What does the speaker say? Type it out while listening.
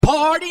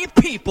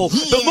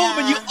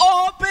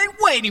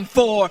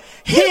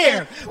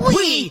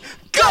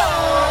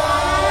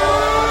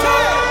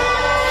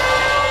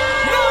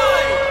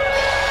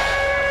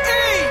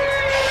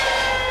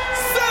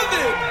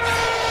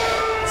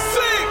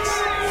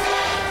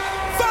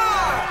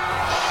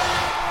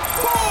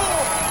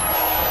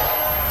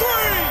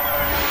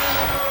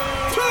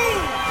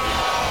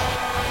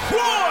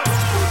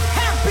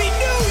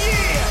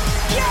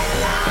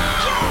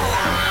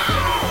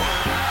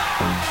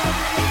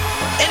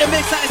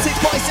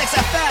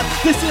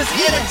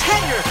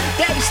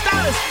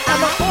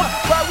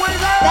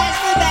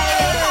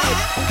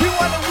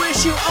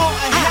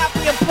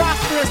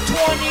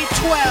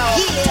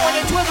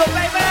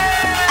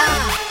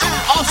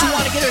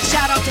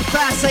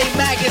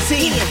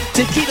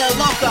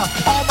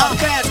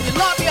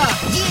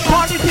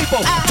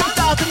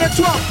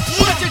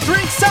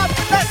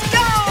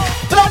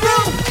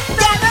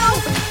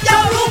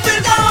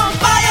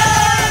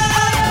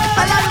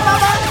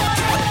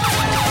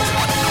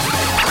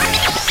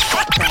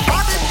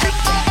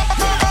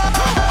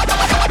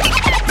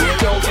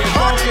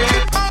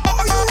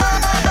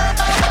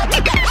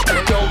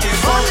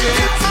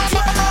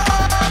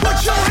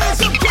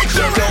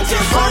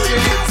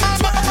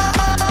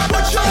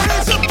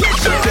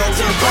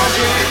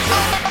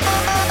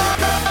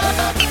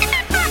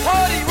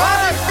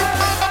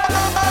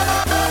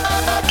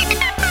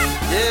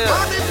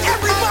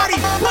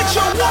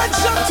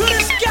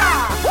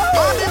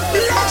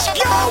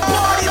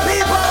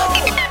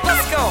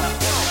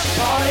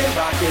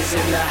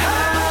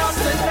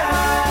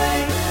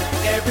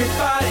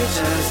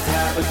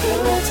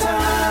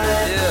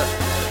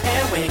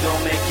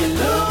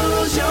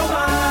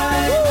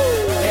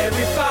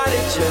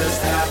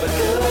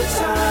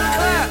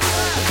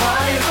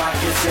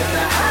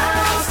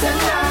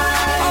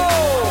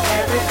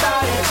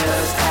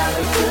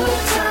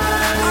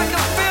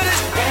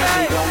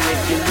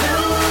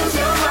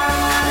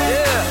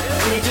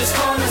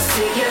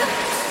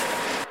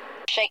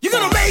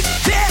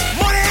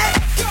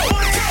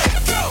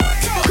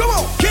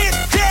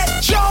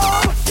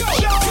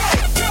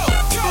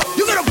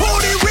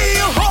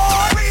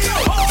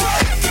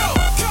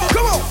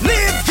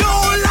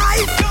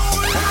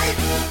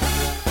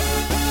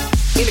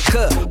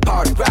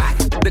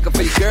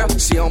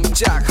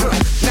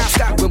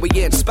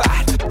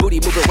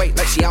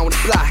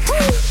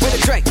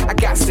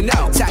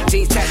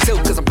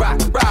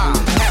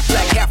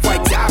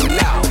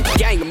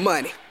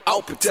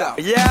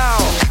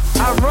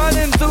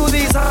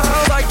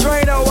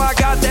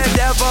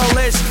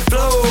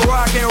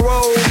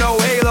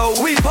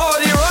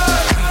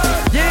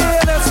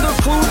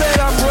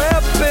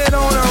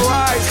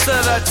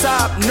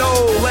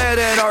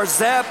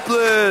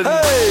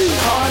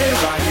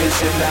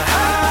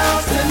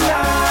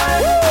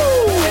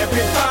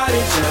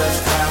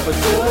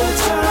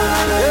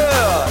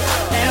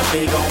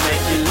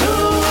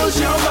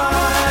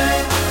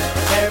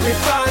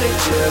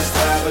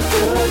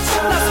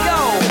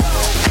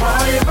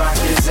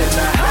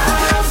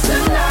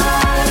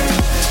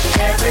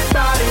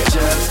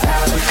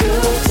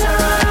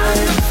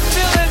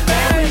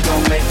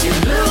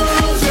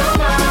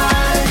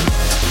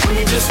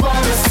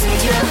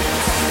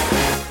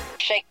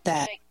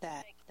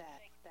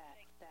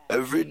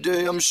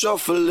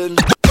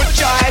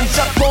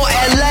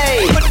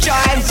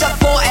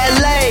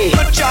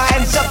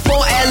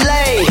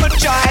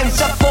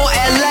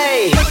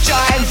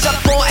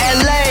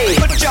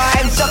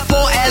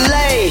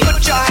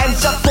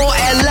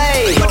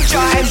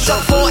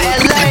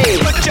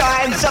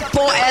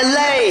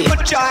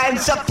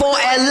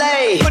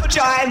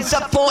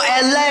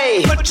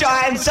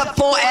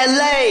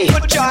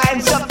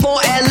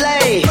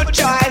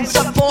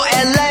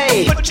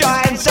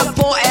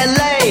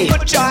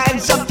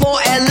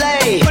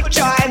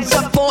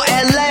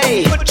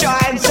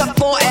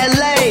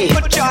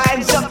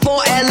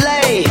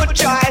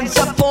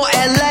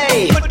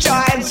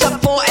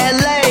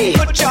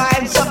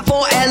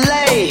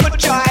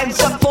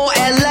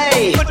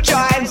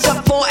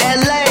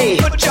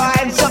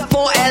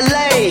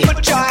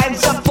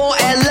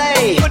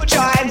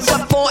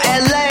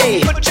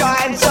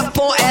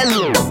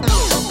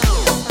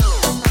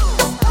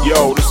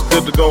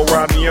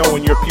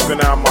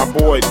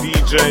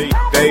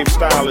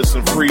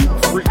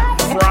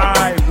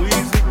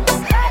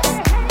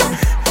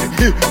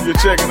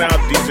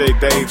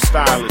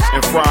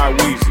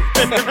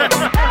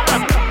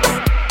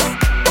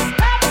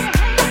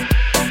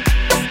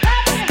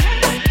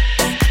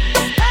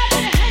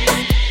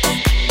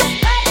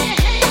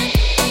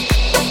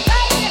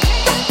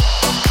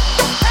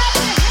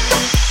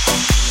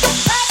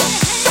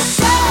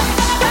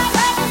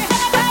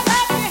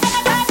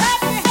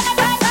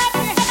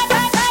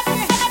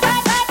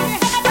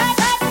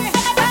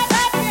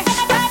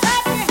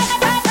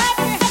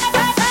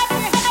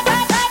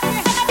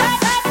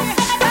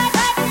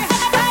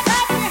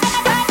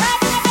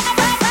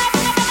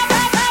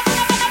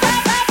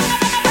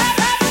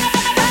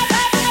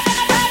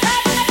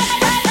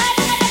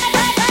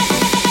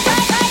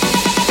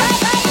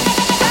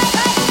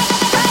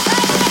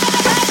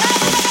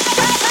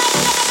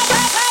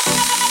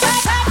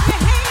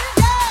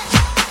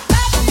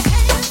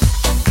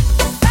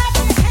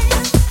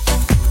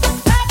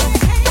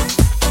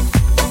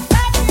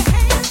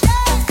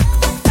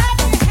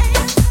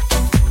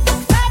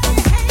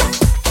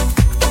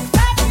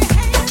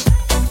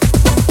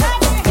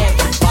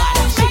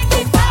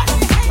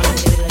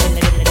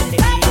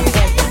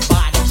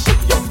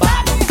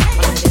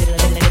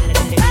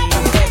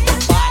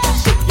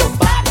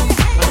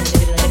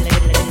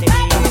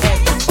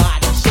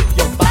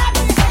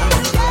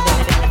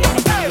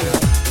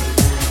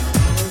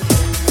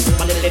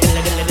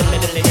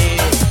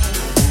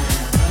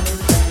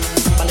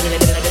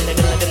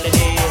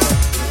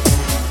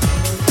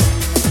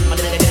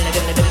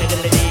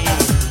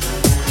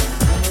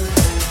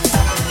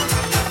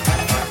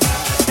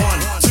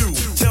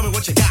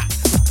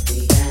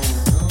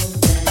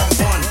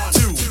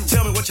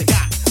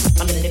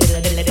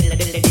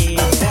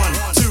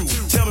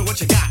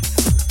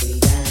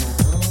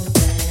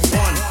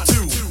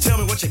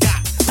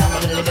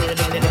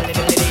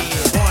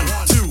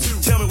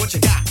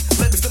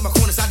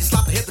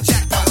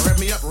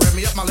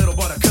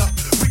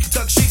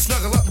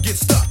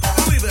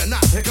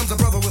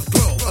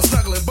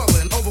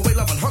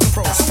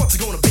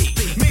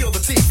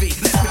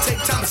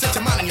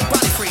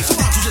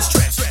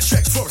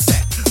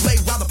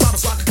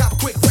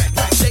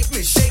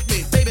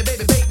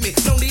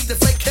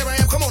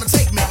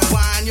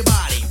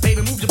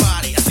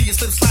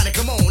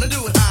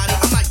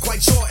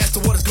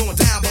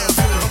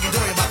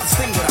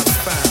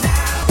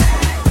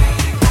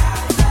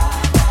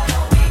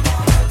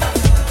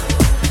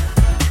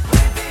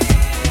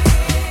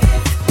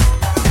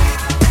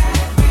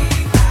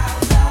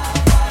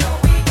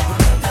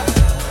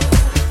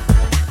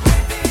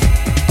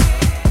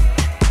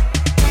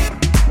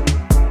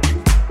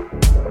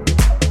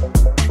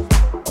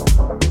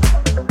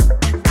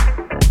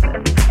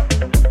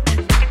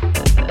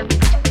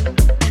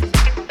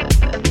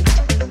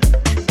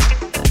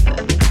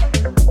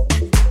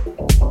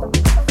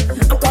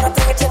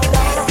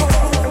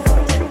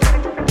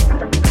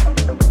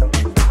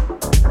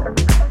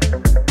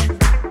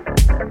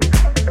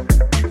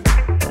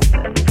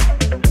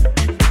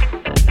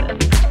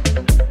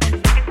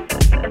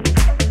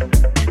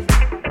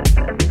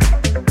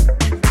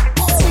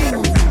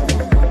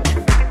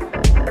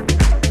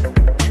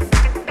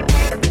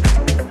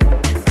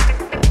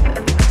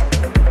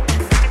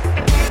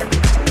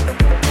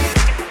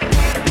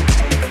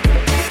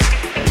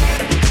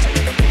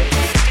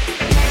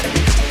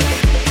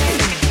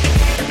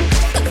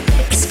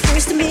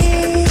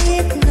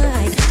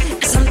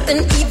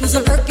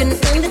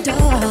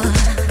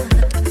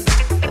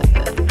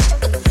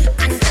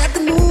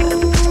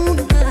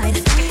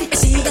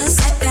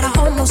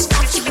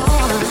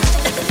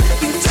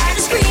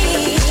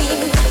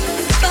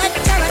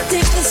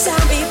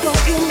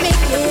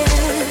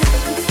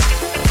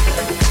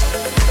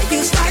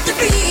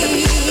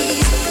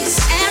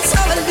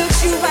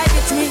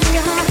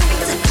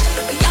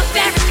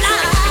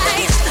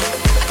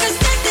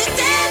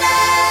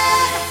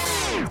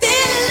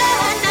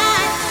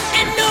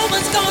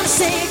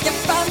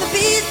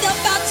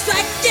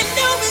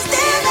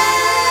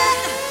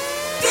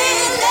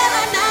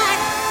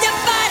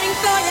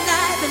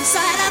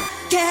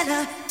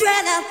together,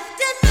 thriller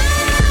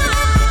tonight.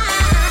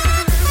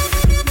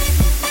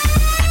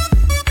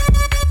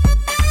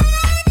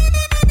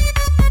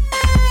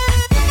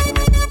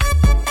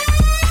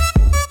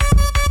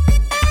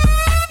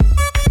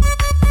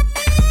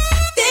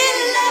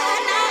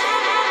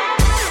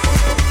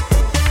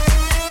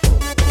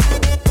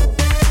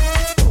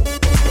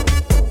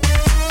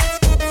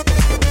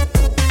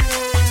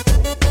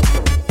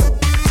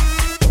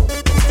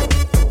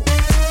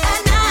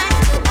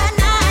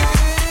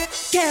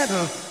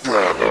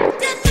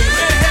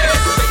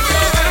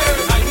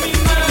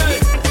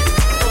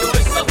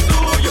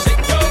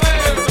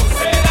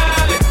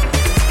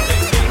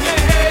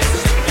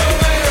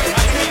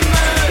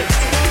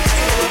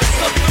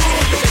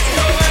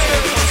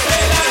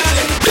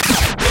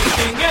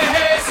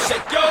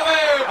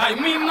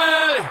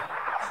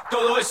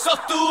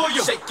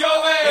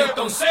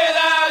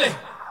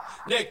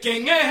 ¿De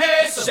quién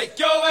es eso? Shake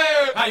your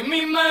ass. Ay,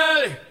 mi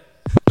madre.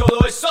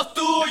 Todo eso es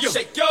tuyo.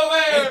 Shake your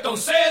ass.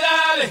 Entonces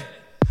dale.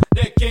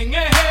 ¿De quién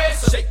es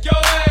eso? Shake your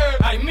ass.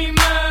 Ay, mi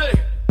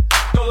madre.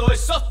 Todo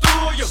eso es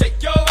tuyo. Shake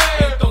your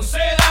ass.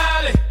 Entonces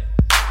dale.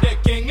 ¿De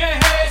quién es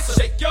eso?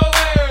 Shake your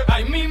ass.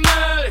 Ay, mi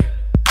madre.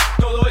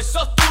 Todo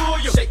eso es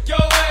tuyo. Shake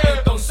your ass.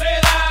 Entonces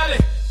dale.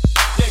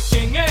 ¿De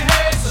quién es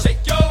eso?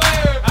 Shake your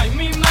ass. Ay,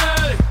 mi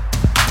madre.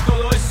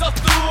 Todo eso es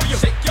tuyo.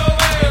 Shake your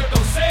ass.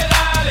 Entonces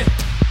dale.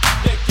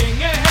 ¿De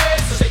quién es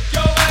eso? Shake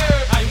your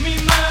ass. Ay, mi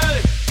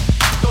madre.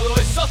 Todo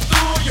eso es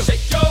tuyo.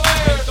 Shake your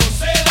ass.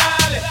 Entonces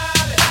dale.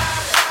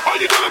 Are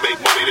you gonna make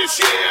money this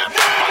year?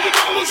 Are you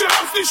gonna lose your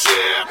house this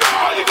year?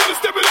 Are you gonna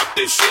step it up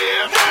this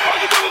year? Are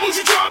you gonna lose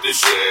your job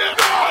this year?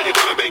 Are you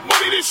gonna make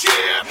money this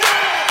year?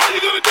 Are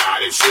you gonna die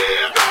this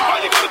year? Are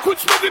you gonna quit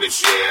smoking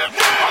this year?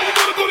 Are you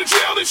gonna go to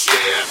jail this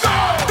year?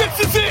 This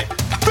is it!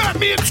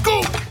 Batman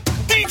Scoop!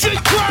 DJ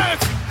Class!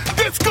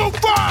 Disco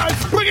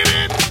 5! Bring it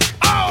in!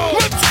 Oh,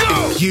 let's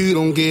go! If you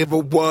don't give a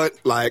what,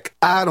 like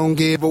I don't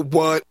give a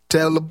what,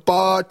 tell the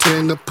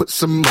bartender put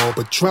some more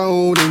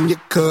Patron in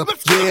your cup.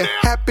 Yeah,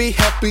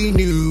 happy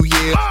new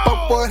year.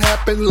 But what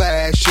happened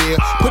last year?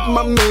 Put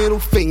my middle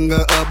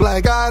finger up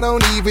like I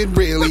don't even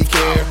really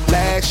care.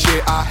 Last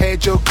year I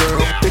had your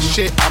girl. This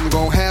year I'm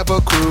gonna have a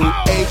crew.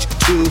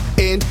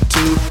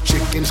 H2N2.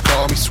 Chickens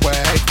call me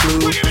swag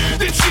flu.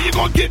 This year you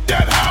gonna get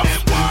that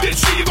house.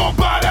 This year you gonna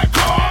buy that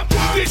car.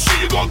 This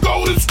year you gonna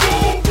go to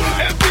school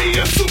and be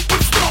a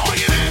superstar.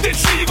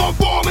 This year you gonna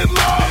fall in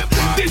love.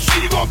 This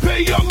year you gonna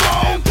pay your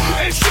loan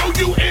and show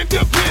you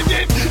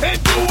independent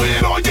and do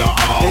it on your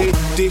own. Hey,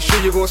 this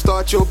year you gonna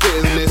start your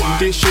business.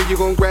 This year you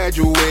gonna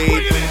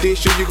graduate.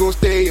 This year you gonna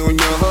stay on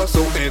your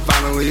hustle and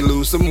finally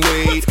lose some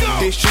weight.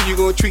 This year you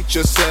gonna treat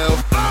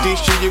yourself.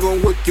 This year you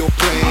gonna work your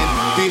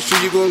plan. This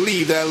year you gonna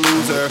leave that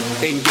loser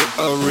and get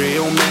a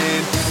real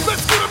man.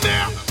 Let's get him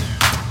now.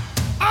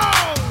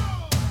 Oh,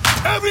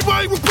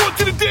 everybody report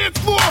to the dance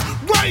floor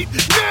right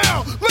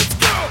now. Let's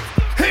go.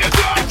 Hands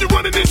up if you're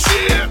running this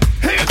year.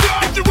 Hands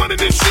up if you're running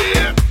this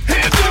year.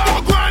 Hands up if you're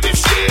gonna grind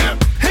this year.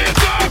 Hands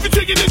up if you're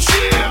taking this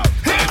year.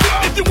 Hands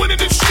up if you're winning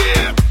this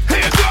year.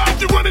 Hands up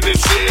if you're running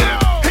this year.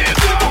 Hands up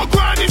if you're gonna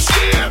grind this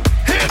year.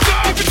 Hands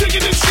up if you're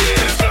taking this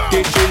year.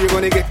 This year you're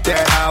gonna get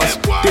that house.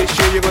 This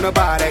year you're gonna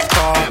buy that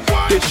car.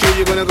 This year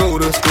you're gonna go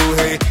to school,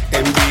 hey,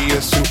 and be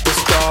a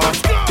superstar.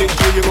 This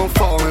year you're gonna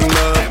fall in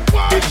love.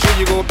 This year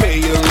you're gonna pay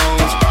your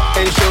loans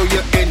and show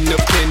you're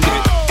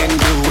independent and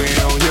do it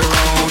on your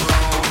own.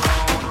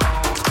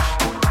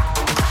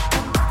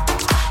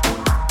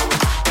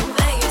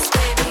 Vegas,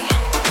 baby.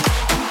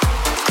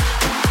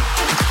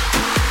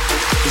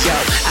 Yo,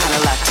 I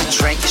don't like to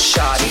drink,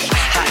 shawty.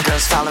 Hot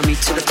girls follow me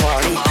to the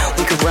party.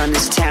 We could run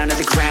this town to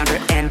the ground or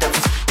end up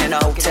in a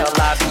hotel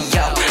lobby.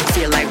 Yo, I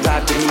feel like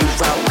Rob De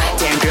Niro.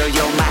 Damn girl,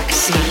 you're my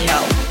casino.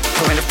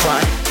 Go in the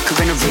front, go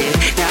in the rear.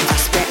 Now I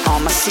spent all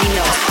my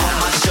C-notes. All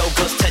my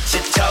showgirls touch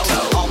your toes.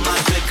 All my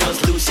good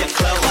girls lose your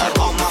clothes.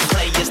 All my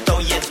players throw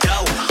your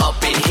dough. Up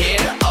in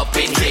here, up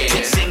in here.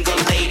 Single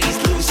ladies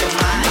lose your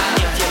mind.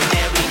 If you're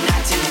married,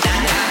 not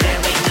tonight. There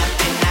ain't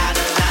nothing out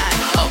of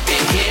line. Up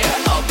in here,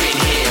 up in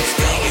here.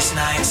 Vegas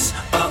nights,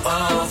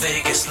 oh,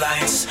 Vegas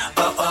lights.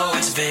 Oh,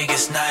 it's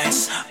Vegas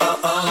nights.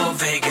 Oh,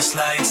 Vegas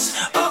lights.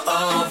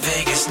 Oh,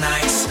 Vegas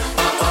nights.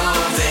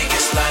 Oh,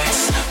 Vegas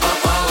lights.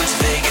 Oh, it's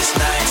Vegas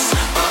nights.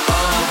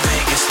 Oh,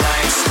 Vegas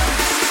lights.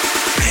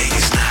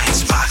 Vegas nights.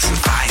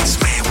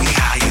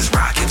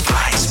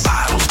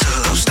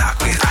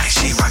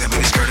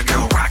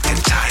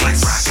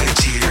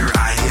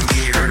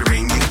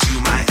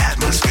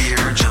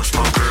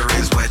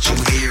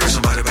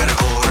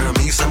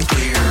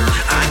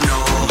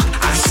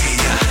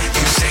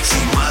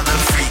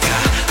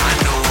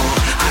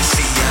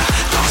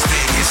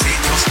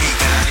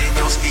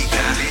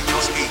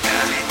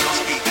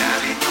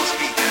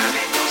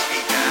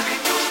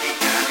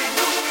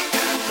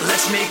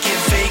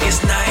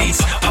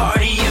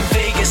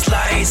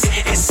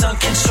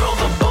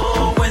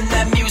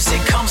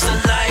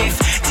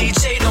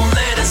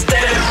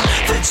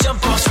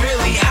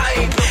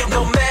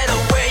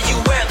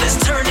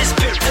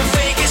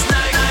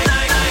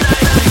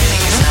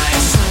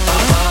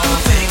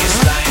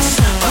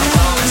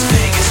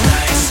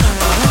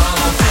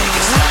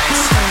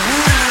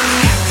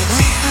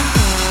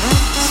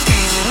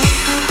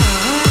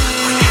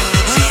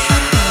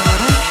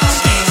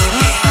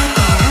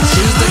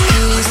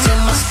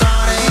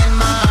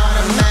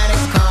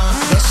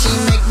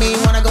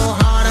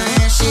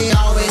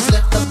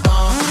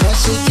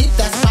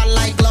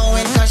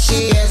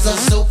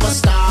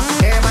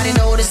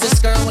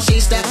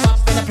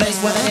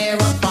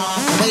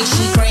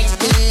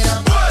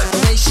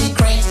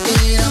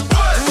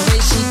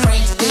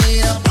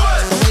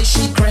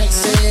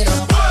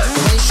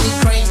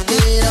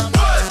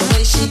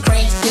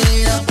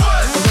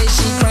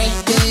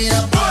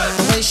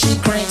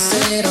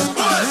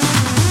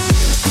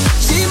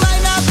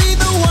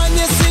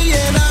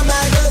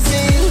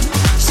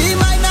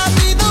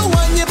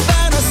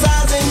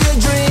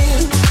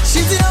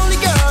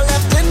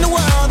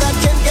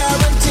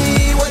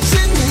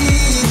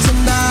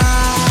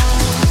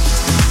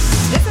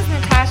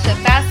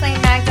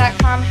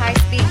 Facebook.com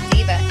High-Speed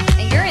Diva.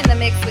 And you're in the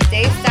mix with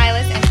Dave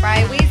Stylus and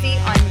Fry Weezy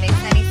on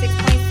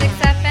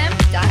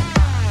Mix96.6FM.com.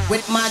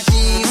 With my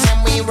G's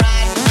and we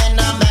riding in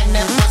a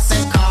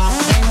magnificent car.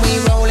 And we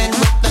rolling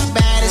with the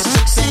baddest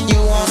chicks and you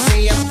won't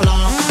see a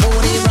flaw.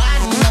 Booty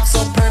riding up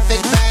so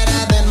perfect,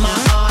 better than my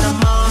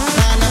Audemars.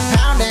 And a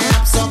pounding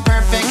up so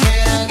perfect,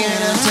 hit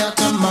again until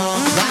tomorrow.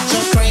 Watch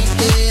her crank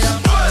it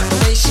up, the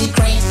way she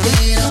crank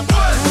it up,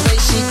 the way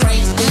she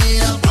crank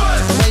it up,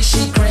 the way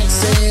she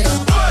cranks it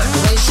up, the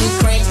way she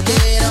crank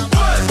it up,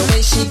 the way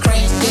she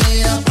crank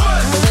it up,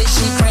 the way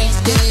she crank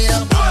it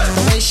up,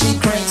 the way she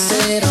cranks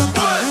it up.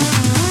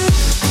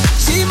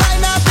 She might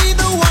not be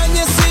the one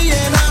you see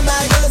in a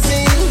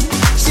magazine.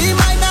 She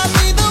might not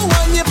be the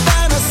one you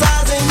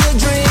fantasize in your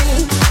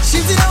dream.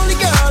 She's the only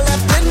girl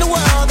left in the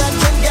world that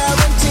can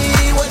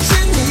guarantee what you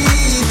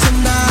need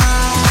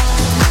tonight.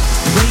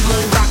 We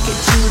gon' rock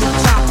it to the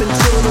top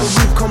until the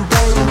roof come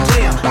burning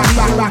down.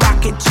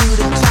 Rock it to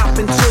the top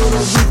until the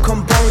roof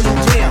come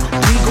burning down.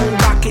 We gon'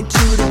 rock it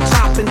to the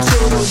top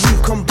until the roof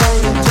come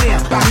burning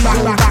down.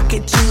 Rock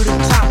it to the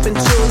top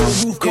until the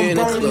roof come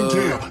burning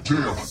down.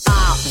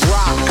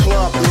 Rock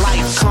club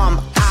life, come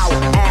out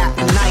at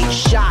night.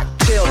 Shot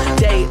till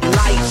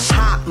daylight.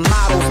 Hot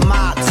models,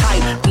 my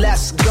type.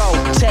 Let's go,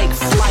 take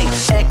flight.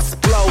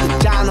 Explode,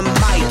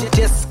 dynamite.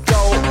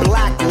 Disco,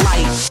 black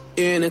light.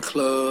 In a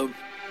club.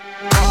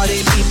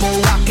 Party people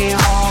rocking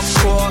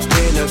hardcore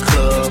in a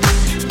club.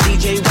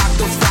 DJ rock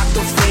the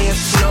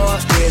dance floor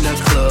in a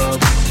club.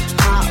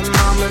 Hot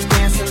mama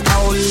dancing,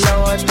 oh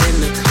Lord, in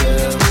the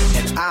club.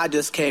 And I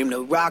just came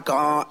to rock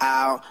on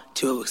out,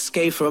 to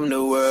escape from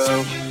the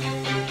world.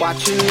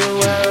 Watching the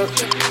world,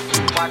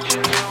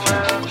 watching the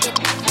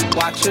world,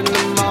 watching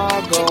them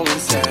all go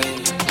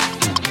insane.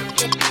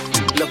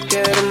 Look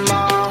at them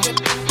all,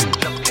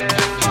 look at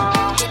them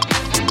all,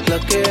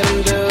 look at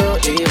them do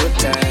evil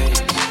things.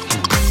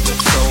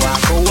 So I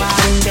go out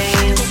and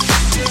dance,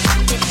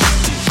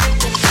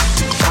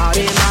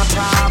 party my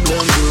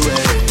problems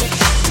away.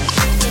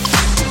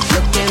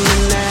 Look at me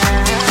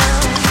now,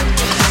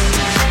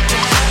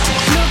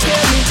 look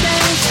at me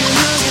dancing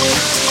away.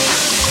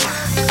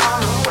 On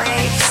the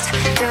waist,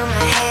 through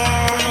my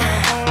hair.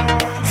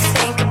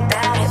 Think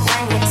about it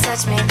when you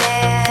touch me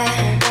there.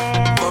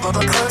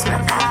 Close my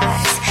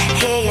eyes,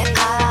 here you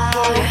are,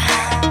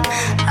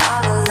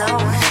 all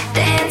alone,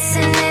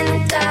 dancing in the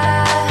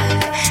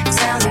dark.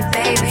 Tell me,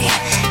 baby,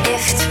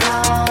 if it's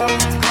wrong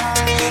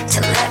to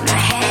let my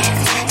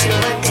hands do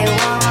what they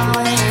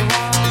want.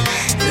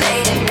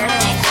 Late at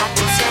night, I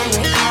pretend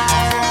we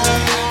are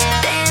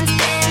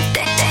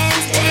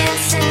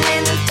dancing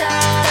in the dark.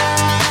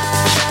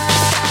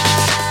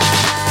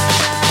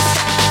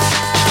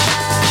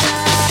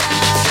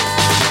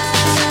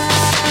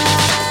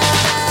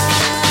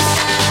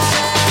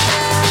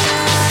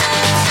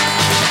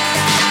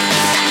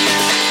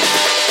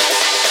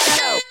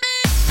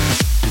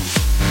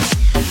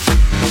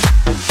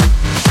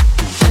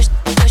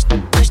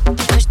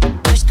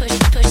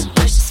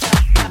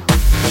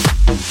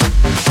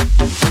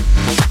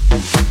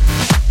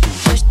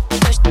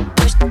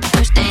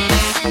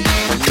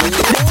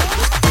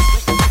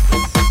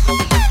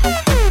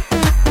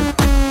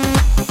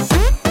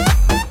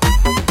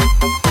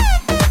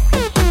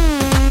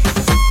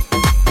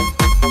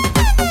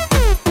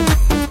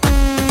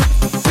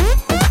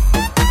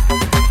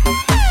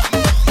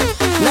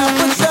 Now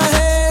put your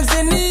hands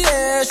in the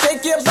air,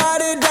 shake your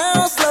body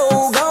down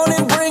slow. Go on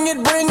and bring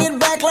it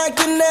back like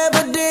you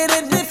never did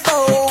it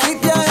before.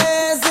 Keep your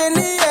hands in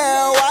the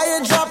air while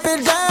you drop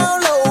it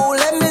down low.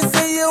 Let me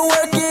see you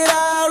work it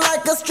out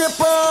like a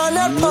stripper on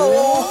a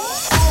pole.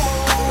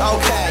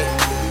 Okay.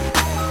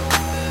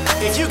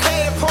 If you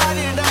came to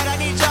party tonight, I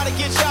need y'all to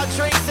get y'all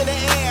drinks in the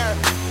air.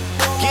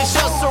 Get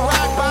your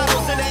Ciroc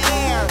bottles in the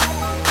air.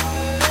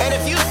 And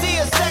if you see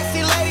a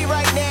sexy lady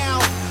right now,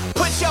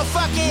 put your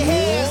fucking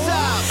hands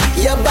up.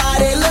 Your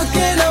body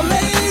looking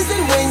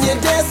amazing when you're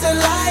dancing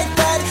like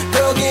that.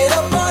 Girl, get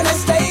up on the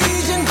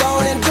stage and go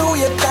on and do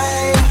your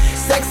thing.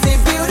 Sexy,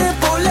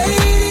 beautiful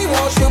lady,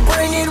 won't you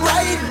bring it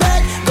right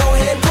back? Go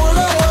ahead, pull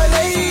a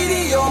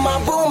 180, you're my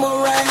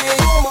boomerang.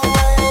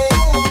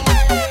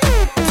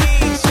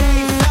 DJ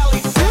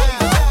Belly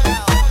Sound.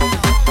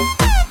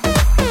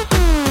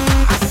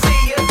 I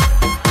see ya.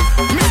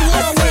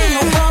 I see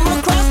you from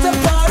across the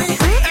party.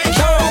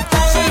 Girl,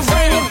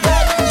 bring it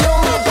back,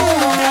 you're my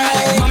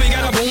boomerang. Mommy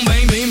got a boom,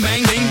 bang, bing,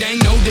 bang, ding, dang,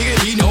 no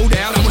diggity, no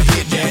doubt, I'ma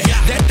hit that.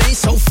 That thing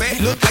so fat,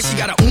 look like she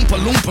got a oompa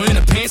loompa in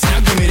her pants, now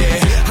give me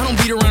that. I don't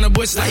beat around the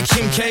bush like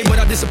Kim K, but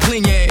I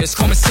discipline your ass,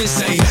 call me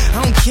sensei.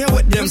 I don't care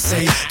what them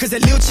say, cause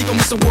that little chico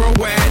Mr.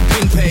 Worldwide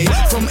been paid.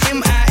 From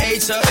MIA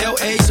to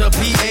LA to PA,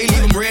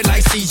 leave them red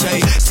like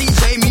CJ.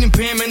 CJ meaning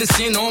Pam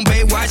Anderson on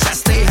Baywatch, I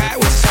stay high,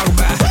 what you talk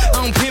about? I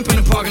don't pimp in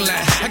the parking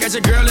lot, I got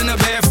your girl in the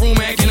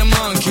bathroom acting a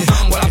monkey.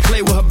 While I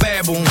play with her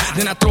baboon,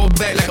 then I throw it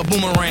back like a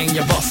boomerang,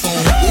 you buffoon.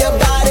 Your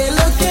body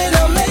looking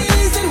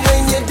amazing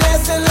when you're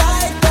dancing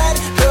like that.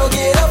 Girl,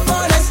 get up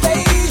on the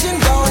stage and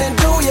go on and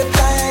do your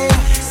thing.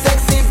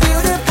 Sexy,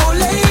 beautiful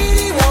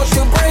lady, won't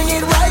you bring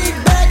it right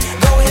back?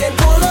 Go ahead,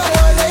 pull a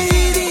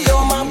 180,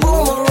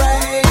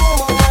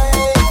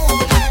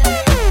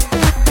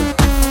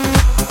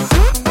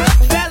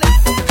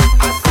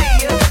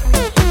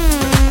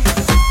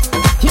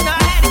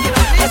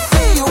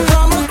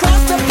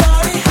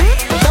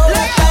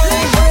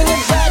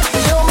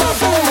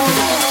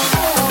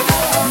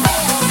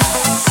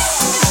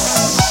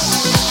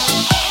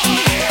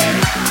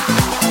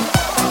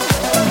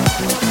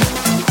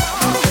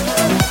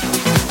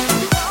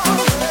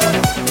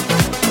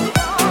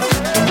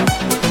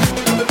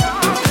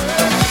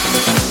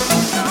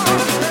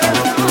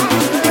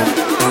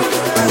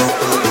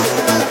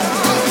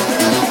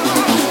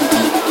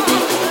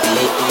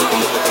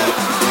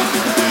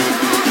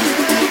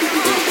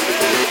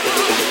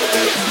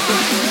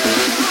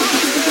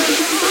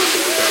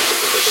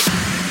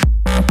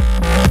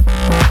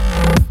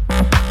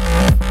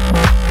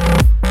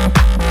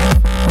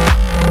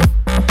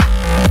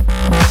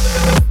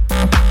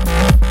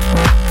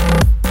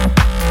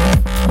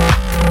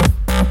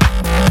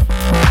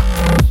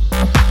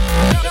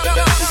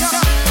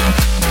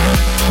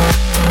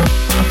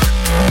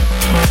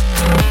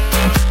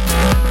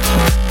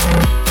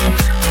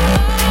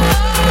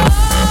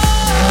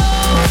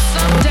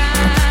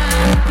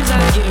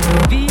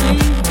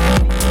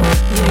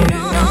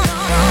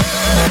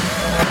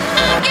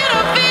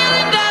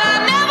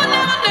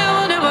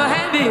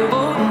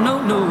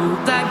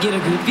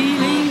 good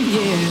feeling,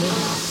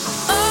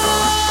 yeah.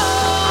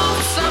 Oh,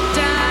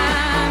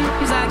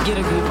 sometimes I get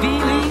a good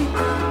feeling,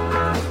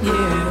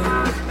 yeah.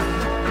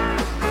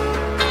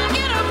 I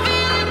get a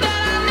feeling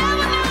that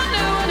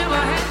I never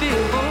had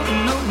before.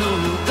 No,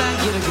 I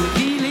get a good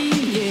feeling,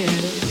 yeah.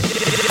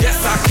 Yes,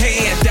 I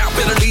can. Doubt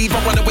better leave.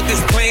 I'm running with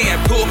this plan.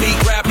 Pull me,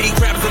 grab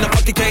crabs in the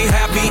bucket, can't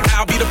have me.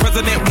 I'll be the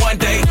president one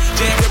day.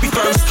 January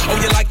 1st. Oh,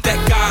 you like that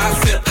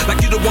gossip?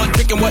 Like you the one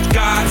drinking what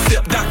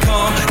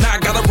gossip.com. Now I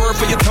got a word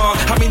for your tongue.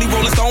 How many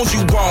Rolling Stones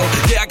you want?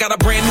 Yeah, I got a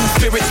brand new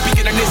spirit.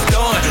 Speaking and it's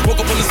done. Woke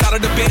up on the side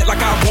of the bed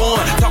like I won.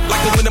 Talk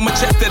like the wind in my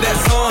chest to that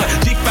sun.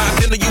 G5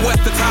 in the US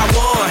to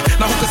Taiwan.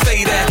 Now who can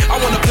say that? I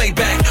wanna play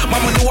back.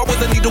 Mama knew I was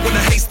a needle in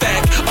a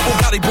haystack. I'm a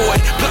body boy,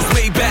 plus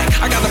way back.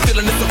 I got a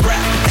feeling it's a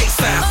rap.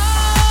 ASAP.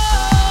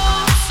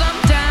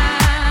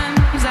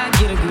 Sometimes I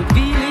get a good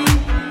feeling,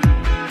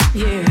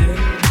 yeah.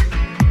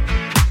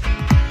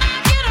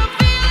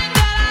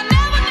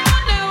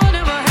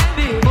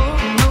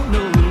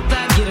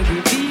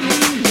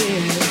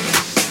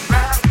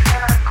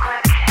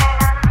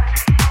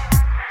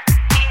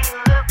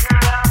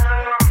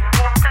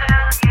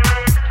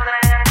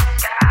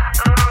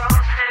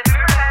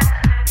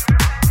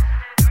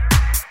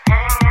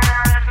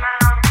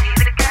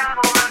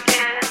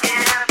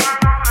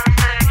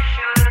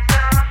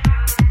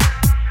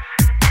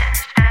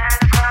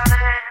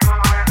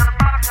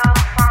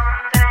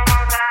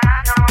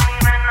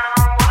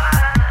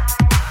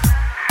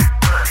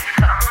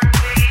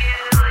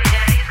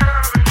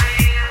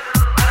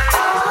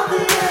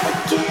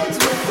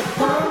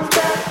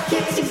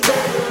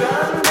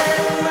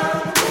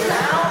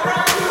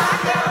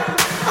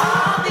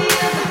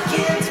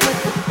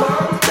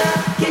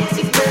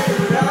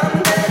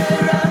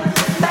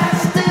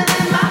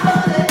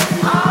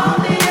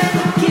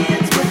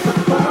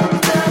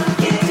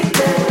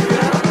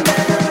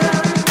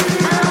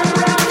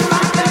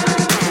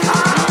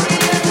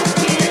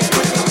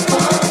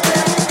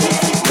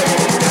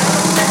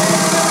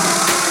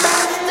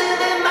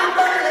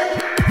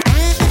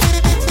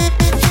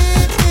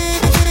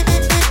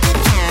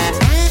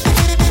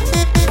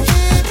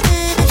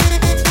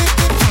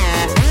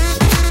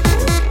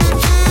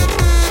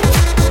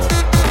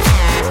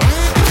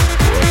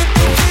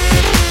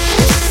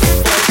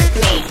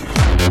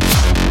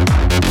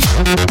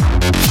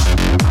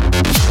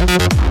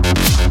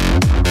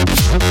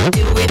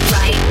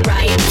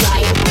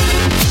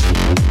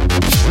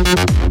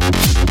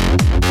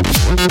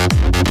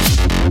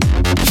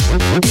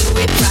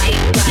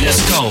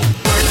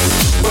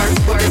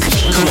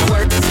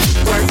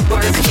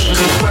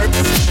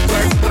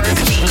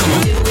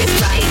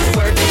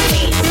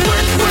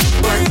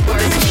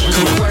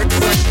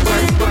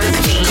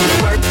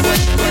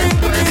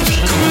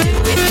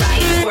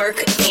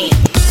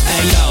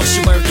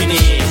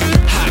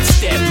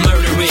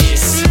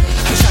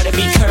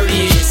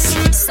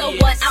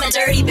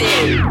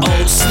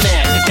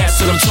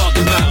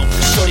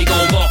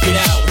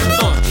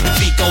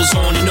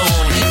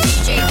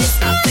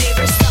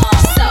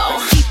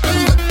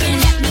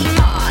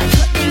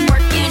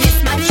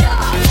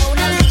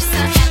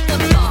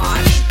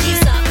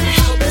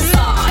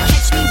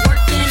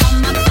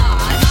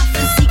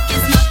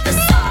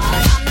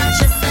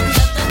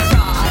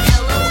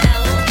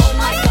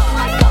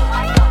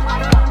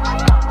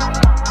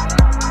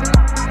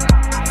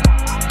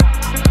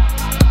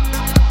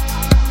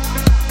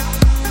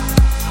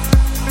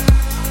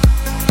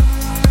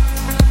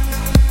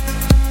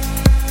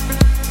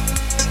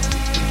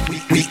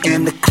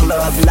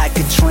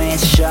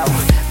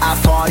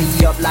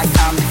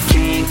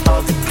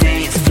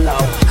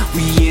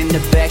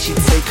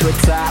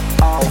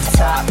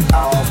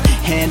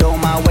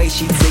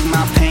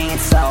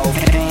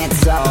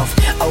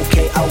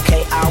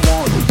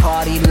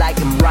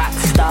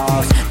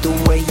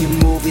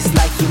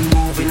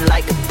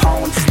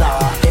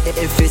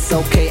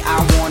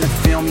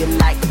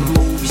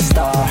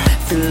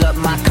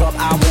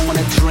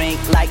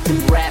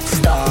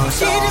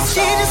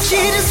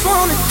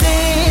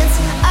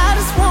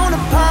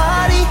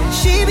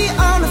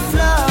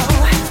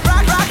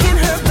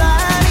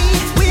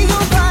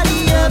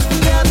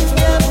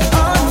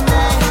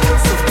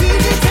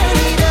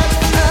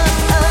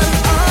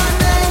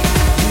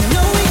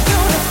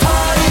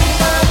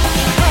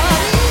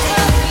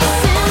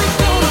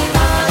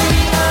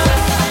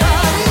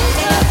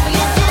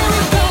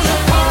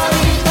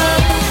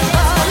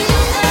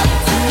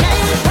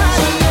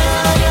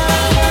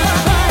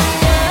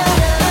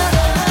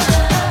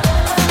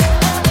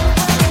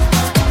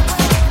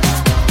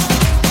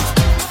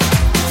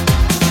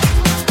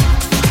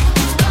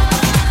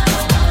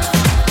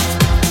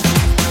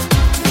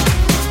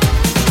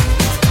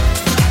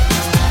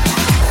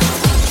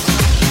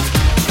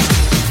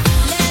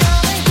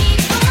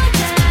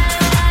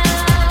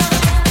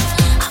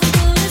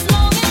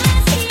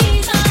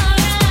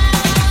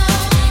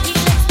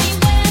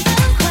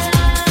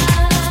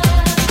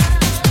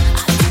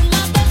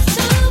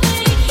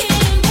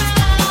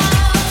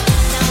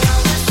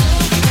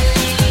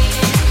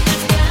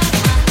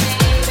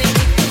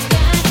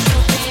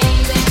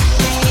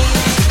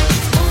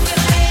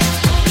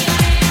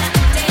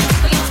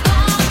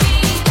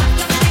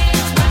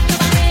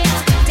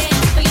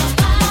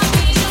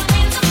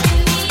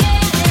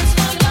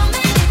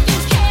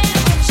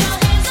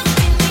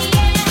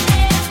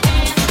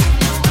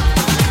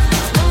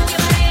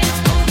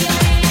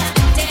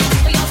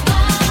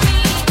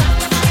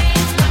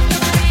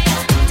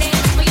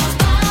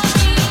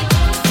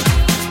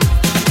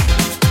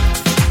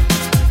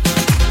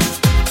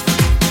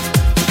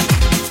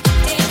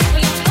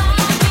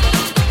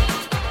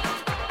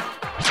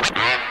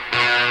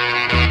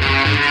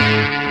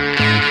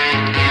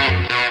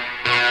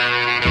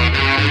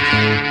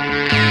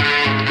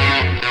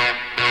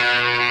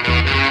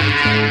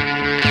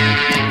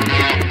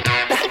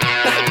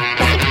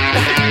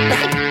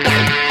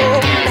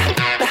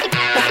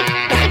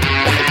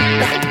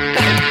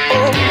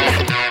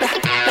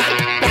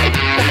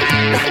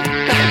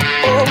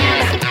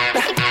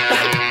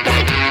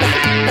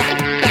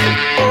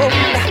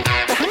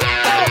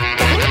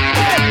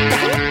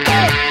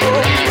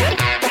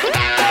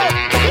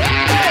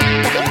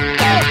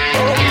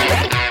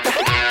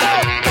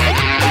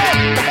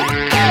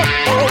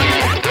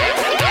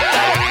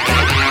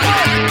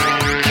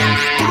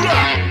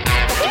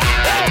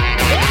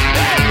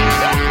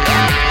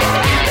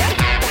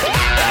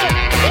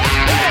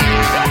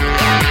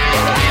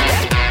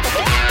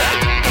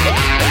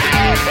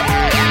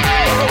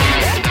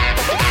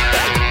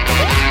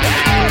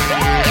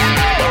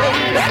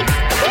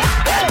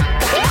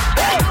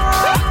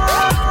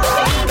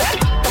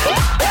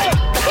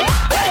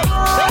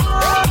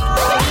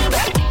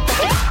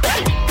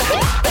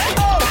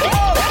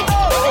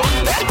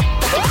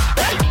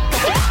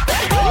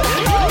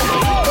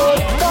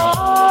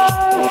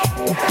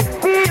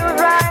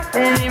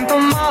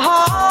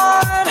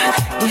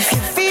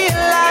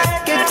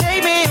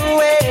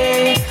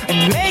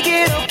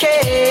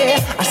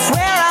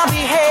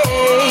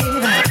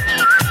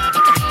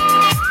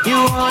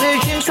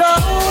 wanted control,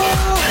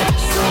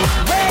 so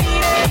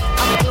waited,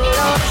 I put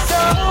on a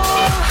show.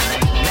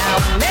 Now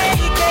I'm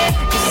naked,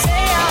 you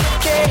say I'm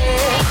okay.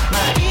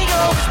 My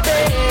ego is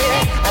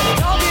bad, I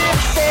don't give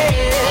a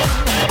shit.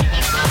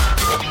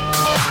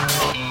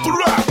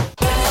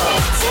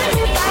 Tell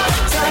me about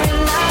the time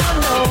and I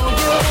know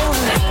you.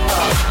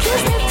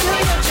 Kiss me till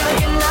you're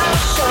drunk and I'll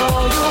show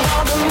you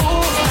all the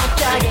moves like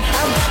Jagger.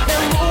 I got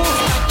them moves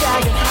like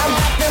Jagger. I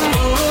got them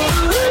moves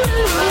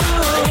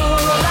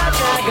like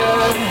Jagger.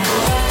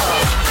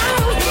 I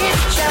don't need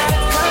to try to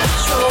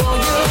control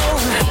you.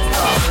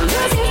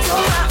 Look into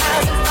my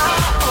eyes and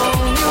I'll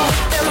own you.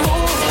 Them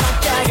moves like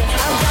Jagger.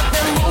 I got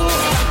them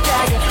moves like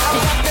Jagger. I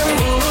got them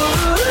moves.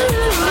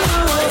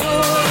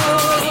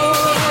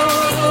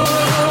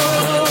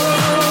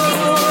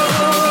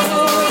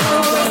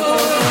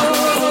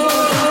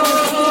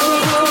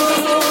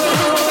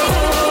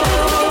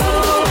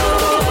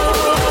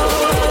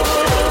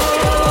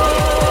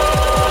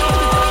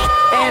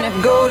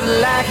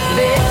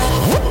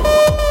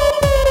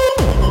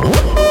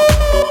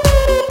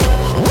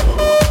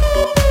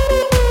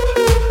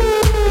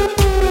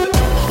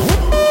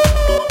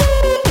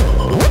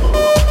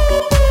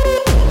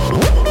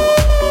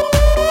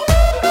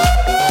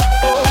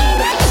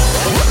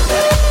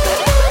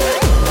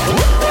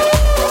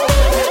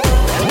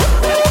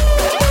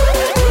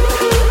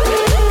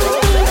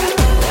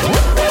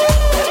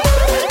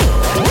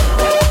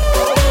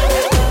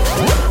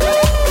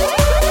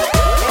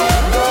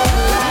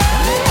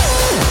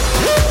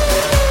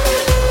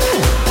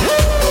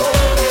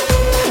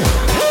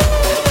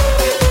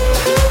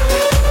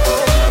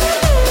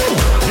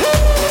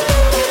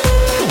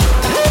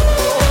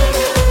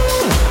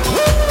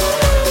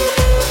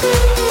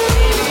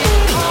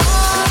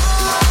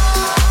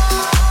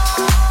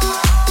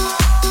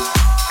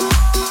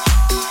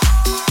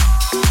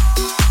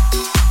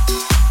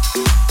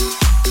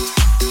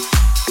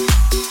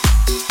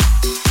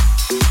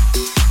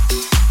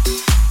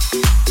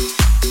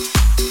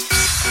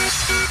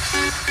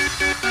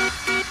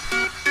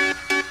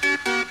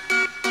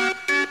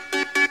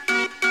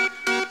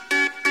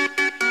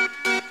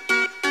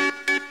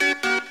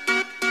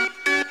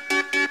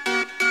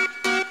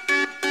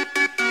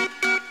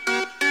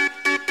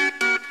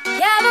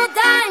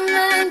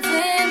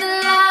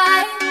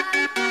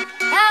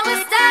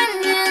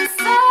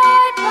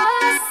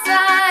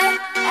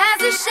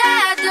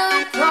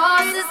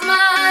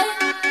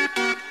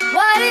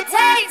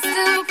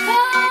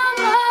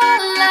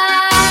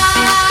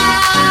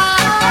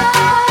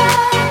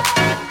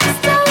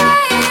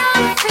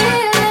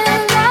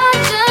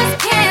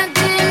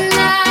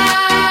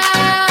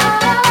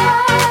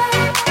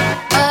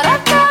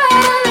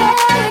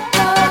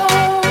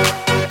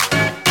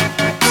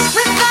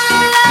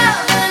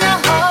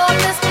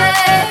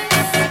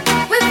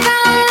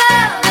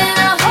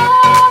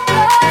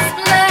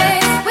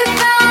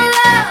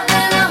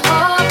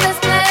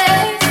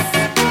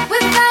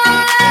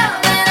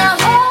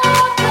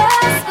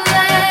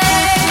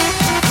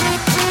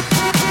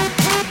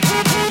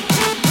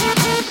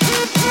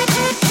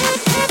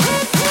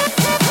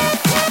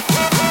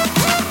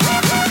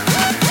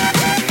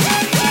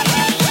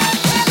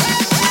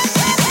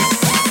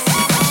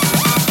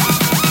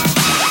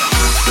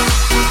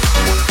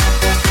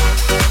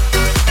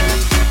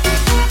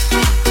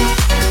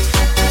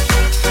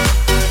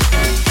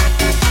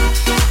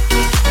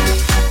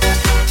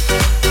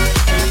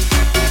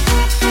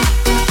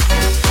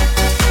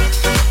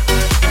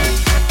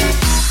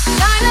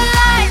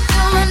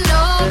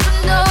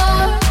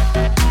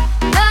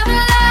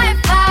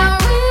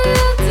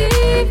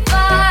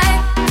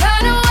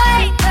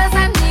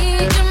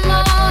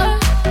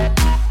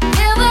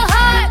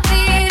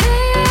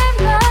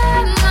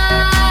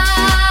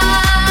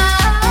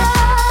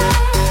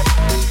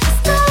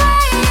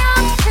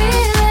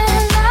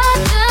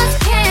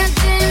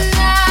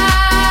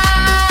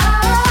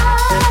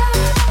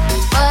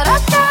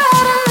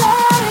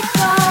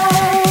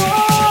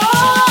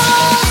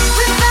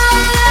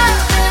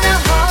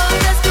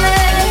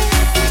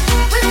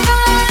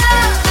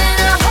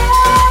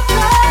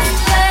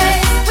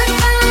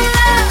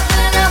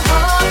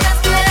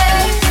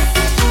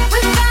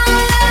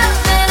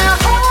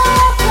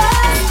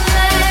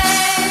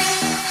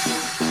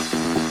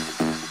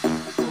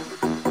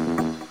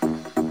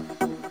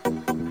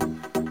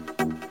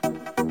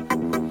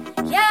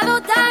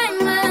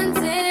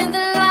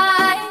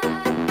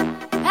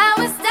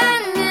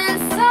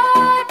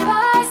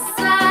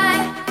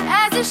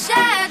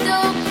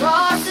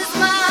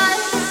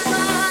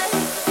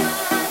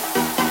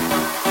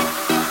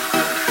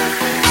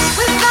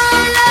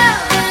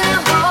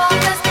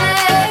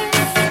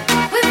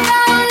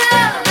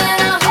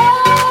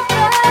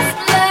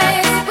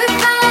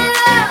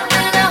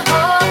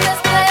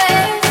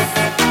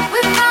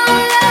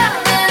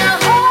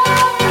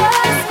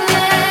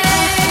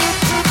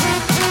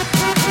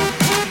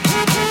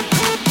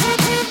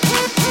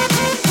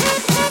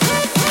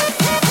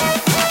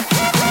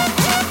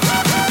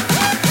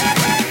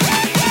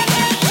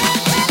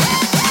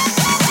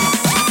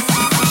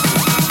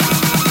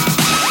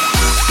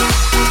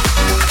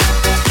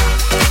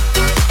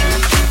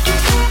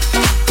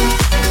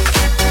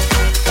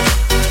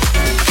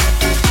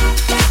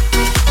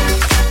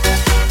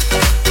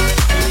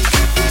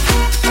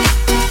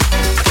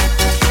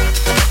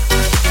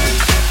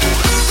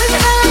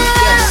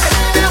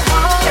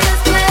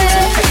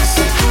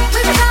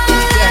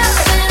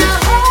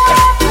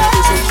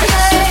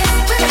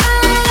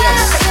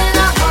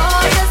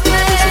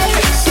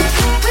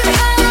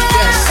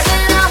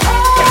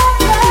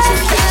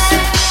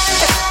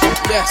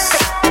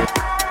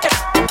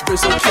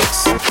 Grizzle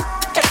kicks.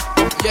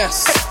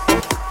 Yes.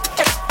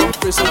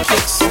 Grizzle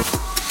kicks.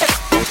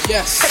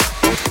 Yes.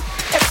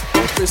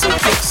 Grizzle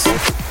kicks.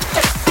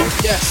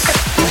 Yes.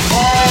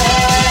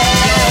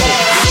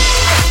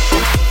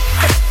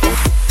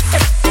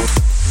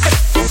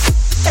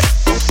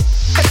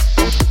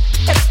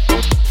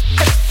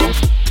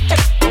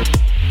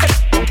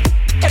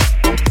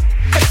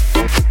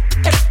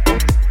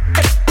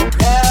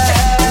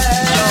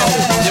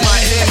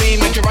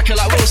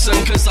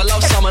 Cause I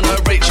love Summer, no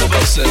Rachel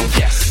Wilson.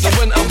 Yes. The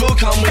winter will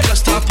come, we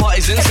just have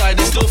parties inside,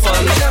 it's still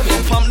fun.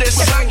 Pump this,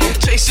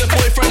 chase your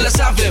boyfriend, let's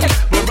have him.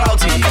 We're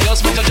rowdy,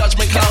 girls make our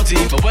judgment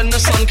cloudy. But when the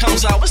sun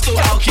comes out, we're still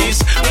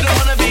alkies. We don't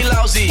wanna be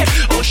lousy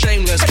or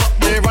shameless, but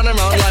we're running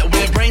around like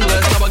we're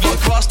brainless. Now I got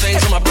grass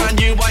stains on my brand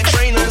new white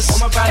trainers. I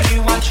know a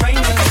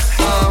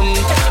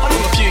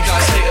few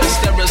guys haters,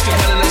 steppers,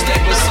 competitors,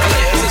 neighbors, so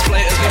laters, it's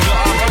platers. We've got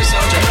our own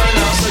sound, you know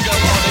now, so go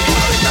on and go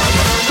down.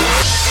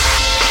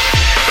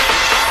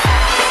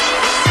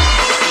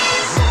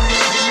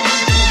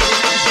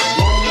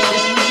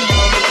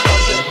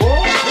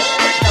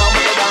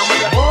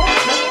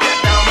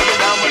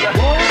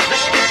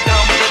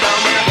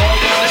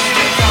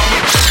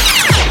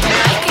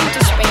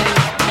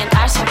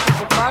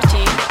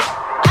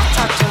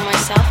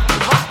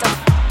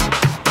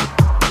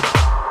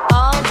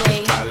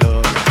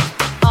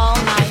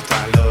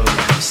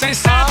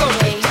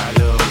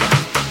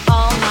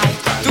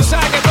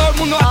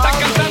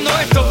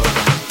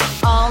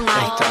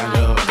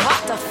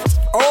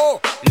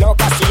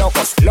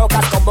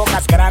 Locas con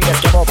bocas grandes,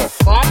 que bobo.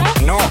 ¿Cómo?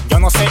 No, yo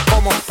no sé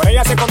cómo, pero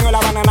ella se comió la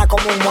banana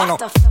como un mono.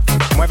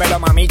 Muévelo,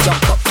 mami,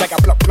 jump up, check a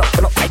plop, plop,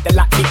 plop. I the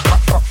like it, plop,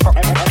 plop, plop.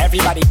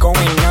 Everybody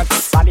going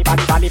nuts. Bali,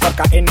 bali, bali,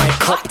 vodka in my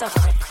cup.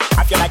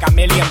 I feel like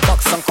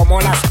 $1,000,000, son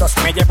como las dos.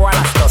 Me llevo a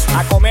las dos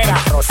a comer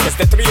arroz, es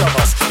de trío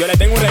dos. Yo le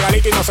tengo un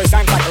regalito y no soy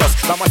Santa Claus.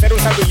 Vamos a hacer un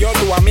salto y yo,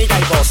 tu amiga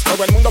y vos.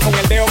 Todo el mundo con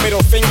el dedo,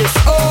 middle fingers.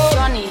 Oh,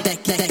 Johnny,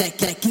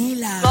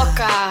 tequila,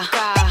 loca,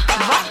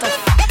 what the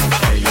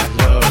ella es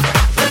loca,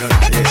 pero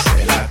nadie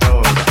se la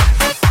toca.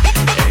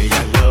 Ella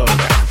es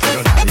loca,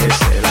 pero nadie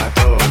se la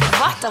toca.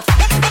 What the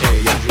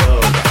ella es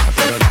loca,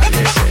 pero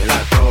nadie se la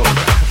toca.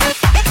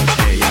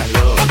 Ella es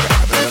loca,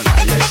 pero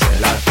nadie se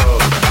la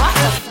toca. What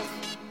the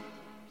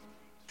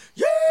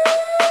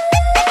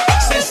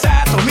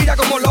Sensato, mira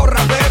como los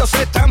raperos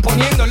se están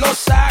poniendo en los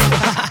sacos.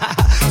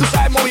 Tú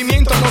sabes,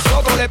 movimiento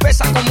nosotros le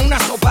pesa como una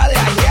sopa de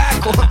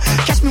ajiaco.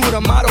 Catch me with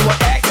a model or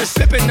actress,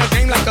 flipping the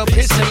game like a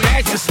piston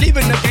mattress,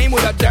 leaving the game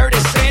with a dirty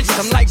sense.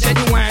 I'm like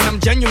genuine, I'm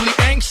genuinely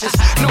anxious.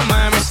 No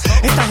mames,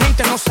 esta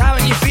gente no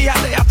sabe ni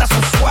fíjate, hasta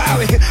son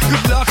suaves.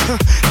 Good luck,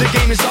 the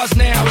game is ours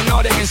now, and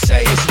all they can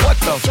say is what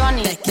the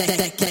Johnny,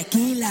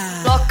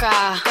 tequila,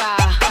 loca,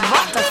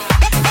 what the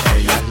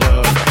ella es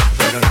loca,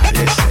 pero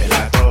nadie se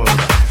la toca.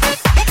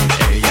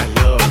 Ella es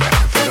loca,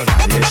 pero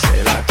nadie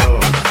se la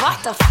toca.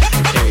 What the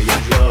ella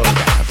es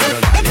loca, pero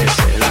nadie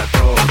se la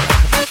toca.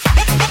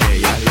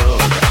 Ella es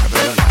loca,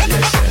 pero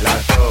nadie se la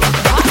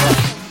toca.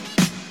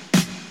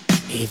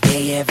 If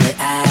they ever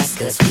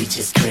ask us, we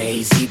just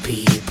crazy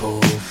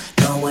people.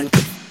 No one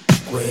could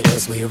with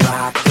us, we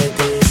rock the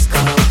disco.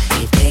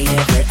 If they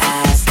ever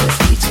ask us,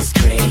 we just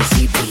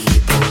crazy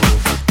people.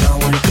 No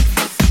one could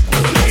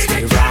with us,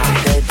 we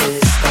rock the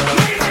disco.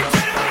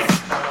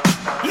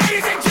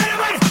 Ladies and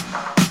gentlemen,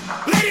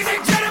 ladies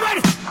and gentlemen,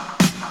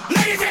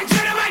 ladies and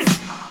gentlemen,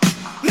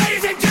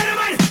 ladies and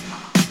gentlemen,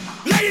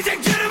 ladies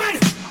and gentlemen,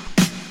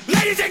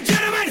 ladies and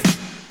gentlemen,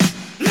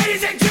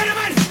 ladies and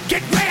gentlemen,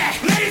 get ready,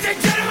 ladies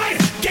and gentlemen,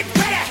 get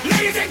ready,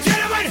 ladies and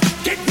gentlemen,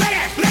 get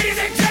ready, ladies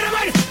and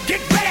gentlemen,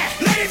 get ready,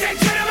 ladies and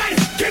gentlemen,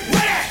 get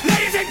ready,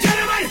 ladies and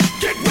gentlemen,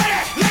 get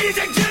ready, ladies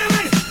and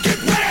gentlemen, get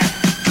ready,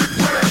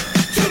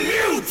 to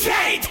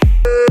mutate.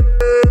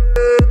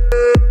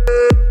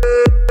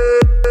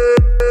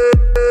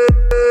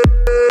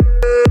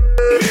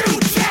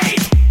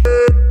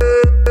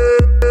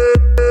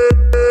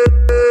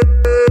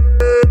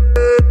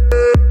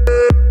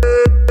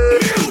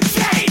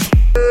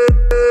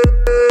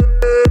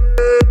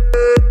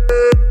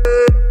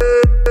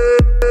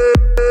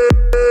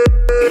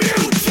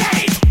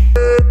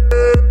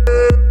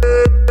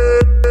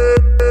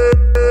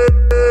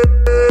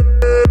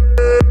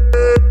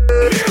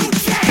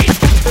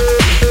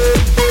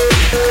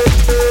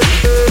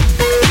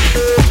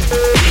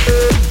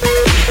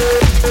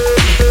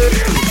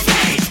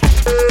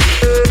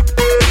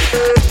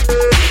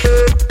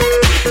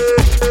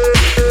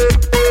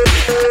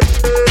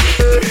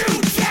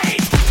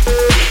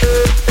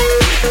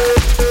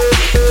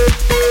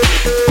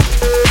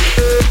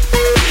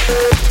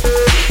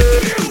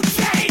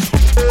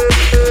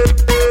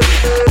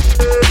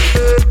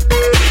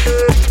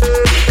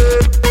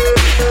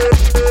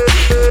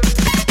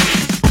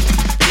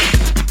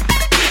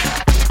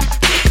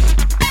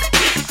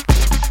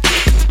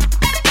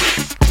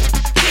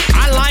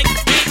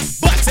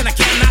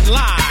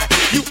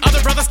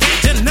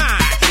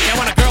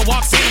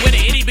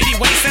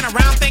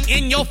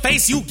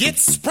 You get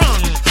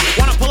sprung.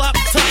 Wanna pull up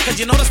tough, cause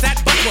you notice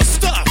that butt was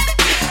stuffed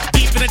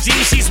deep in the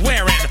jeans she's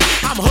wearing.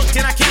 I'm hooked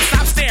and I can't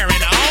stop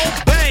staring. Oh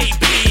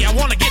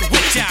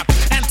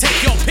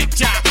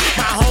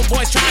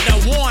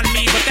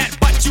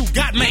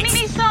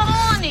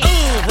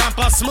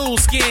smooth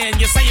skin.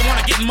 You say you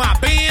wanna get in my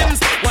bins?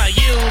 Well,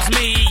 use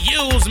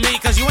me,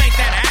 cause you ain't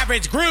that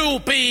average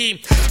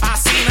groupie. I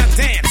seen her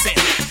dancing,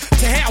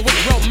 to hell with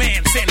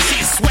romancing.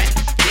 She's sweat,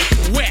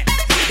 wet,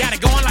 got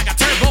it going like a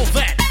turbo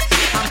vet.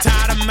 I'm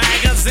tired of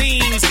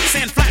magazines,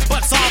 sand flat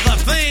butts all the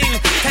thing.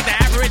 Take the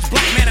average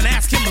black man and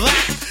ask him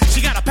that.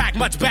 She gotta pack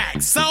much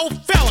back, so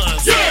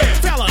fellas,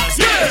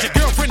 has your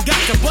girlfriend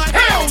got your butt?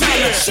 Hell Tell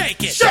yeah. her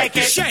shake it, Shake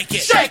it, shake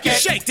it, shake it.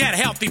 shake that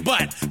healthy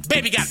butt.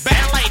 Baby got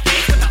ballet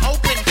feet with the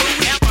open booty.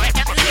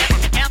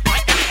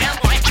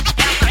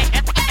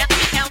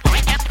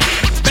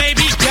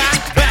 Baby got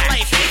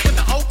ballet feet with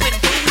the open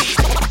booty.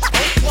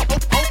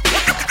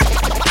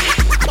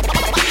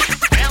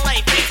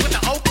 Ballet feet with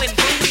the open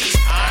booty.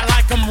 I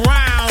like 'em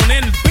round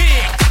and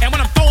big, and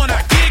when I'm throwing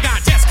a gig, I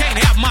just can't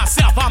help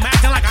myself. I'm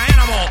acting like an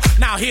animal.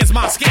 Now here's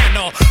my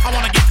scandal. I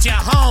wanna get you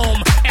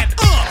home and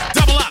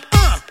double up.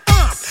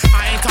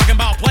 I ain't talking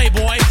about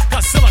Playboy,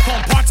 cause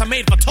silicone parts are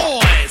made for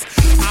toys.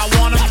 I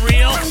want 'em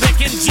real thick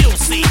and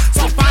juicy,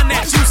 so find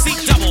that juicy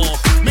double.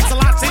 Mix a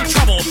lot's in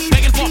trouble,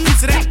 begging for a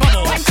piece of that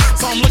bubble.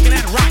 So I'm looking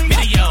at rock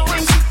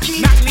videos,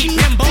 knock-knee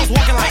bimbos,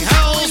 walking like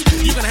hoes.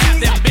 You can have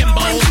them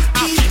bimbos,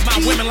 I'll keep my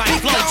women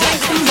like Flojo.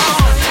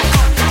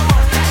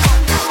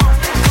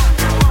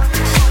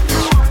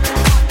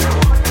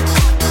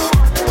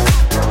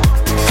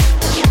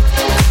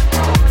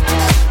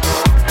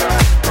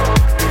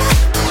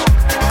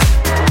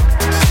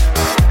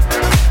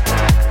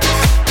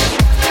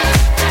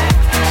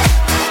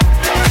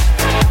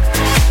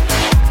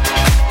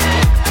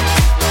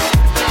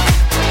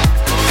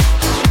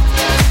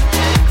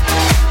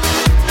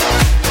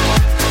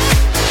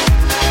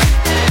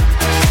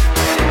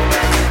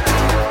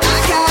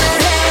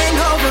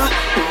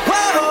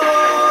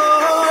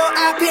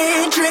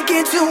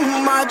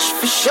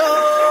 For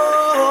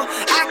sure,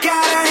 I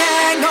got a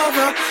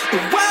hangover.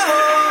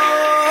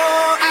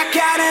 Whoa, I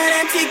got an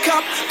empty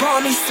cup. Pour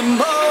me some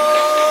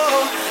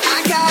more. I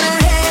got a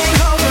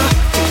hangover.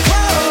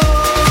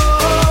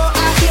 Whoa,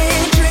 I've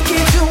been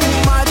drinking too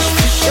much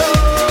for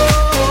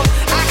sure.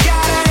 I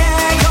got a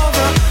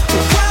hangover.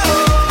 Whoa,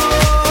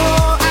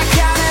 I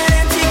got an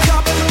empty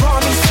cup. Pour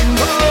me some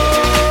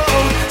more,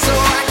 so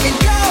I can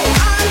go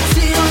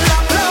until I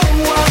blow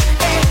up,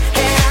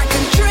 and I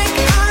can drink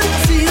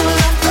until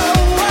I throw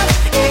up.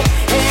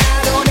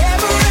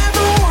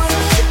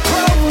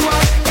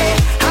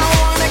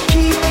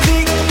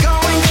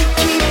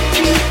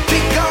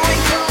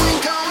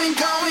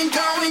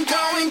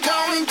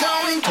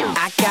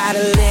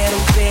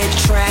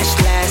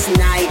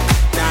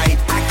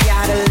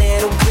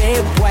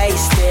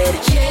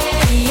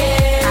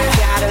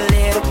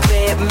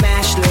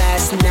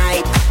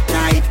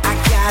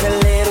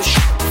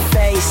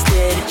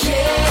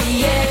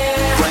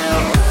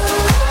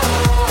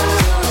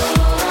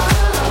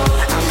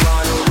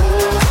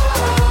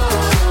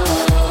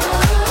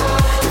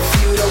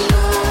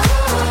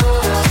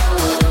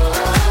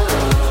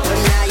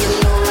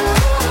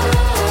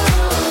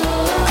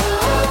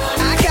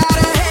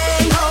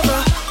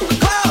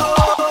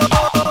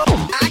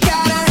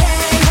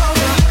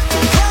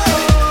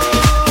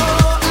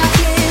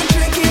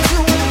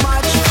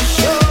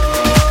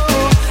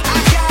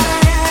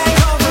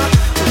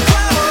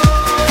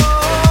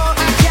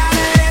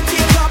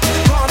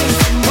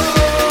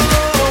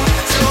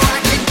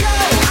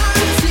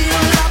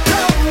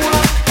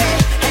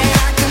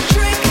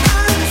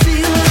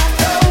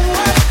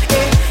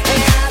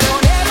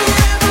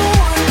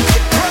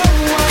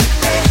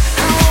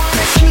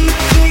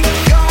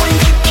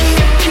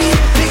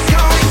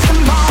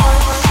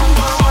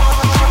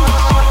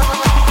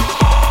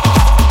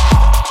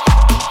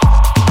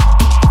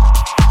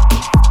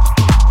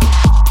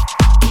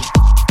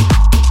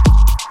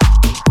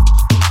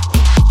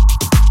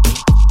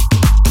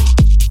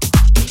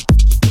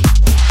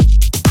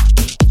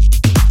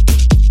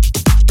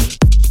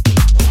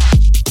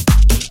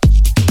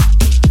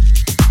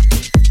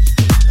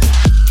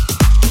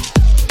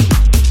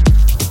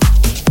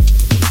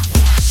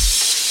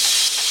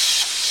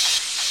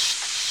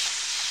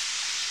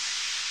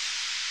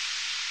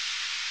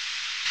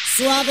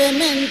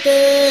 Suavemente,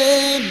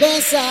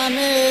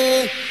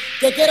 bésame,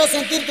 que quiero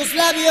sentir tus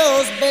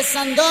labios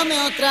besándome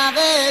otra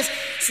vez.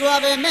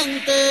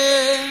 Suavemente,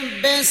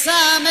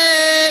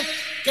 bésame,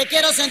 que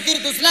quiero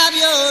sentir tus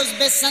labios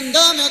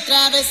besándome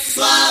otra vez.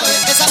 Suave,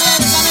 bésame,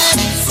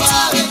 bésame,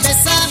 suave,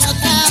 bésame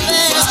otra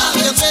vez. Suave,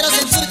 yo quiero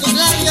sentir tus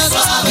labios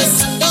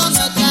besándome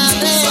otra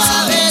vez.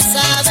 Suave,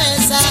 besa,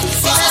 besa,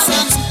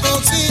 bésame un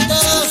poquito.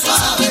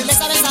 Suave,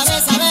 besa, besa,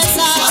 besa,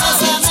 besa,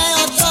 bésame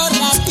otro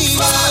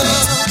ratito.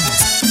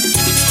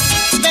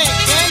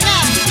 Pequeña,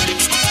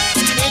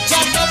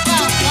 échate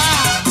pa' acá.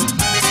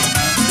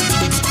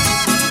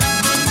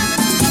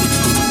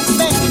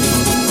 Ven,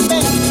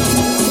 ven,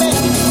 ven, ven,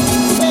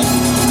 ven,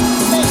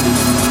 ven,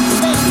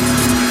 ven,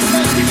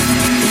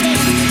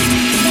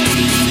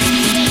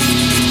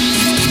 ven.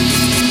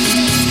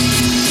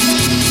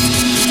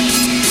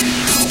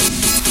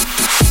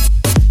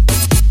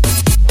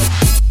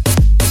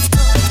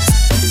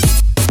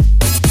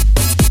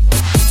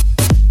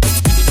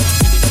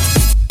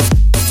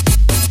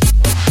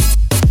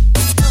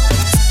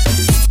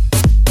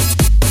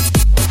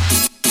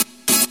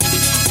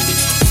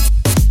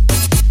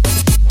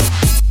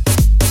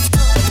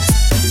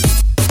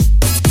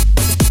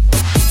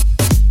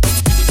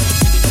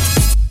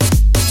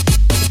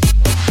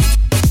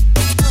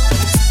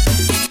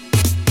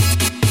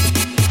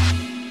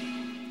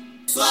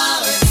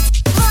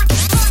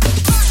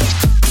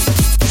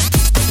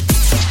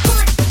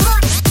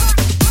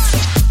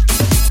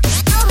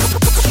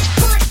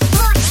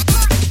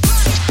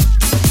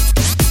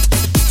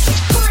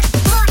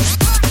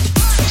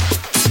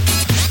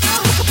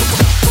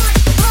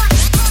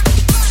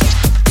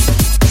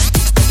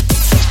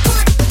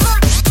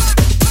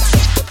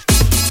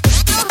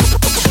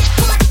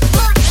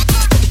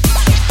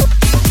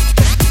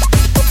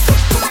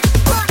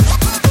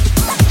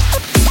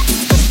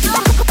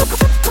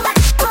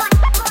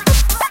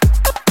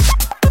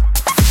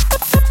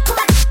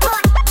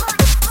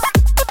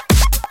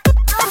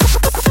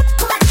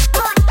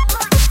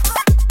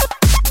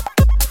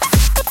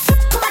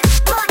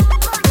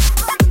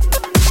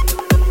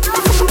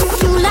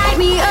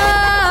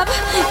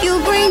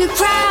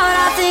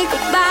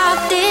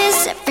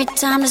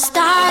 time the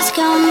stars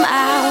come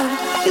out,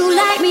 you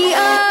light me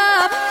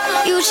up,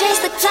 you chase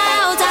the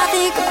clouds. I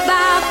think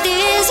about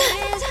this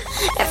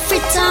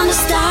every time the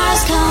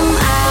stars come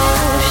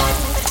out,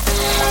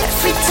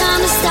 every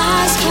time the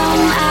stars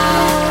come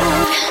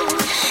out,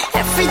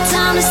 every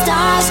time the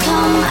stars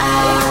come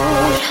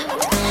out,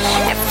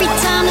 every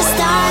time the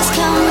stars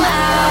come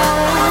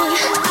out,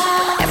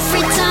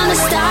 every time the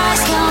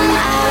stars come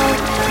out,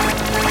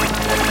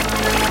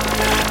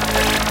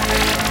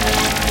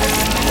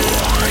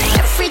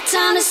 every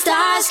time the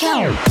stars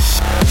come out.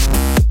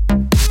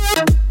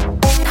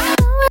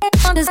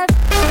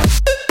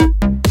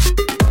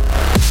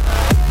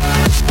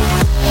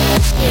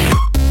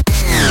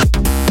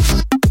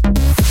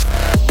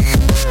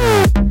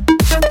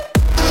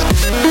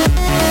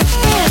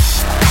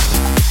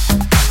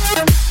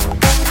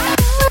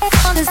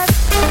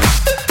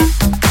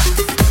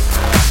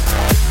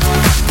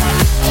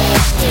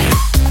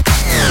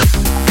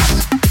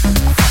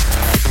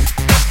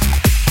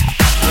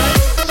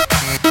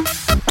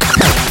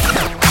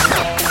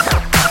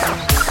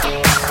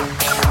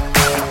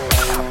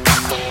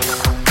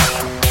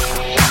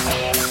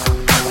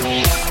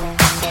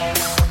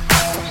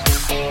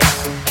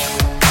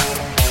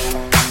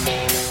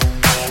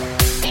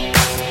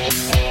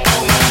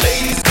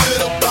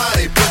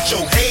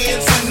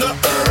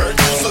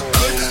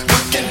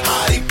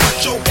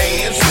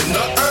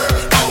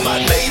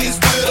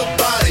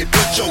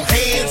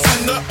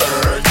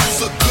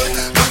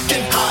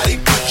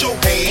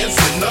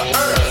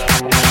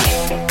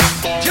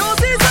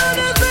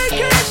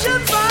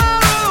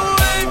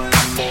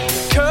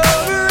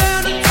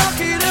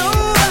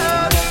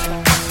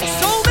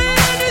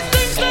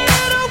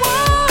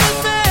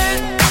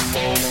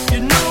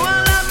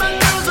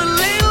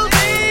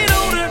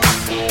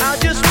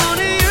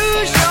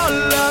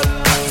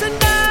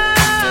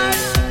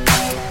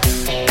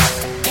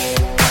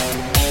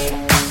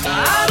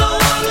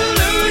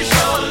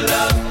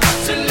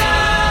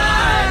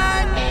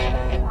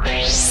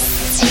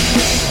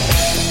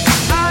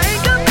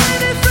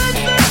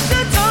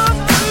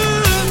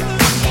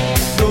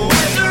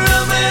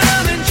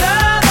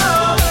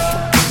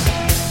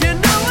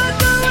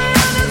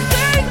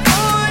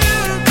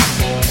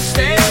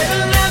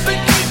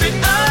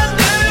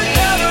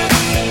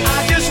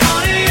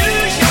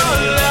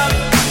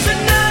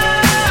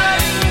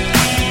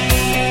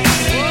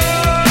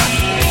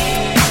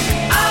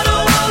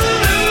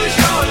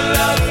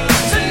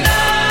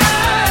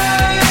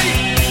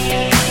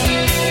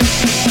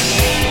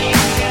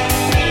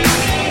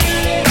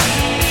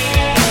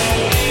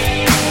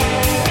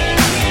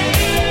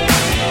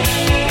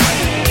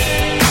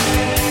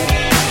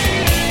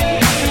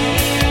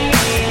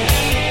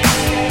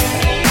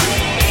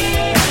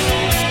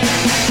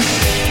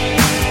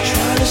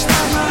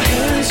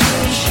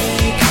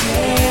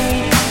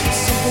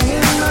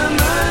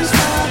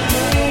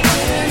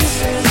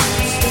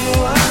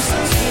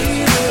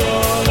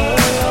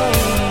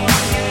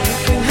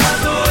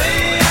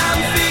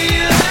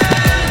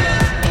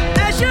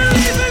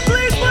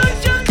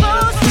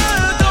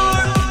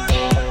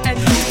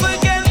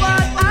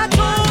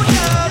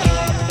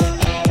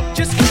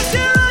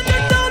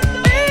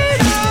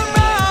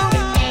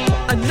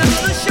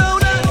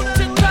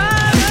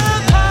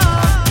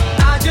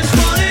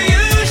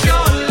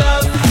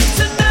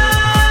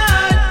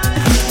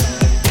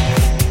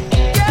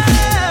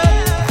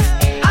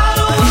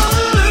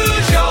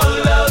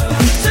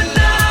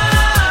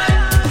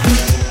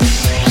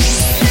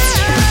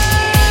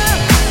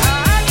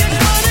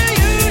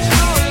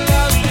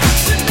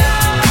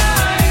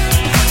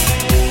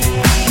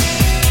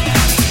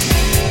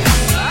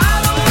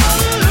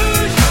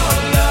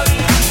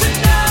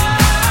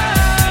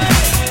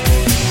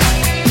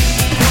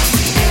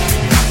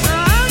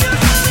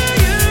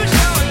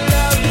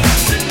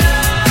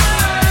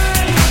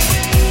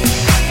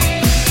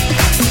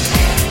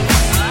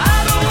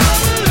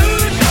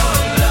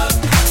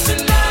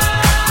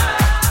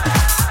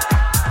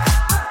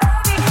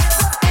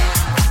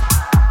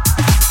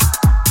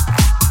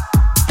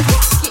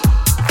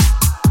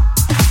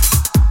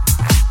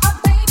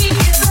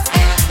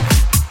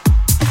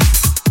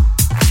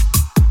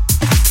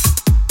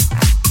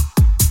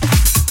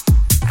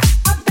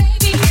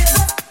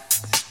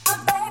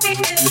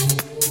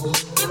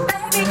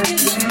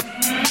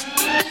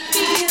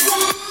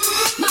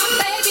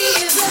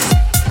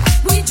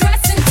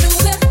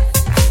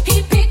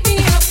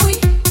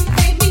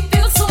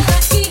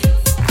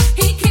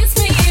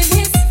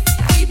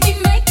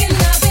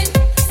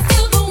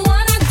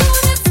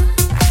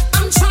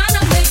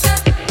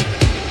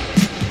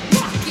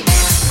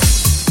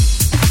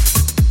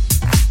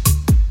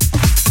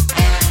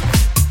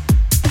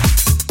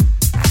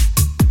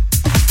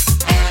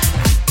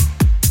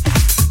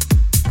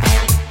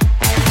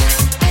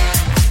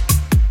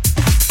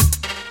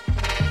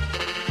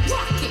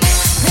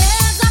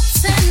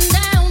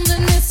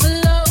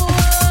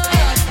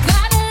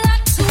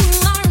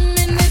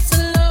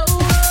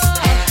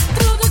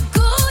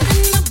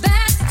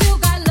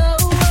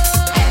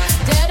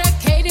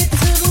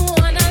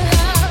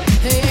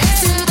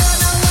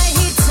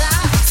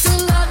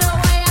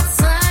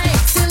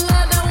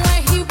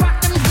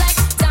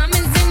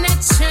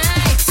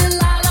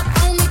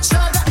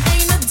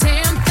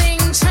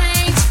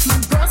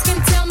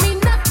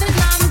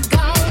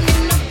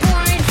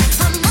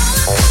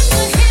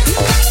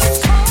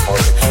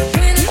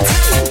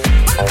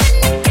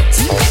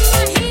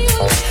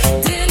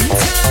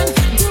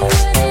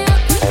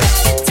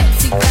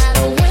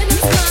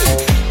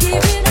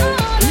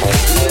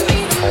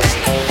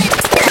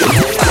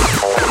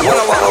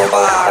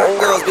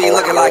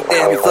 like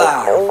damn, you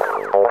fly.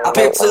 I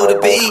pimp to the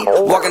beat,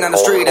 walking down the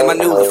street and my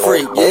new the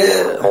freak,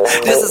 yeah.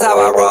 This is how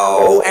I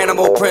roll,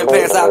 animal print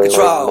pants out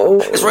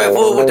control. It's Red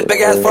Food with the big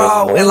ass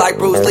bro, and like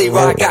Bruce Lee,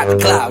 I got the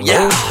clout,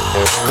 yeah.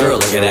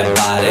 Girl, look at that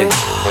body.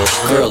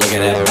 Girl, look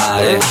at that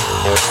body.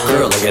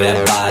 Girl, look at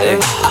that body.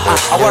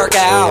 I work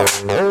out.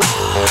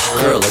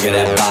 Girl, look at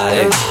that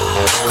body.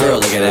 Girl,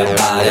 look at that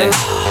body.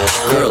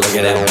 Girl, look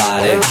at that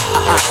body.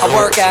 I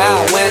work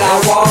out when I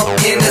walk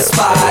in the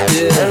spot.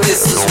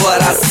 This is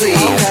what I see.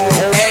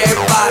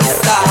 Everybody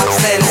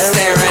stops and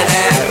staring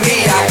at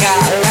me. I got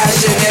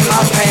passion in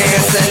my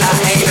pants and I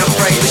ain't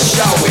afraid to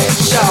show it.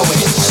 Show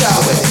it, show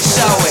it,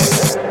 show it.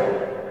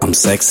 I'm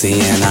sexy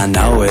and I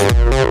know it.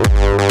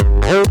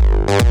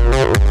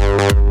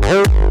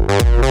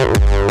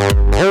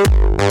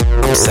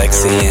 I'm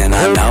sexy and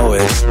I know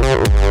it.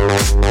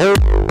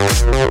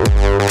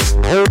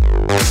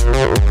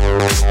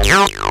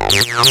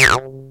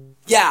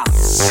 Yeah,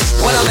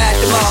 when I'm at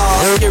the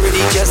mall,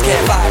 security just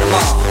can't fight them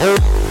all.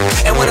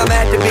 And when I'm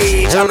at the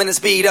beach, I'm in a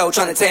Speedo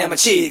trying to tan my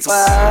cheeks.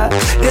 What?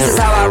 This is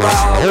how I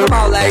roll. Come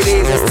on,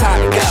 ladies, it's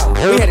time to go.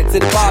 We headed to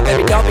the bar,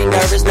 baby, don't be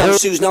nervous. No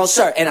shoes, no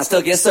shirt, and I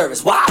still get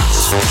service. Watch.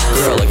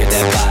 Girl, look at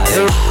that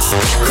body.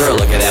 Girl,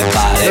 look at that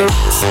body.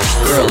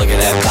 Girl, look at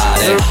that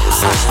body.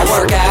 I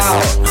work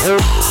out.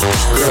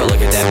 Girl, look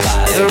at that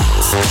body.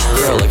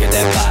 Girl, look at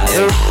that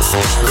body.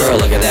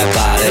 Girl, look at that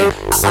body.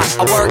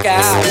 I work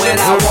out when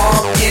I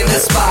walk in the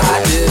spot.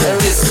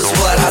 This is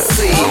what I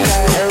see.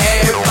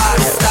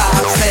 Everybody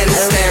stops and is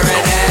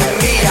staring at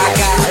me. I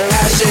got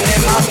passion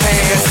in my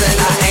pants and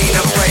I ain't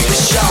afraid to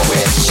show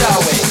it.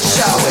 Show it,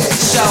 show it,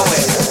 show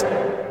it.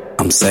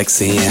 I'm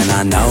sexy and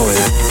I know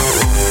it.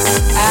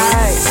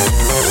 Aye.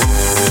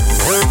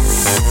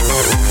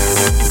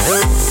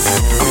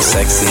 I'm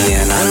sexy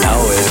and I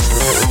know it.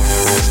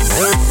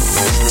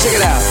 Check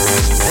it out.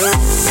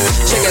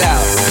 Check it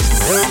out.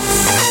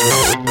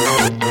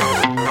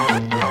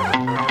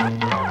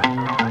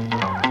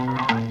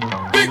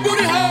 Big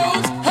booty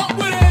hoes, hop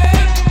with it.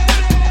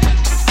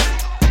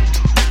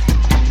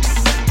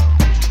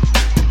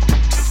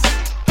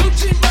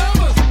 Hoochie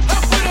mamas,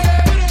 hop with it.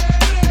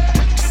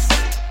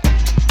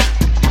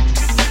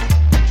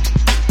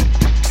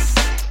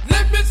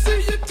 Let me see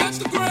you touch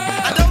the ground.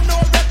 I don't know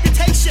a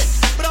reputation,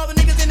 but all the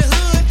niggas in the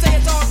hood say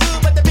it's all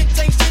good, but the bitch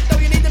ain't shit, though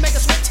you need to make a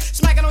switch.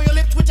 Smacking on your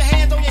lips with your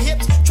hands on your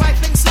hips,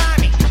 trifling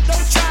slimy.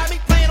 Don't try me,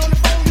 playing on the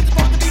phone, you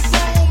supposed to be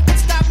grown.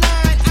 Bitch, stop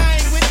lying, I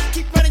ain't with it.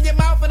 Keep running your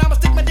mouth and I'ma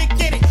stick my dick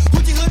in it.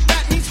 Hoochie hood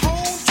rat needs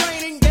home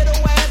training, ghetto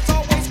ass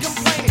always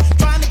complaining.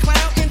 Trying to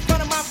clown in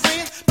front of my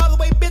friends. By the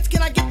way, bitch,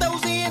 can I get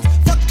those ends?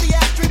 Fuck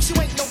theatrics, you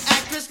ain't no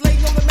actress.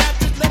 Laying on the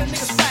mattress, let a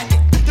nigga smack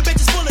it. The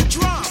bitch is full of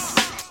drama.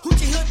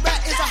 Hoochie hood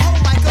rat is a hoe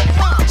like a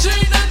mom. She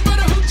ain't nothing but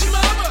a hoochie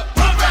mama.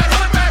 Hood rat,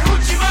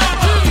 hoochie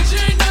mama. She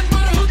ain't nothing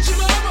but a hoochie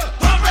mama.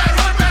 Hood rat,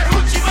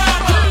 hoochie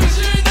mama.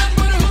 She ain't nothing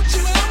but a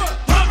hoochie mama.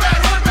 Hood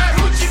rat,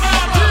 hoochie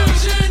mama.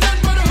 She ain't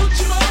nothing but a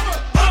hoochie mama.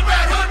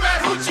 Hood rat,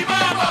 hoochie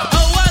mama.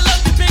 Oh, I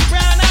love your big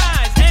brown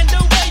eyes and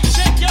the way you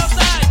shake your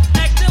thighs,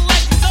 acting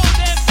like you're so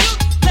damn cute.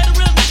 Let a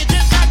real nigga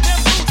just rock them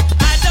boots.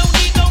 I don't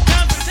need no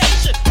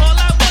conversation. All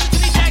I want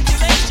is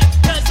ejaculation.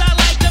 'Cause I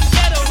like them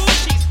ghetto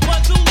hoochies.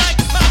 Ones who like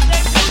about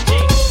that Gucci.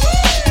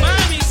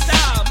 Mommy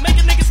style, make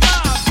a nigga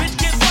smile. Bitch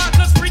get wild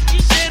 'cause freaky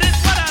shit is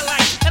what I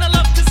like. And I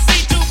love to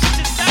see two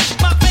bitches die.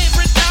 My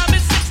favorite time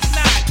is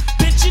 69.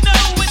 Bitch, you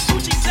know it's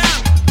Gucci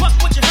time. Fuck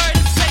what you heard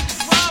and say is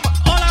drama.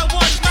 All I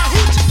want is my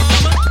hoochie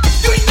mama.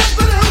 You ain't nothing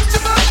but a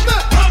hoochie mama.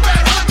 Hood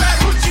rat,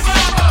 hoochie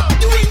mama.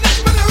 You ain't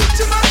nothing but a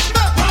hoochie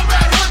mama. Hood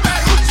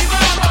rat, hoochie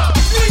mama.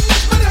 You ain't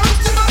nothing but a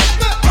hoochie mama.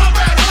 Hood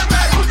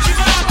rat, hoochie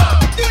mama.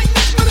 You ain't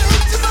nothing but a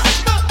hoochie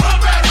mama. Hood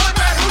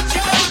rat,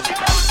 hoochie mama.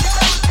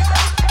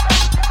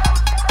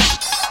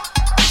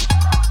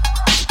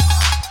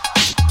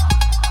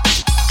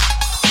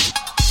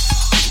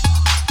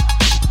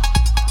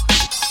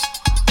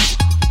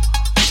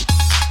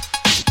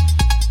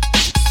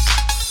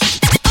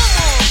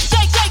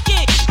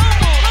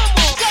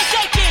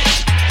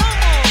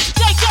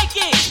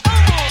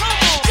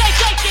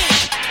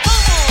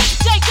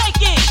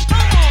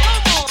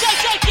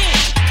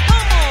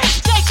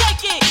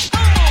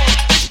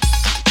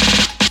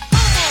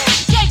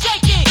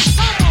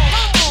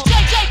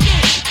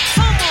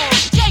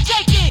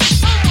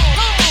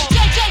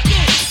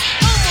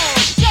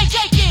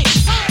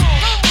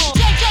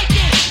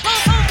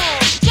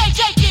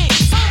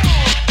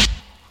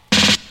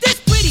 This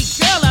pretty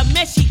girl I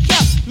met, she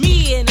kept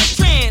me in a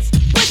trance.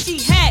 But she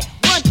had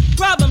one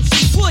problem,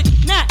 she would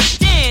not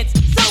dance.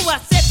 So I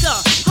said to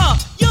her,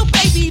 yo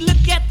baby,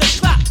 look at the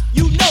clock.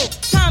 You know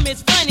time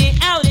is running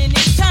out and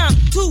it's time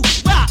to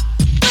rock.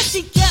 But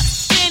she kept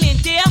standing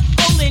there,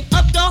 holding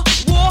up the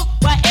wall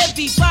while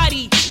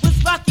everybody was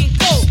rocking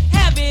gold,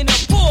 having a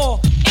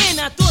ball. And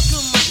I thought to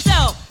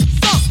myself,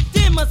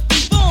 something must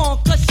be wrong,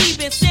 'cause she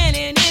been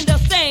standing in the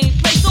same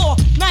place all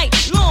night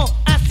long.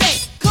 I said,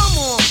 come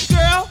on,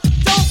 girl,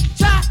 don't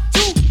try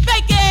to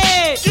fake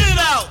it. Get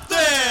out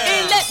there.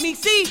 And let me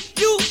see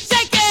you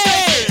shake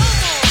it.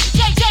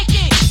 Shake it.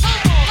 Shake it.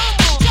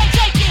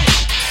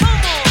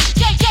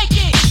 Shake it.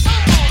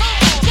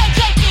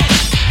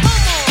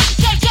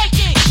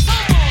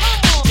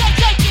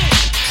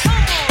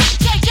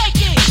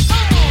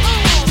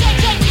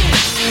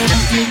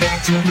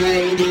 back to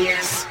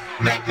Vegas.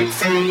 Make me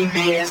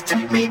famous.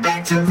 Take me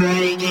back to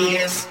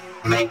Vegas.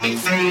 Make me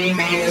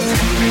famous.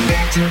 Take me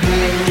back to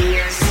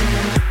Vegas.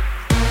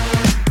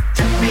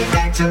 Take me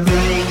back to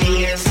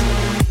Vegas.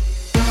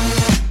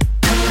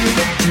 Take me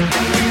back to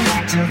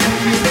Vegas. Take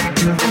me back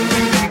to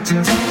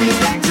Vegas. Take me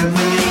back to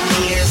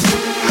Vegas.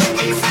 Make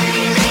me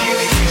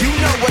famous. You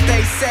know what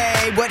they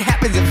say, what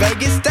happens in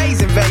Vegas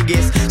stays in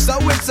Vegas. So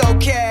it's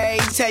okay,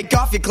 take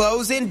off your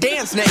clothes and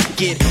dance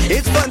naked.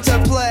 It's fun to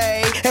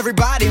play,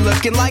 everybody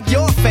looking like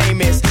you're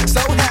famous.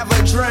 So have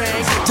a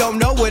drink, don't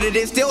know what it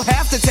is, still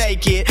have to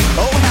take it.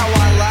 Oh, how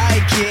I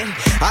like it,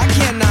 I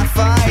cannot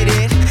fight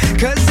it.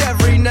 Cause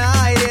every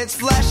night it's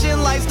flashing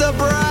lights the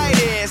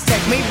brightest.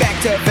 Take me back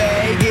to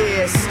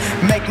Vegas,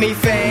 make me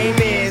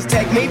famous.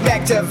 Take me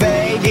back to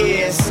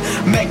Vegas,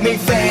 make me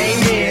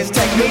famous.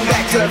 Take me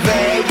back to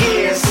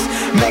Vegas,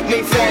 make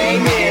me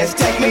famous.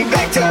 Take me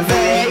back to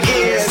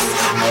Vegas,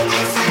 make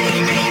me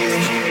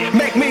famous.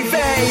 Make me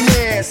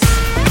famous.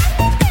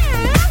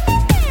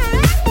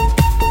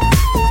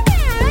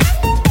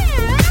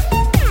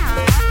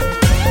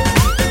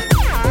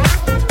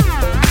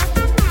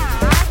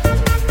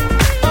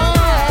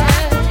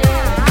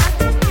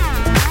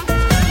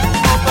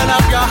 Open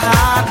up your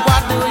heart,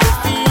 what do you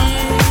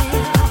feel?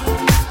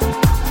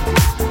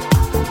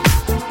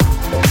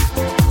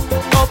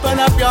 Open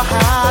up your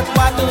heart,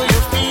 what do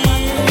you feel?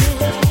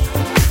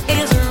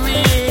 Is it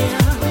real?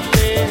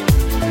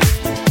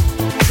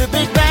 The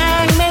Big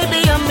Bang may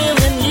be a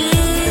million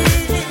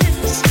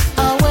years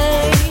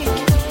away.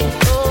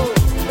 Oh,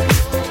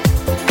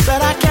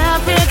 but I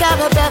can't think of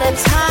a better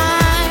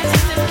time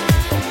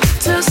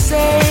to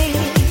say,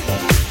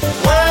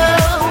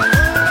 well,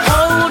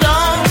 hold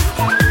on.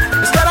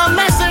 Instead of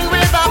messing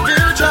with our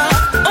future,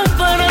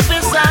 open up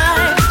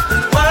inside.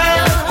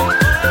 Well,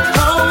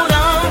 hold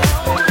on.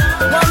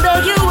 One day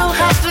you will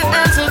have to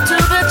answer to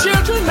the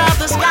children of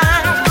the sky.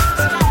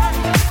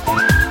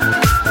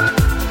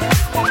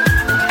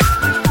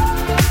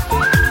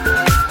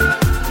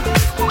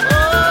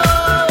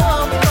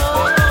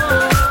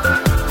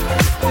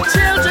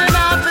 Children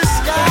of the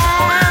sky.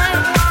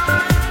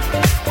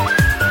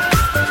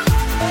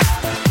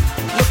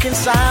 Look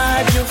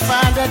inside, you'll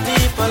find a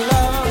deeper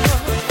love.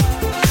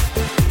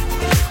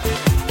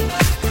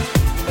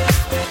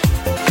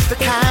 The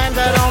kind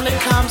that only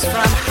comes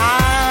from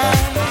high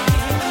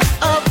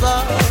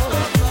above.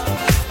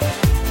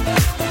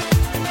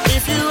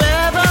 If you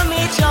ever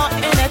meet your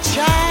inner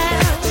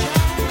child,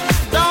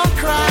 don't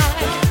cry,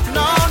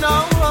 no, no.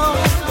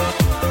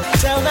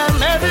 Tell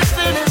them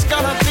everything is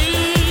gonna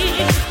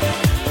be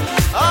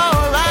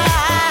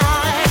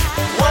alright.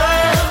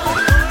 Well,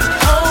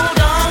 hold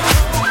on,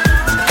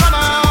 come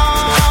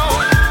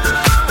on.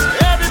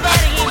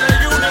 Everybody in the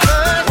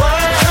universe.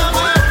 Well,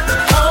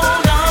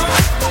 hold on.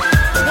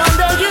 One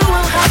day you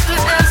will have to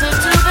answer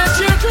to the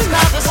children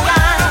of the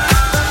sky.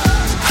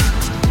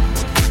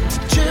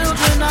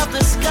 Children of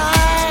the sky.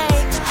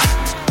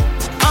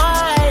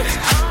 Alright.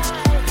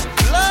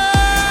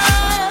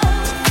 Love.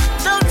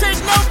 Don't take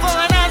no for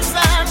an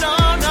answer. No,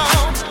 no.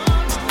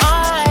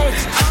 Alright.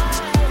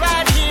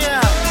 Right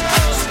here.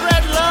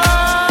 Spread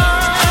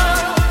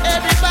love.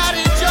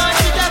 Everybody join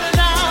together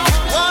now.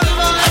 One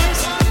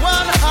voice,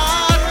 one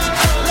heart.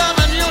 Love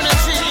and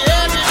unity.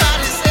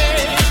 Everybody say.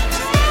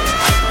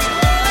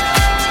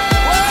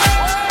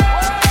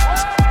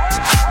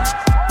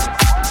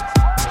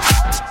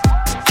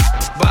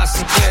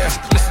 Boston Clear,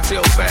 listen to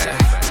your bad.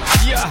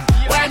 Yeah.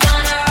 We're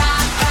gonna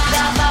rock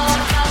the boat,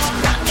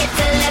 rock it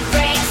till it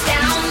breaks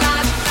down.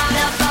 Rock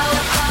the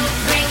boat,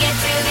 bring it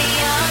to the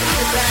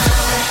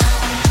underground.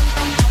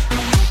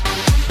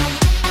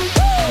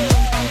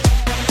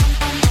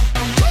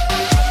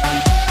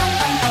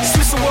 It's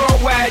Mr.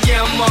 Worldwide,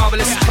 yeah, I'm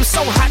marvelous. I'm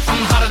so hot,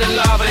 I'm hotter than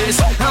lava is.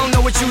 I don't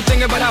know what you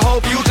thinking, but I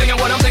hope you thinking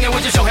what I'm thinking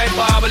with just your head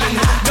bobbling.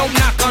 Don't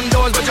knock on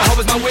doors, but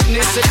Jehovah's my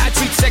witness. And I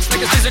treat sex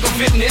like it's physical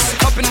fitness.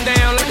 Up and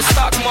down like the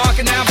stock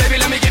market. Now, baby,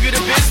 let me give you the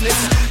business.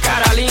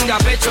 Cara linda,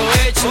 pecho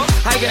hecho.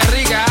 Ay, que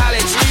rica,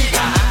 dale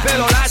chica.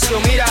 Pelo lacio,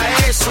 mira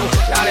eso.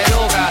 Dale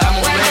loca, dame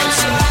un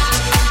beso.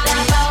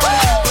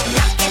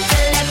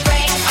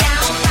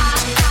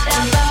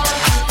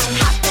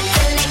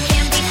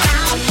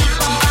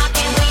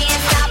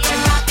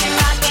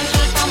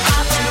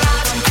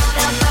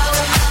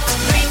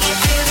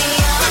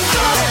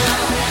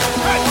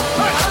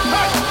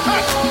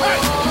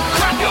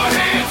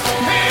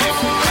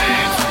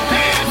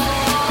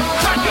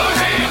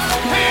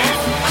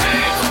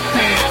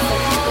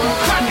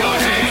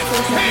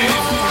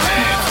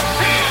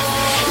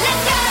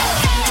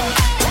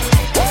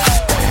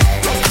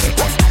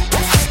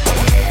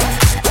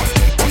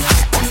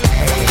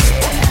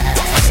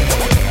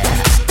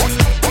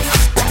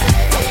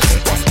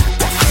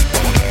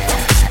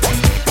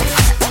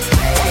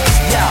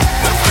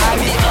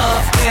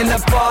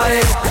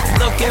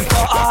 Looking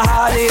for a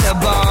hottie to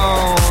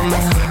bone.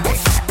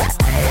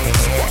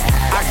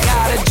 I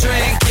got a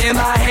drink in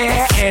my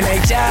hand and they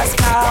just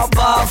called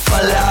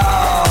Buffalo.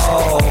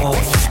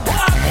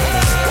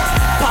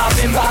 Pop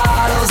Popping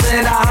bottles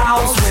in a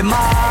house with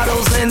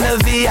models in the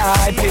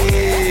VIP.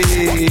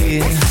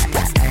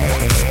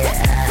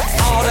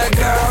 All the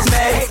girls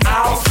make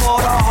out for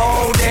the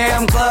whole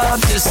damn club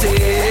to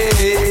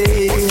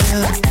see.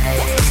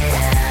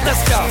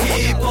 Let's go.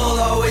 People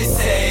always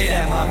say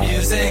that my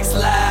music's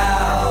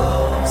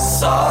loud.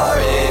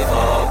 Sorry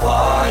for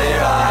party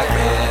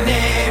rocking.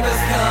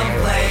 Neighbors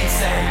complain,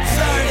 say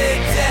turn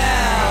it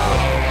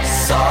down.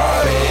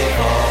 Sorry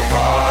for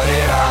party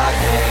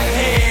rocking.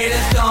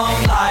 Haters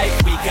don't like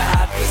we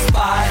got the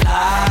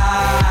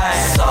spotlight.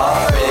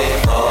 Sorry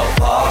for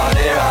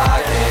party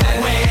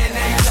rocking. When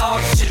they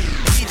talk shit,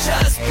 we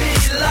just be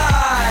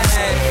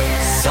lying.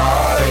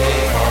 Sorry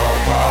for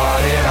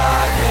party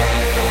rocking.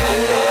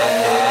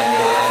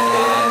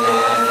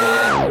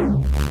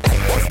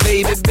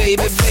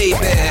 Baby,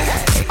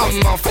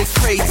 I'm awfully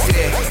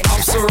crazy.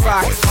 Off some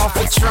rock, off a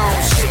Patron,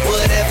 shit,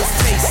 whatever's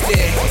tasty.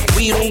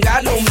 We don't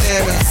got no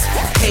manners,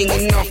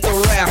 hanging off the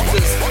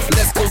rafters.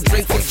 Let's go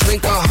drink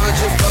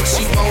 $100,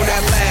 you won't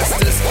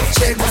outlast us.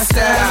 Check my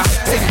style,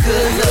 take a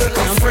good look,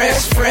 I'm fresh.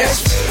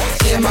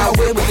 In my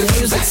way with the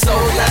music so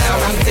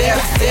loud, I'm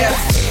deaf.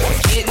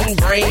 Getting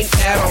brain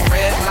at a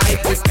red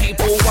light with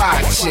people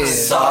watching.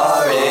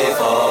 Sorry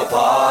for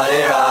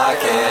party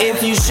rocking.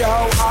 If you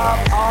show up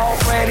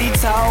already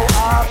toe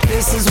up,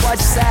 this is what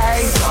you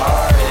say.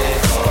 Sorry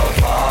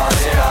for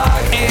party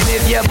rocking. And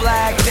if you're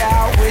blacked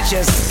out with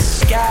your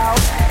scout,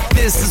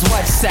 this is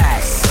what you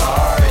say.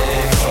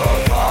 Sorry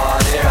for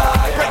party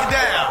rocking. Break it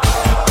down.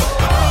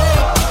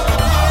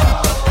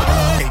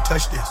 Can't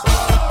touch this.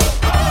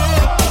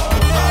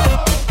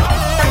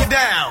 Break it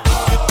down.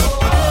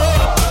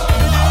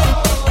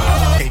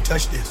 Can't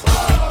touch this.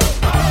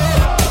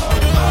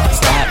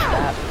 Stop.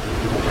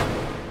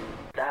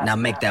 Now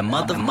make that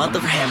mother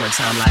hammer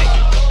time like.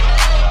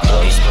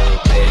 Go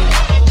stupid,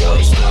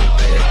 go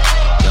stupid,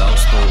 go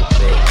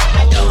stupid.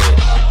 Do it,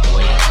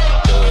 wait,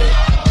 do it,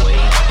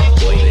 wait,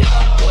 do it,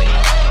 wait,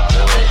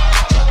 do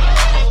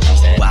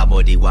it.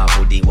 Wobble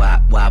dee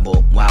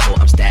wobble.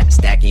 I'm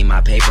stacking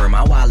my paper.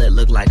 My wallet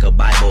look like a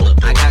Bible.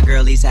 I got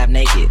girlies half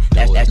naked.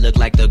 That look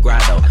like the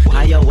grotto.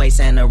 How your waist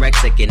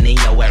anorexic and then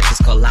your ass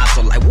is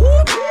colossal. Like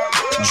whoop.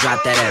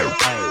 Drop that air,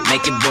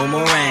 make it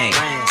boomerang.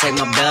 Take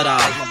my belt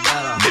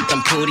off, hit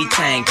them pooty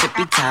tang.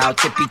 Tippy toe,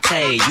 tippy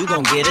tay. You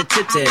gon' get a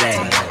tip today.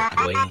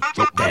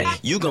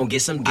 You gon'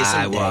 get some.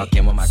 I walk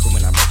in with my crew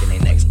and I'm breaking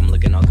their necks. I'm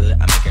looking all good,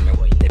 I'm making her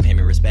way. They pay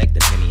me respect,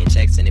 they pay me in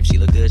checks, and if she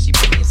look good, she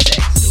pay me in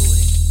sex. Do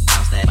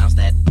it, bounce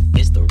that.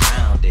 It's the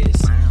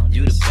roundest.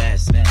 You the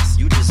best.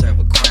 You deserve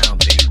a crown,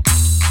 baby.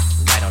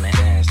 Right on that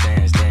dance.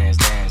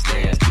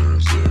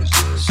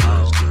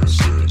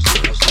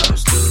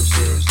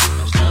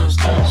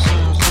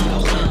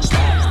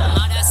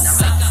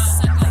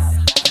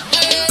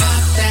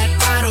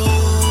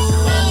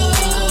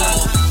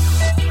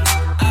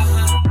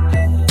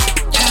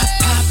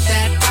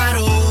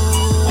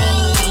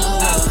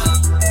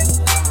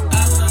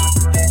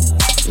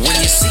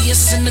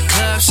 In the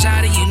club,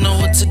 shawty, you know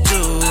what to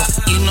do.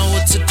 You know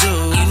what to do.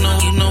 You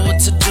know what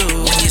to do.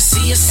 When you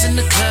see us in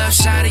the club,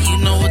 shawty, you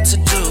know what to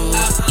do.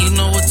 You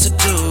know what to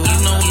do. You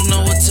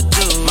know what to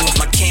do.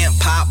 My camp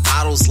pop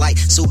bottles like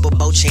Super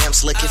Bowl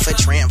champs, looking for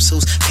tramps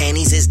whose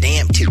panties is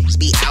damp. Tubes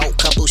be out,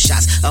 couple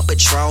shots up a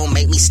Patron,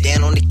 make me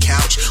stand on the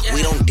couch.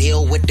 We don't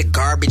deal with the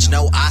garbage,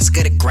 no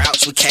Oscar the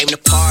Grouch. We came to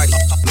party,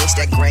 mix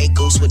that Grey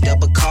Goose with the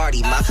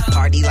Bacardi. My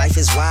party life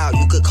is wild,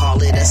 you could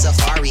call it a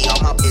safari.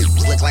 All my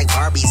bitches look like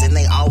Barbies and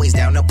they always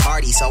down to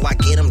party. So I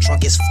get them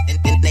drunk as f***,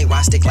 and they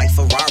rock stick like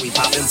Ferrari.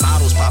 Popping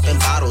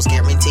bottles,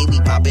 guarantee we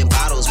popping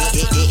bottles.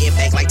 We get it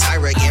back like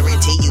Tyra,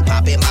 guarantee you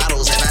popping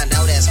models. And I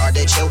know that's hard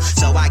to chew,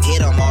 so I get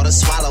them all to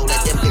swallow.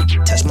 Let them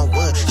touch my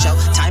wood, show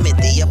time at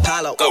the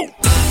Apollo. Go.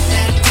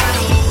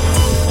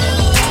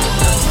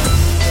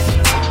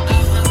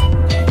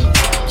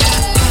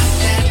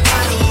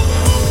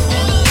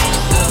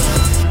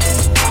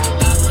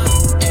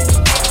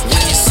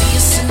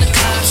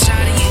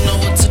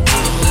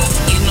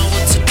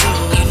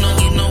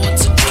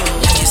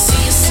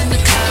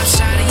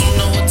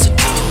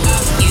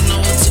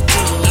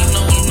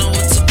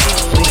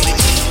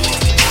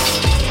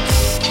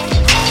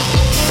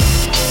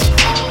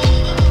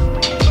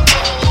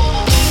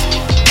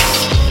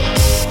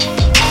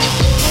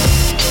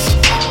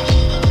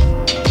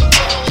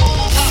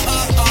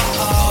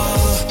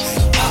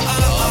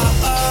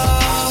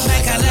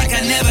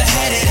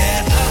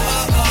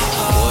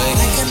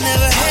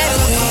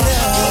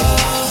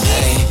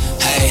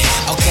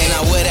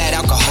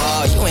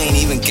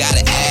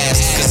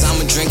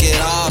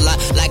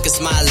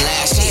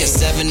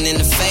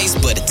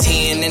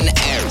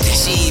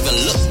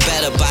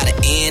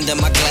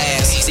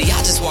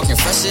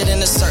 Fresher than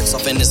the circs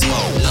off in this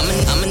mode.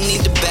 I'ma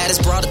need the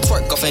baddest broad to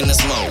twerk off in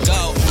this mode.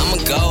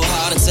 I'ma go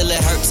hard until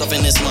it hurts off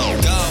in this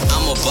mode.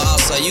 I'm a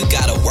boss, so you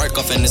gotta work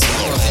off in this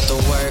mode. Hit the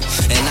work,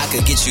 and I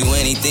could get you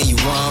anything you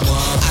want.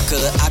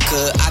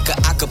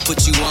 I could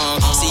put you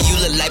on. See, you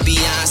look like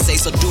Beyonce,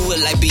 so do it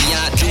like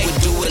Beyonce.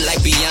 Do it like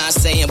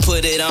Beyonce and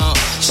put it on.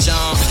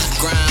 Sean,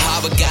 grind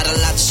hard, but got a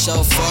lot to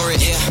show for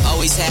it.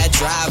 Always had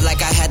drive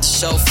like I had to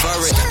show for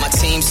it. My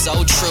team's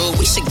so true,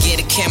 we should get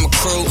a camera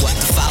crew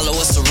to follow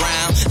us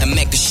around and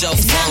make a show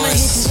for I'ma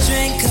hit us. this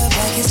drink up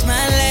like it's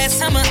my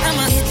last. I'ma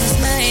hit this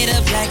night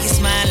up like it's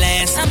my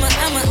last. I'ma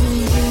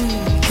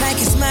like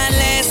it's my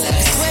last.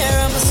 I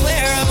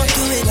swear I'ma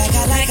do it like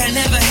I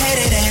never had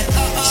it at.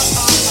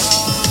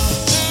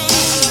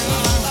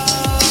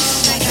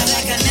 Like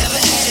I never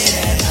had it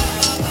at.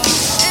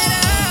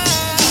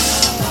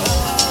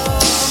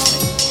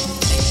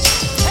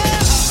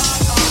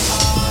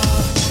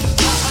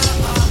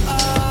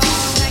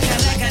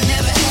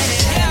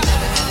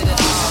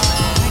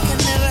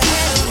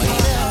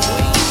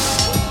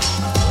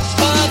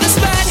 Oh, the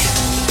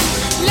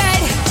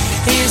spotlight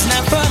is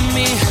not for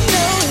me.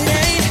 No, it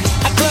ain't.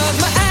 I close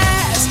my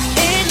eyes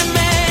and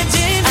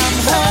imagine I'm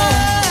home.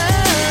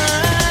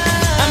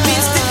 I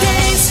miss the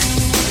days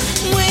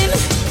when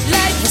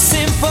life was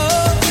simple,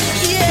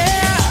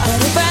 yeah. But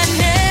if I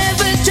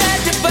never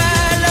tried to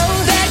follow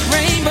that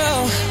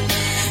rainbow,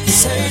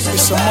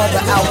 There's some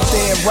mother out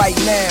there right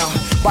now,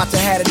 about to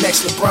have the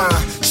next LeBron,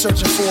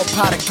 searching for a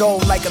pot of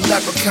gold like a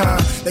leprechaun.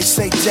 They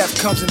say death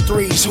comes in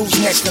threes, who's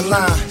next in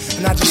line?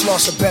 And I just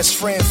lost a best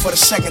friend for the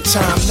second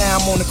time. Now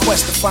I'm on the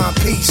quest to find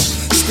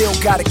peace. Still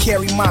gotta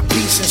carry my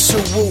peace and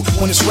Suwu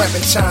when it's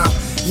reppin' time.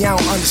 Yeah, I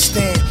don't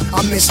understand,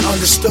 I'm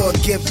misunderstood.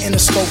 Give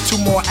Interscope 2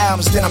 more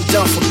albums, then I'm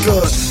done for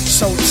good.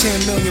 Sold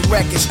 10 million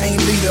records,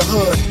 ain't lead a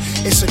hood.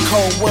 It's a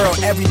cold world,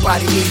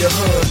 everybody need a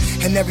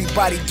hood. And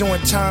everybody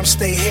doing time,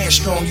 stay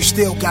headstrong. You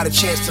still got a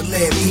chance to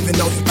live, even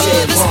though you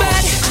dead the wrong.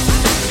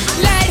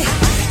 spotlight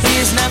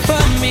is not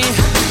for me.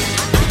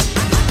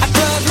 I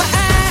close my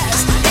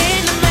eyes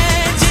and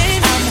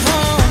imagine I'm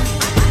home.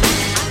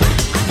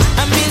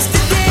 I miss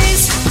the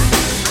days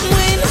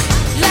when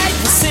life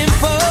was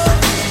simple.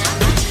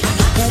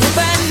 But if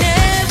I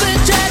never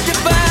tried to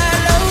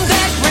follow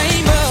that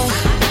rainbow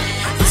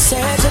in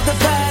search of the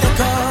pot of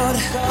gold.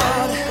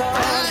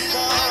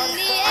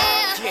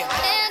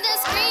 And the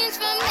screams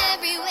from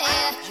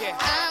everywhere.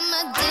 I'm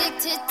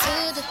addicted to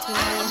the thrill.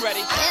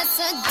 It's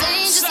a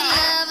dangerous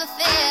love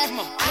affair.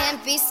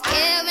 Can't be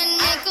scared when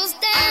it goes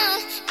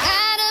down.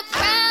 Got a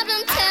problem?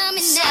 Tell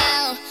me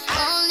now.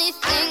 Only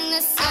thing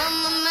that's on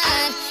my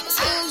mind is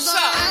who's gonna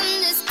run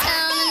this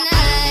town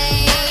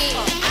tonight.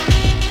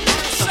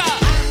 Who's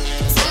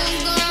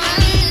gonna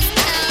run this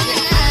town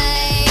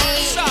tonight?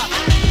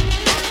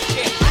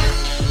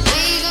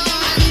 We gonna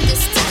run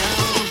this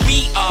town. We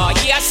are,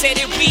 yeah, I said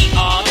it, we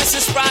are. This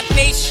is Rock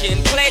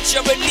Nation, pledge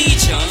your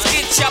allegiance.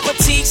 Get your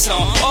boutiques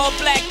on, all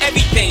black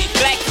everything.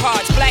 Black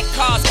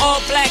cars,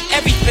 all black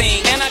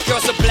everything. And our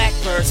girls are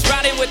blackbirds,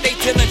 riding with they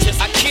diligence.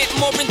 I get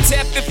more in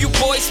depth if you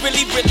boys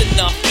really real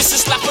enough. This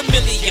is not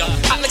familiar,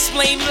 I'll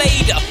explain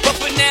later. But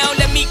for now,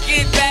 let me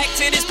get back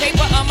to this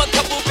paper. I'm a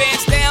couple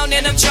bands down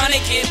and I'm trying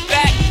to get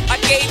back.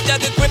 I gave Doug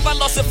a grip, I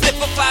lost a flip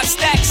for 5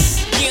 stacks.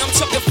 Yeah, I'm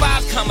talking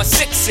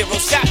 5,60,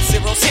 shot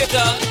zeros. Here,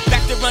 Doug,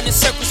 back to running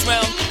circles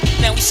round.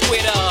 Now we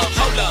squared up,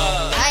 hold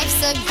up.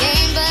 Life's a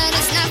game, but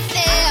it's not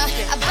fair.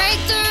 I break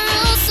the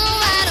rules, so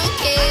I don't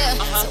care.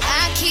 So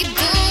I keep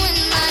doing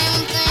my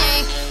own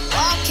thing,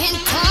 walking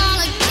tall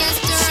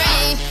against the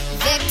rain.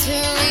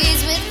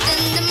 Victories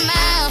within the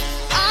mile,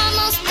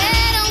 almost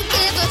there, don't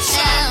give up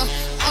now.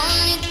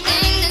 Only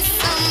thing that's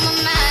on my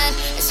mind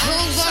is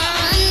who's gonna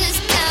run this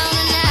town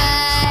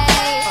tonight.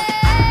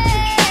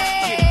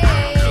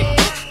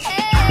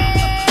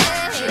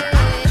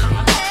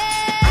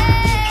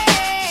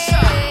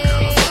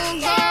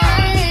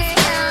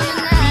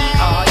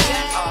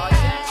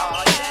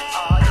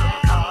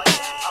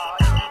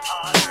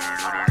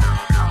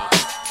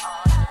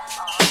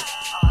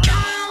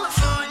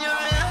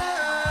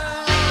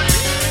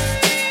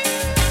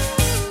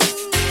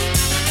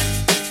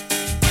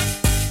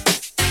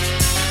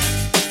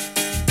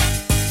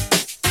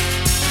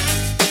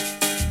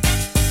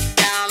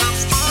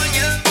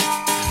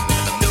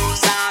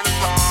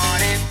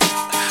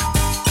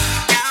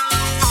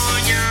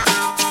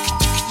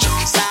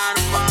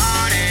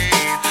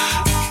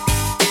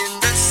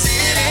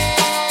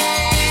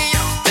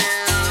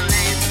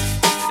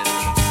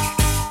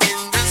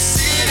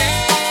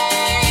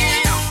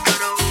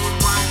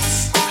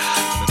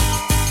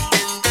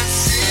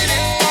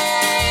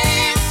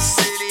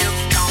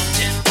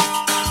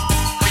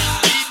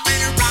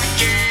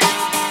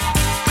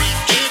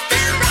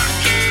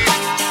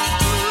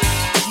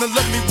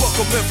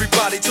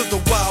 everybody to the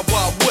Wild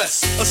Wild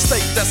West. A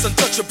state that's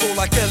untouchable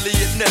like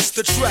Elliot Ness.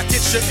 The track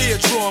hits your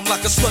eardrum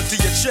like a slug to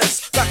your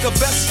chest. Like a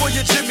vest for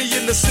your Jimmy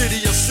in the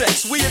city of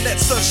sex. We in that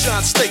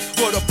sunshine state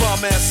where the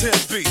bomb ass him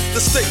be.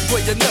 The state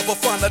where you never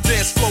find a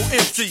dance floor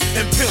empty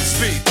and pimp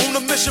speed. On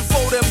a mission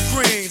for them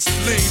greens.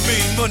 Lean,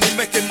 mean, money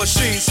making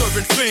machines,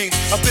 serving fiends.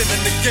 I've been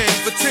in the game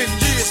for 10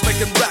 years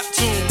making rap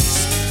tunes.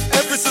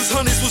 Ever since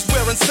Honeys was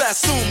wearing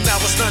Sassoon,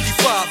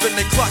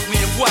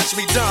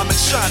 diamond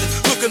shining,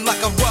 looking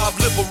like a Rob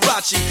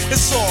Liberace.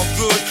 It's all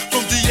good,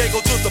 from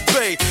Diego to the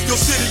Bay. Your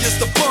city is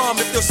the bomb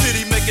if your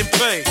city making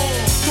pain.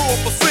 Throw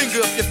up a finger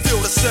if you feel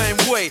the same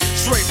way.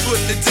 Straight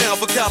putting it down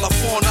for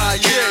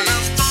California, yeah.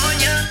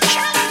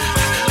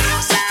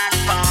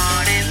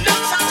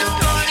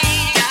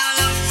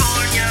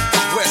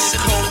 West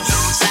Coast.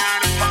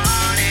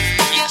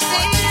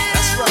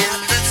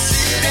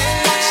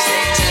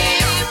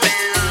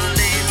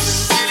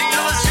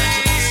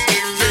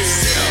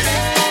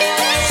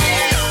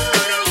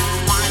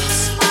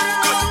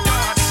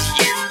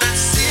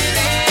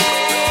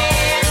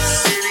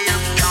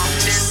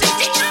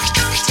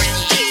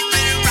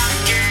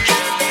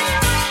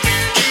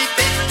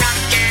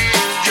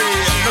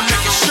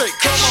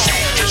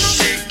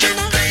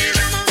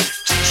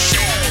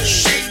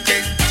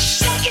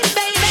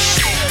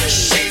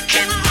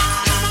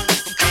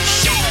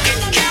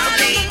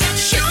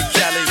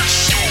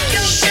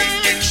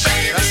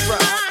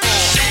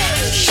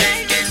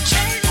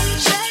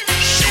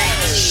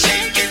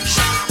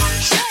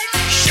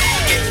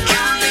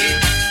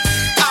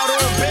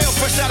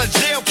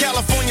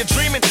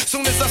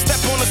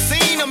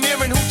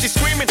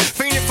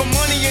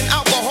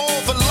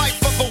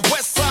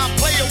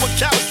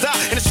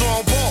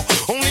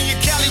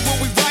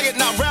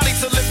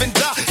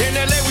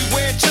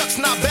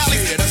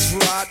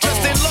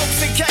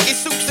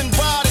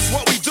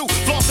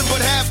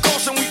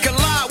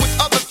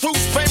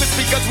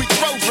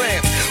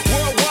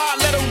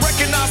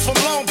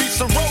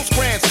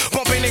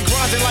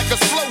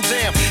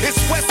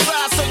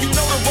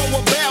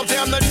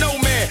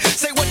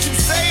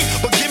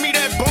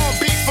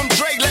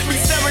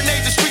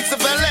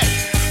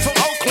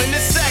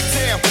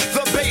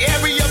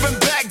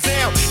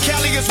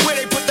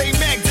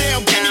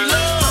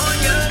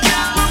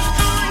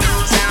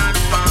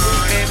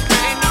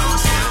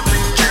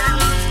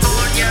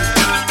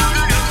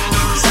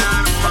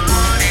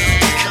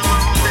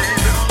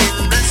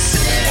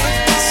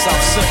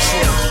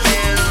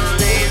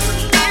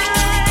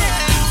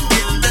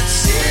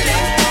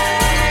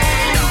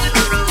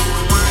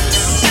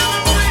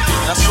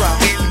 That's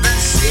right.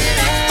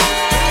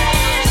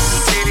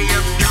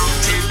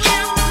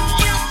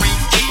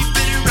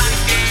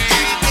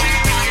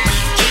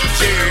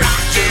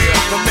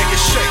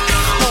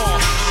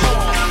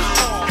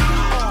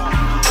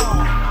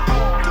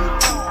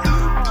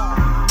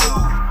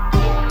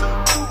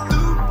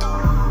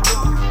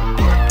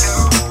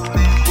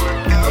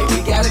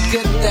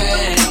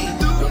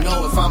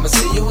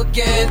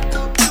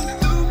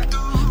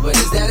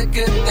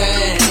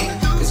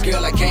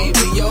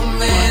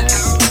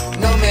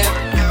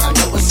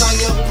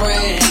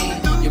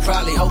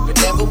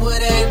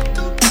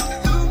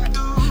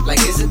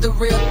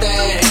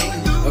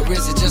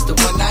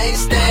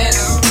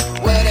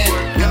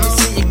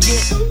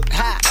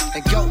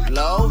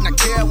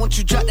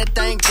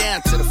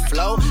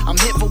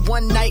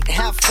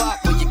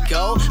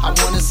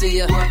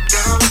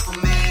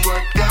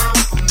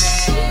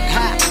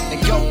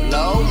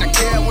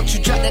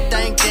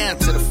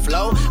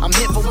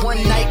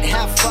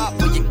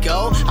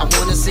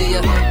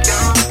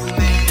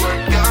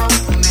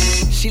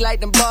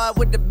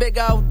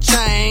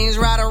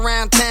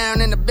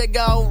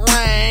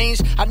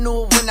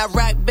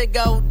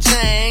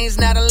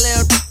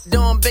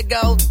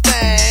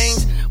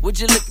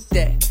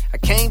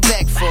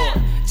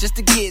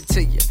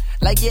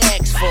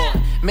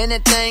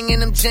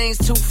 Jeans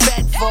too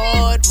fat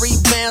for it.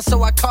 Rebound,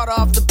 so I caught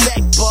off the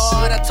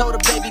backboard. I told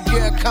her, baby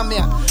girl, come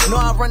here. Know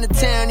I run the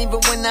town even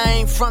when I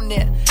ain't from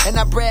there. And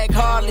I brag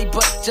hardly,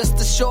 but just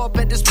to show up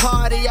at this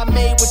party I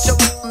made with your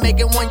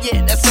making one,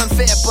 yeah, that's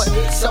unfair. But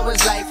so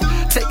is life.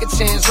 Take a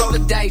chance, roll the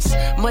dice.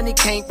 Money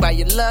can't buy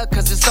your love,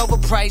 cause it's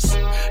overpriced.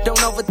 Don't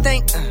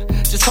overthink,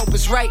 just hope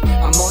it's right.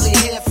 I'm only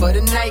here for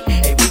the night.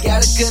 Hey, we got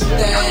a good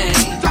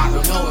thing.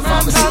 Don't know if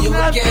I'ma see you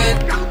again,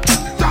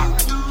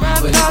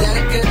 but is that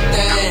a good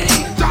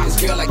thing?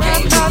 Girl, I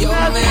can't be your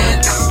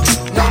man.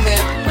 No, man,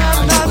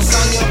 I know what's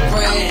on your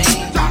brain.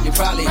 You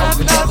probably hope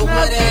it never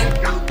would end.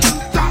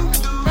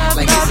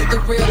 Like, is it the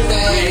real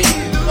thing?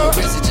 Or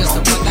is it just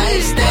a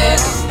one-night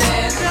stand?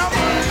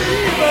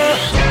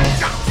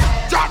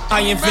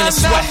 I invented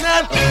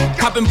sweat.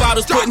 Popping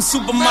bottles, putting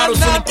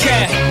supermodels in the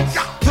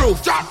cab.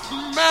 Proof.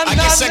 I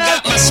guess I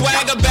got my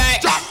swagger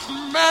back.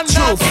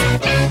 Truth.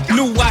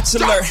 New watch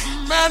alert.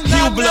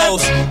 Hue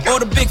blows. Or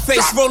the big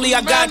face rollie,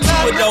 I got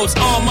two of those.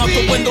 Arm out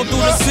the window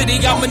through the city,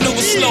 I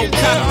maneuver slow.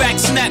 Cut back,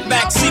 snap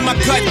back, see my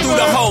cut through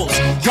the holes.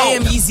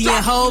 Damn, Easy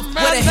and Hov,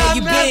 where the hell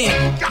you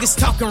been? Niggas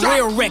talking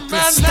real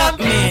reckless, stuck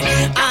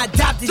man. I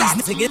adopted these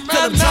niggas, put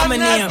them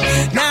drumming in.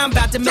 Now I'm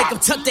about to make them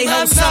tuck they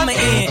whole summer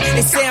in.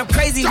 They say I'm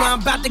crazy when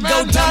I'm about to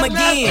go dumb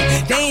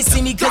again. They ain't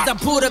see me cause I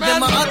pulled up in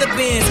my other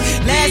bins.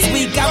 Last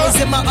week I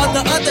was in my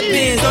other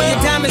bins. Throw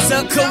your diamonds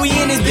up, cause we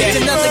in this bitch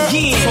another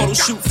again. Photo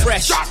shoot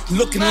fresh,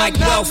 looking like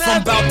wealth.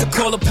 I'm about to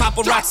call a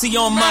paparazzi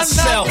on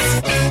myself.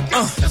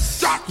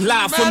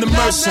 Live from the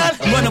Mercer.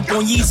 Run up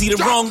on Yeezy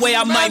the wrong way,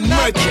 I might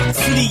murk it.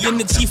 Flee in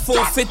the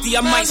G450,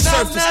 I might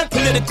surface.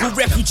 Political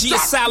refugee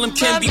asylum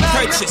can be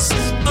purchased.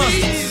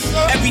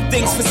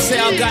 Everything's for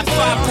sale. Got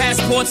 5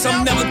 passports,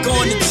 I'm never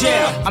going to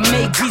jail. I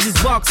made Jesus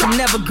walk, I'm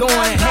never going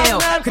to hell.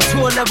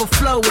 Couture level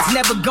flow is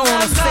never going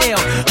on sale.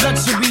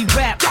 Luxury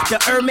rap, the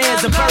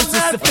Hermes of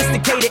verses.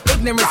 Sophisticated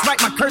ignorance,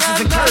 write my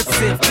curses in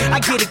cursive. I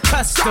get it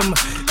custom,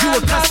 you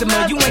a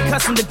customer. You ain't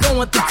custom to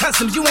going through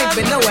customs, you ain't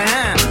been nowhere,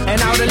 huh?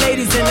 And all the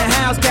ladies in the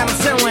house got them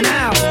showing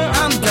out.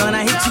 I'm done,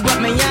 I hit you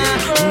up, man,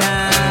 nah.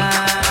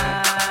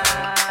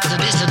 The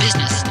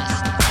business.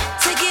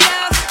 Take it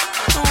out,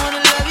 I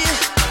wanna love you.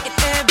 And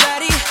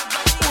everybody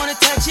wanna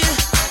touch you.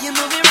 You're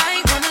moving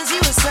right, wanna see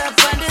what's up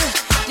under.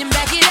 Then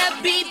back it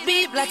up, beep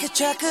beep like a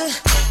trucker.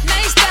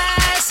 Nice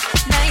thighs,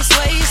 nice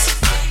waist.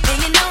 And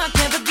you know I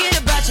can't forget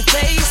about your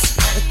face.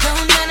 But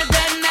don't none of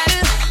that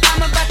matter.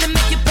 I'm about to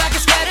make your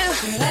pockets scatter.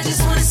 Girl, I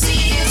just wanna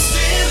see you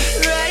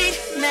strip right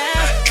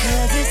now,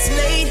 'cause it's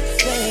late.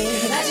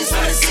 Girl, I just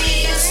wanna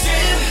see you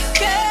strip.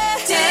 Girl,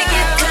 take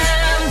your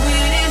time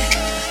with it.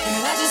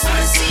 Girl, I just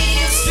wanna see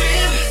you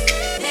strip.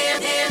 Damn,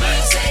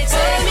 you say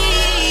to me.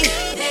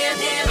 Damn,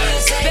 you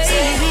say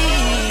to me.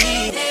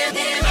 Damn,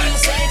 you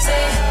say to.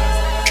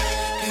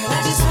 Girl,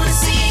 I just wanna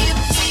see you.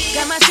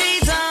 Got my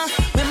shades on,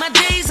 with my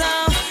days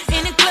on.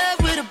 In the club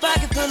with a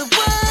pocket full of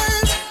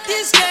ones.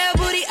 This girl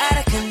booty out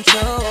of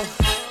control.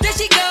 There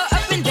she go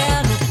up and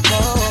down the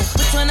pole.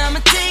 Which one I'ma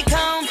take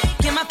home?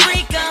 Get my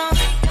freak on.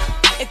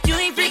 If you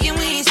ain't freaking,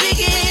 we ain't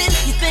speaking.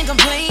 You think I'm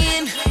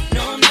playing?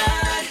 No, I'm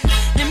not.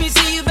 Let me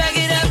see you back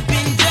it up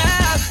and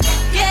drop.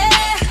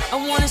 Yeah, I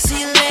wanna see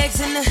your legs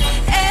in the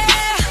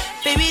air.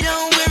 Baby,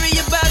 don't worry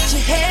about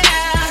your hair.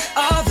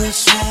 All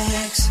those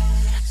tracks,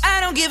 I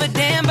don't give a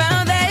damn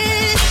about that.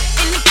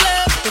 In the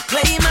club, they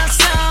play my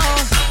song.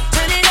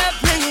 Turn it up,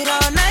 play it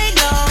all night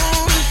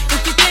long.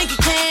 If you think you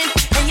can,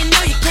 and you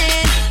know you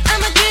can,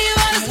 I'ma give you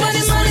all this money. I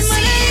just wanna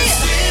see you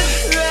strip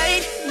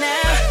right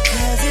now,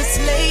 'cause it's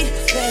late.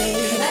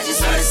 I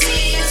just wanna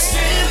see you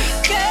strip.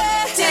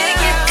 Girl, take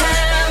your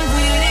time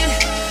with it.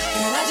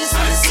 Girl, I just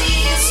wanna see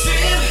you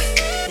strip.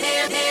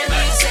 Damn,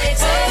 you say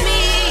to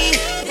me.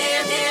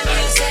 Damn,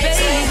 you say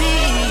to me.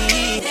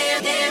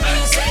 Damn,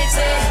 you say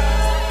to.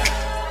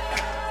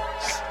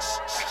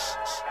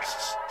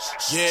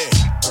 Yeah,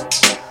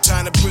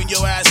 time to bring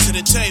your ass to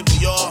the table,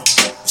 y'all.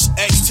 It's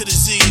X to the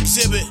Z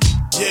exhibit.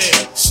 Yeah,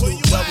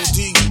 Snoop Double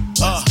D,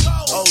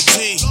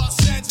 OG.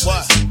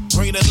 What?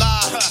 Bring it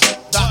alive,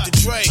 Dr.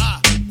 Dre.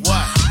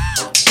 What?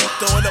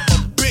 Throwing up a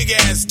big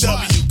ass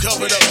W,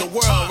 covered up the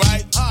world,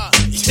 right?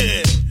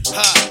 Yeah,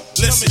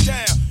 listen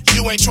down.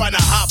 You ain't trying to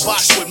hot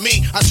box with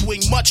me. I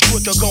swing much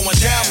quicker going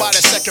down by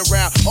the second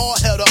round. All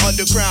hell to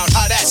underground.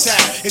 How that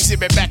sound?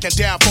 Exhibit backing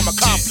down from a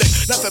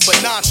conflict. Nothing but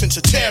nonsense,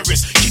 a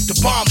terrorist. Keep the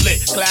bomb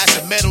lit. Glass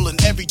and metal in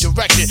every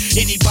direction.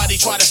 Anybody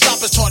try to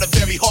stop us taught a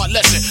very hard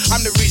lesson.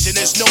 I'm the reason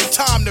there's no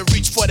time to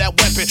reach for that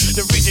weapon.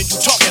 The reason you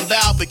talking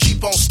loud but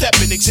keep on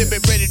stepping.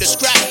 Exhibit ready to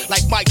scrap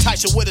like Mike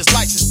Tyson with his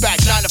license back.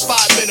 9 to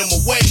 5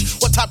 minimum wage.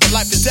 What type of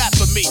life is that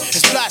for me?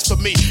 It's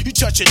blasphemy. You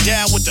touching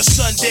down with the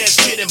Sundance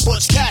Kid and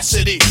Butch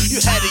Cassidy.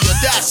 You had the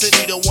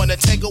audacity to wanna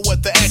tangle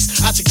with the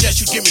X. I suggest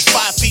you give me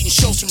 5 feet and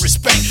show some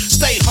respect.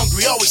 Stay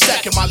hungry, always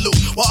stacking my loot,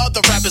 while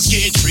other rappers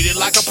getting treated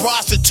like a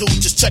prostitute.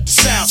 Just check the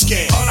sound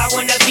scan. All I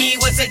wanna be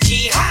was a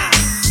G high.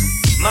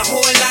 My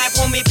whole life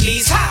want me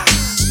please high.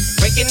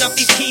 Breaking up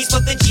these keys for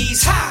the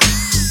G's high.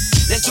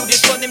 Let's do this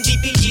for them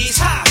DPGs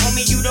high.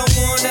 Homie, you don't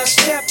wanna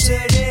step to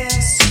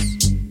this.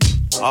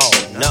 Oh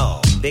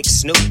no, Big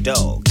Snoop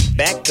Dogg,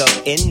 back up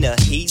in the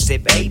easy,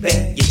 baby.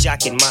 You're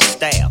jocking my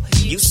style,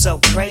 you so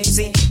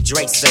crazy.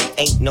 Dre say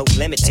ain't no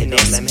limit to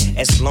this,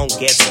 as long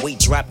as we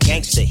drop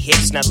gangster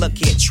hits. Now look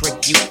here,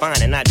 Trick, you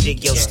fine and I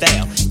dig your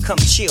style. Come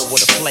chill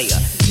with a player,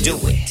 do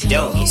it,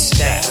 doggy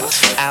style.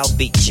 I'll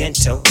be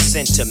gentle,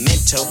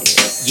 sentimental.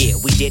 Yeah,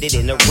 we did it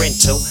in a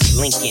rental,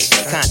 Lincoln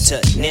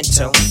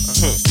Continental.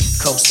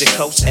 Coast to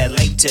coast,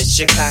 LA to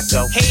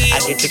Chicago. I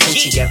get the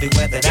coochie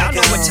everywhere that I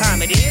go. Y'all know what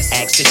time it is.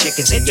 Ask the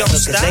chickens in your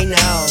hood, cause they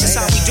know. That's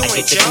how we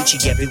doing I get it, the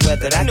coochie everywhere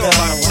that I You go. know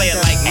about a player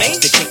like me.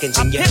 Ask the chickens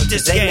in your hood,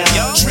 cause they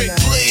know. Trick,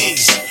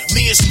 please.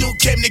 Me and Snoop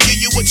came to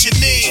give you what you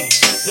need.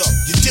 Yo,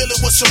 you're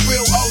dealing with some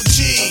real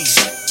OGs.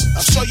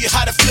 I'll show you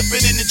how to flip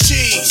it in the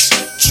cheese.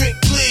 Trick,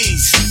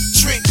 please.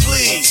 Trick,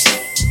 please.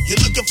 You're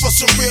looking for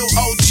some real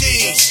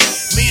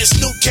OGs. Me and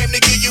Snoop came to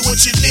give you what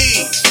you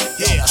need.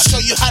 Yeah, I'll show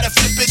you how to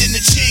flip it in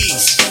the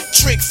cheese.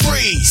 Trick,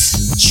 freeze.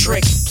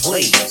 Trick,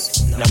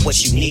 please. Now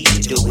what you need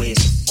to do is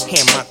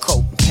hand my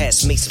coat and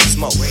pass me some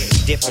smoke.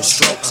 Different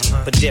strokes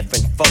for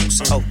different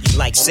folks. Oh, you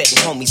like setting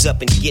homies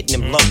up and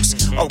getting them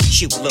lows. Oh,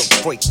 cute little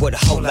freak with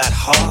a whole lot of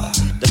heart.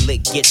 The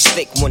lick gets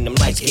thick when them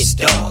lights get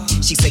dark.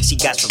 She say she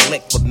got some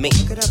lick for me,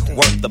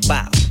 worth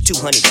about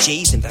 200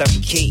 G's and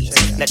 30 keys.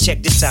 Now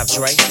check this out,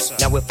 Dre.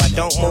 Now if I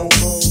don't move,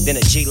 then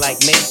a G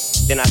like me,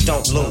 then I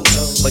don't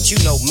lose. But you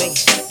know me,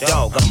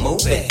 dog, I'm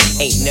moving.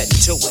 Ain't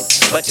nothing to it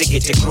but to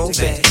get to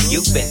grooving.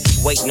 You've been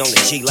waiting on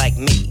a G like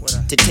me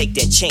to take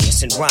that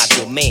chance and rob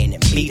your man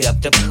and beat up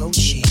the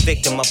coochie.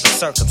 Victim of a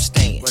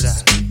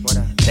circumstance.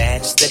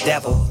 That's the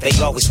devil. They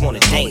always wanna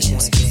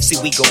dance. See,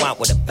 we go out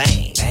with a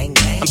bang.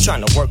 I'm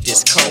trying to work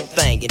this cold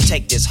thing and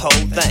take this whole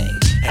thing.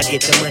 I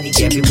get the money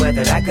everywhere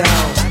that I go.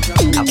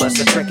 I bust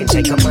a trick and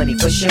take her money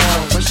for sure.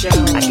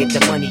 I get the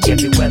money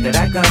everywhere that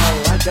I go.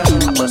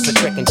 I bust a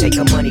trick and take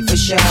her money for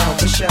sure.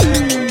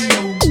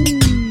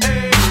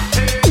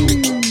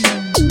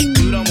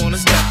 You don't wanna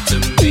step to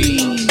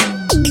me.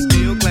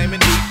 Still claiming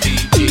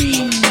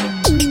DPG.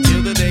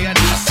 Till the day I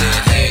do. I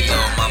said, hey,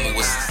 little mama,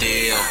 what's the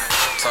deal?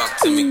 Talk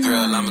to me,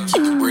 girl, I'ma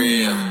keep it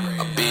real.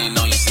 I've been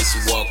on you since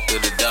you walked through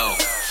the door.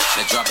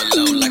 Now drop it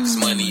low like it's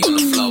money on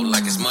the floor,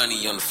 like it's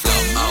money on the floor.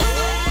 Oh.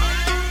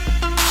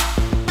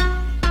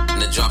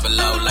 Now drop it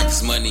low like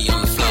it's money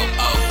on the floor.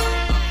 Oh.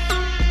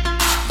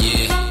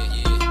 Yeah.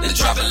 Now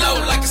drop it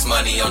low like it's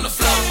money on the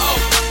floor. Oh.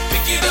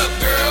 Pick it up,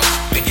 girl.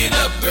 Pick it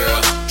up,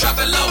 girl. Drop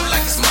it low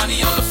like it's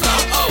money on the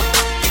floor. Oh.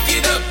 Pick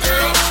it up,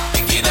 girl.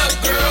 Pick it up,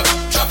 girl.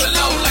 Drop it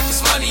low like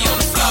it's money on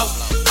the floor.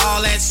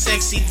 All that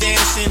sexy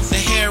dancing, the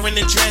hair and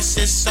the dress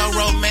is so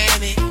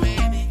romantic.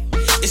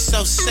 It's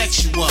so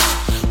sexual.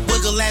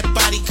 Wiggle that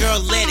body, girl,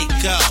 let it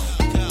go.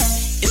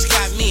 It's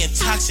got me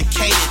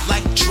intoxicated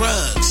like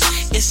drugs.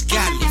 It's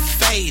got me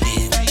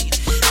faded.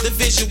 The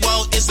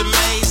visual is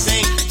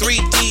amazing.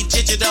 3D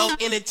digital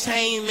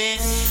entertainment.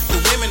 The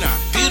women are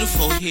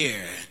beautiful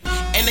here,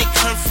 and they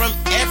come from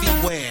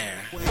everywhere.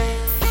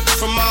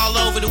 From all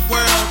over the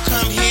world,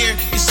 come here.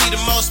 You see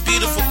the most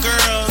beautiful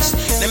girls.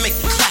 They make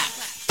the clap,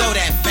 throw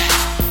that back,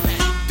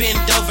 bend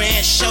over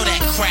and show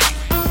that crack.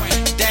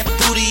 That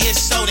booty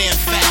is so damn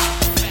fat.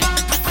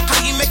 How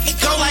you make it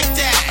go like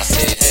that? I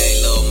said,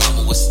 hey, little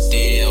mama, what's the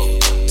deal?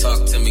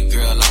 Talk to me,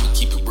 girl, I'ma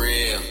keep it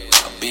real.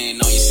 I've been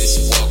on you since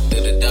you walked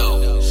through the door.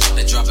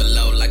 Now drop it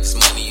low like it's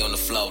money on the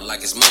floor,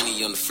 like it's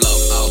money on the floor.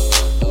 Oh.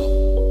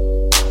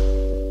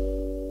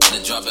 Now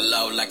drop it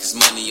low like it's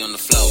money on the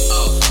floor.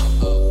 Oh.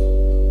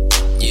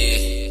 Yeah.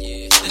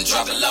 Then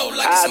drop it low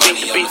like it's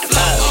money on the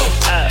floor.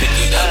 Oh. Pick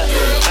it up,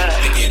 girl.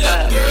 Pick it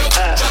up, girl.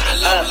 Drop it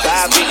low like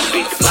it's money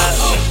on the floor.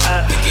 Oh.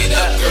 Pick it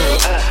up, girl.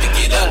 Pick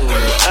it up,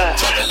 girl.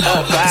 Drop it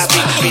low like it's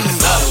money on the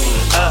floor.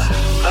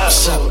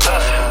 What's up, girl?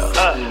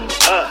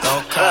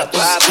 Don't cry,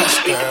 this is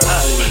girl.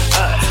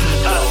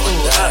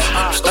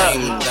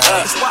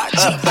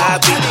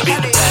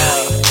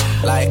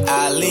 Like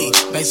Ali,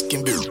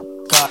 Mexican beauty.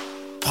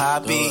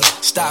 Poppy,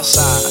 stop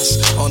signs,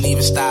 won't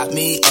even stop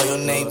me. Oh, your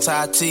name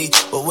Tati,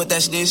 but what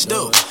that shit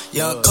do?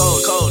 Young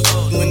cold,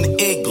 you in the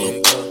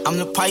igloo. I'm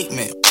the pipe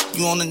man,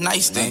 you on the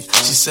nightstand.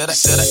 She said I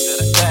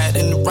bad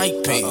in the right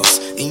pants.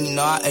 And you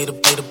know I ate a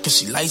cause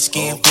she light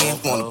skin.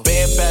 On the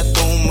bed,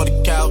 bathroom, or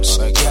the couch.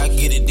 Yeah, I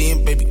get it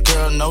in, baby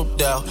girl, no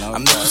doubt. I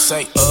make you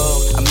say,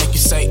 oh, I make you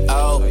say,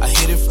 oh. I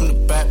hit it from the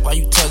back while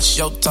you touch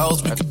your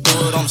toes. We could do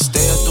it on the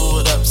stairs, do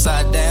it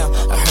upside down.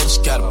 I heard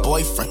she got a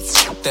boyfriend,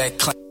 that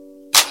claim.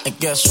 And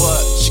guess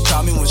what? She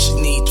call me when she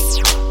need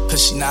to.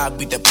 Cause she not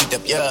beat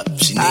that, yeah.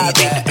 She need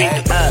that. I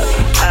beat the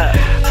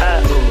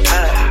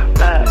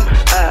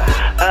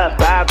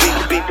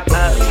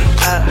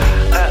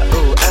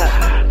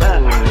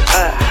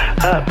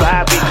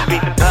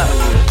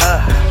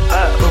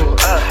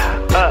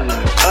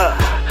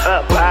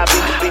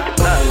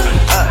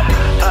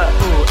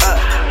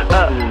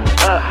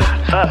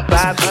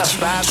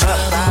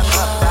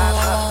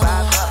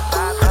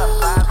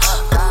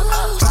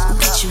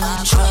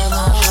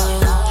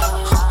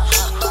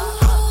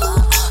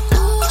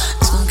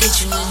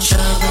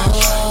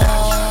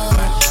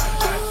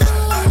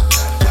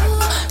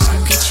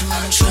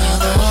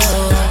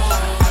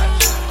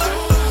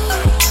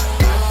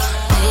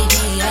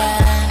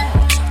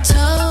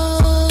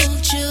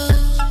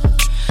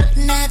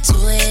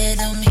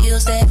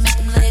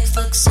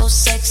So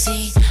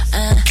sexy,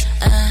 ay,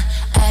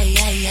 ay,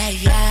 ay,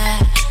 ay.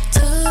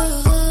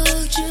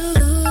 Told you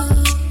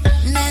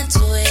not to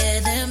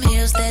wear them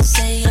heels that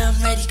say I'm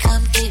ready,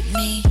 come get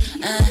me.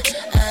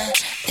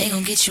 They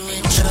gon' get you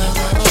in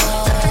trouble.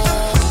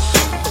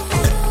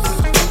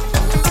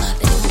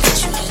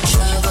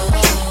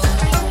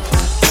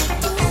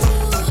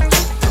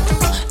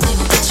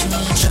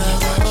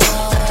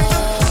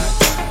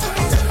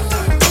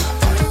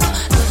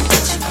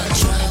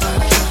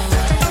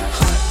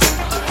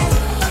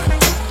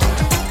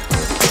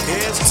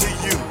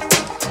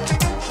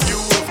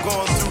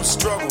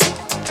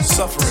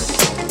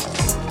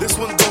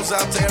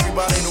 Out to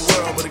everybody in the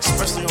world, but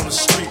especially on the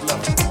street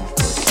level.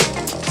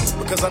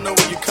 Because I know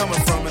where you're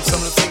coming from and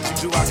some of the things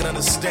you do I can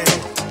understand.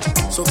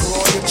 So through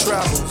all your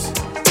travels,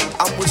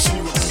 I'm wishing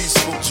you a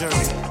peaceful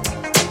journey.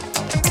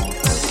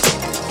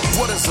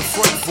 is a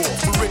friend for?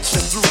 Through rich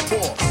and through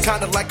poor.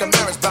 Kinda like a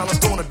marriage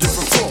balanced on a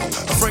different floor.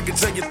 A friend can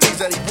tell you things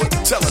that he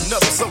wouldn't tell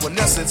another. So in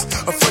essence,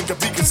 a friend can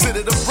be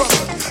considered a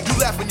brother. You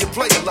laugh and you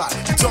play a lot.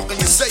 You talk and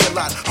you say a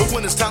lot. But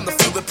when it's time to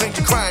feel the pain,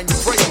 you cry and you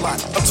pray a lot.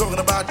 I'm talking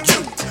about you.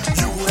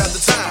 You who had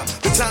the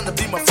time to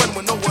be my friend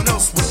when no one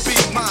else would be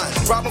mine.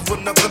 Problems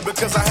with nothing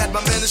because I had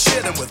my man to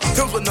share them with.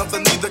 Hills with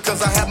nothing either because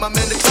I had my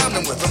man to climb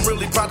them with. I'm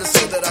really proud to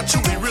say that I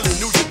truly, really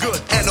knew you good.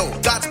 And oh,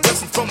 God's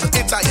blessing from the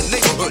entire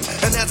neighborhood.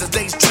 And as the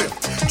days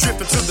drift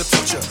into the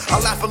future, I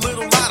laugh a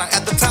little louder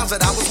at the times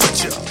that I was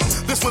with you.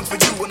 This one's for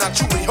you and I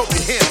truly hope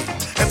you hear me.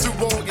 And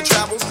through all your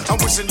travels, I'm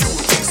wishing you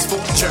a peaceful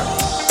journey.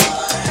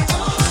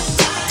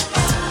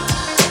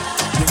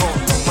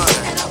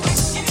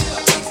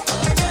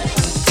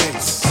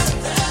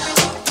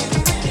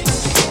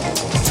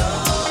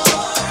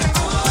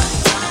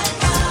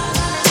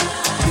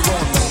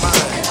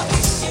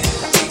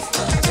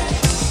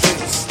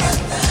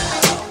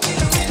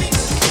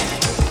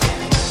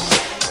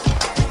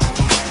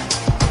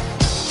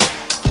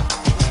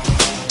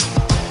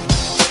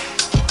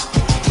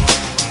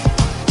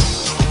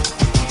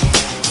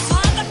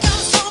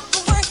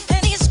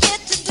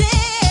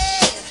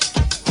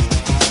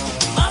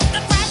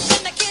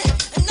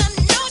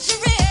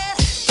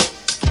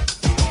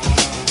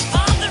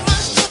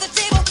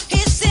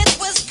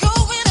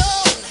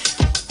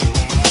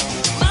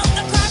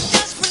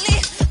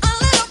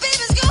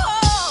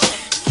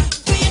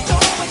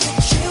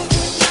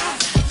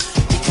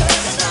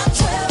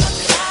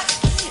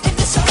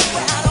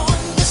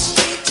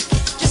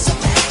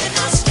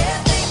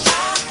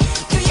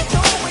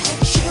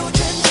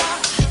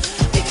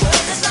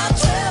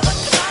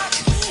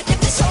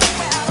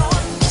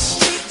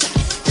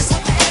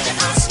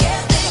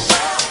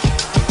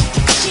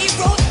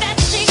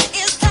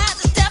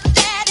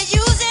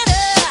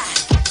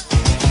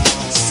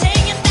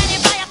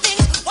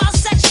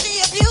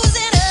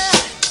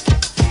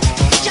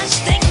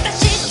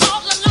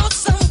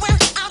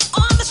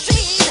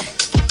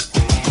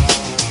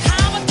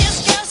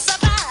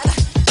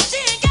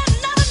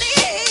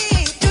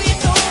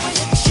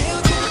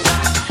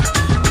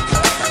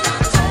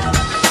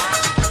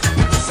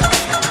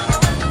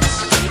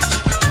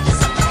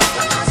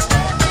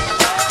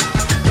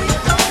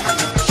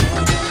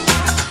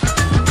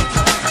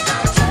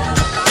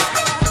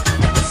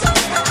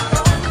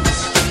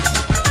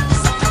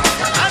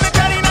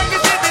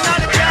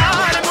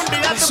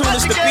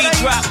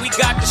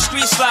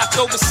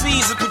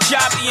 Overseas, a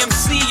Punjabi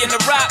MC in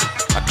the rock.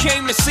 I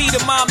came to see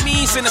the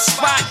mommies in the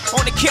spot.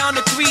 On the count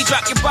of 3,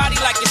 drop your body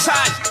like it's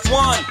hot.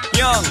 1,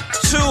 young,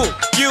 2,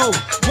 you.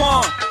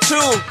 1, 2,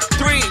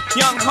 3,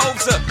 young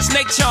Hoser.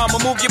 Snake charmer,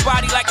 move your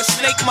body like a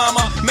snake,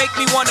 mama. Make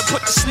me wanna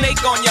put the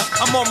snake on ya.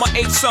 I'm on my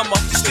 8th summer,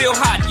 still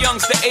hot.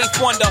 Young's the 8th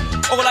wonder.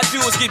 All I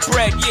do is get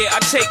bread, yeah. I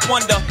take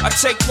wonder. I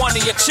take one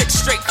of your chicks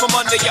straight from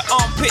under your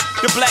armpit.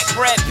 The black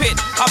Brad Pitt.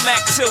 I'm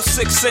act till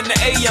 6 in the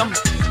AM.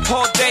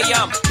 All day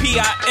I'm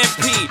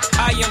P.I.M.P.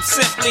 I am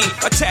simply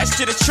attached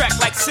to the track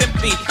like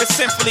Simply. It's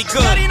simply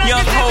good.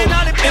 Young Ho,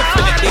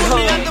 infinitely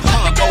hood.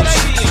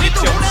 OC and it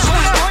don't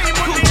stop.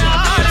 Coochie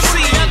BMC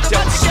and it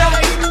don't stop.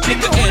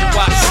 Nigga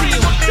NYC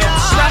and we don't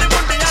stop.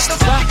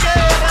 Stop.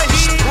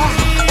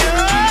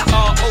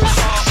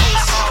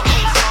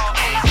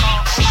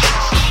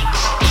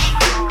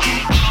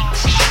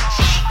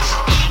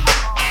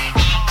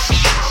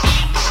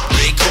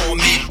 They call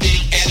me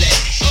Big L.A.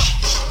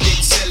 Big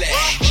Silly.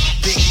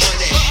 Big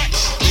money.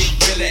 Big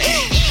Billy.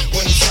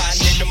 When I'm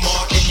sliding in the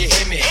mark and you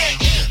hear me,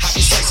 I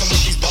be slicing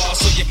with these bars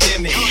so you feel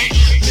me.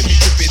 Let me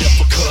rip it up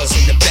for cuz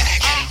in the back.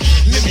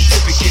 Let me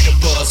rip it, get a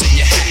buzz in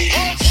your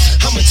hat.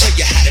 I'ma tell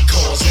you how to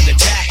cause an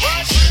attack.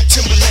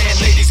 Timberland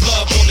ladies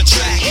love on the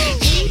track.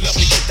 Love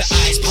to get the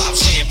ice pop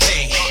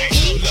champagne.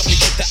 Love to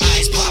get the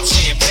ice pop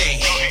champagne.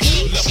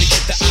 Love to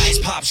get the ice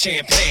pop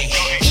champagne.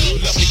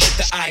 Love to get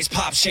the ice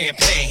pop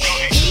champagne.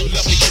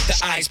 Love to get the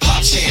ice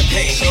pop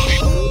champagne.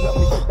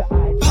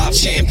 Pop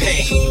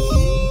champagne.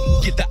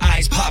 Get the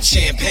ice pop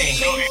champagne.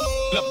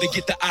 Love to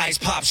get the ice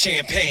pop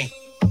champagne.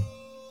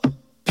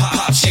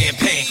 Pop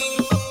champagne.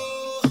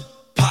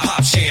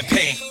 Pop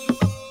champagne.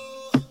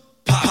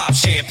 Pop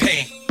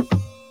champagne.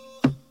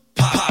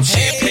 Pop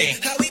champagne.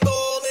 How we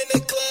ball in the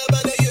club,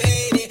 I know you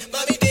hate it.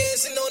 Mommy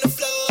dancing on the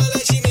floor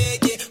like she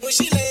make it. When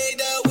she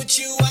laid out with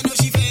you, I know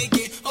she fake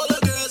it. All the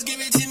girls give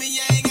it to me,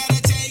 I ain't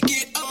gotta take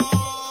it.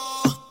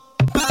 Oh,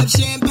 pop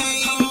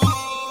champagne.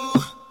 Oh,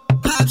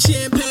 pop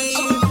champagne.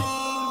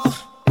 Oh,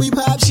 we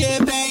pop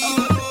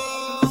champagne.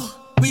 Oh,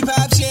 we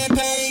pop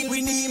champagne.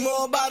 We need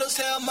more bottles,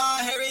 tell Ma,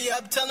 hurry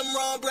up. Tell them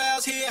Ron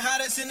Browse here,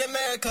 hottest in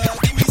America.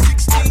 Give me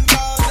 16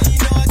 bars and you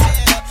know I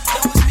tear up.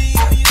 Know it's me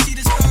when you see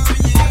the sperm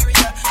in your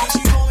area. Cause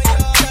you know it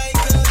all night,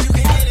 cause you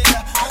can hit it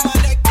up. On my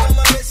neck, on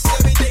my wrist,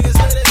 everything is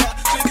lit it up.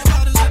 Drinking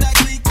bottles with that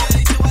clique,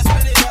 yeah, till I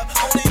spit it up.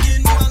 Only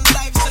getting one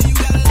life, so you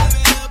gotta live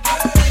it up.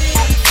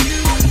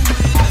 You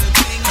and the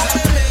things I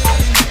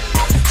made.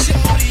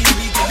 Shorty,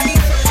 we can be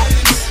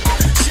friends.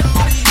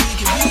 Shorty, we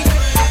can be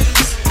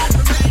friends.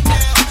 But right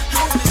now,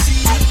 I wanna see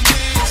you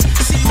dance.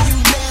 See you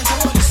dance, I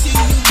wanna see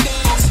you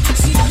dance.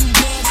 See you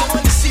dance.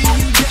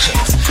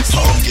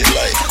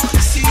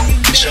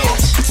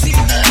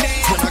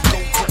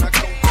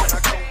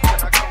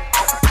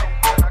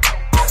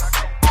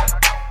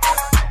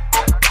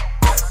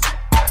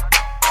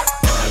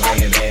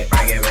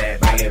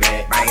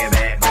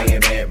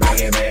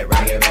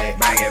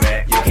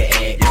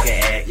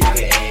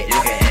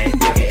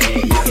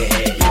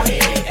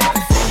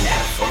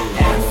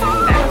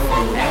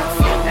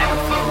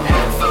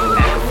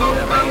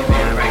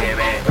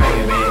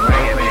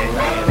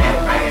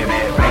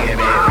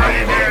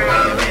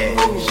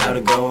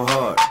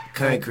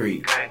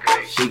 concrete.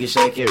 She can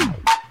shake it,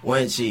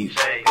 one cheek,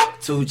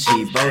 two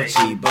cheek, both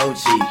cheek,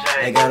 both cheek.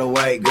 I got a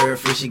white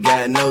girlfriend, she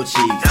got no cheeks.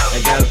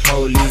 I got a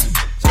police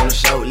on a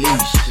short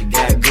leash. She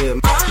got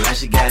good, now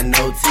she got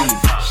no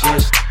teeth.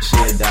 She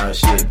a dog,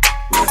 she a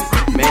with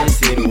it. Man,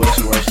 see me when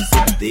she works, she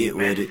super thick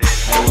with it.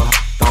 Hey, well,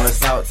 throwing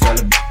salt, tell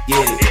her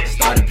get it.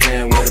 Started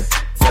playing with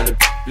her, tell her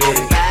split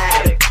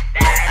it.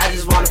 I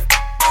just wanna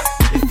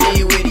if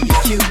you with it, you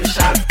cute, but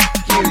shot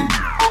you.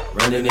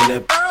 Running in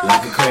the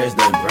like a crash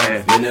done,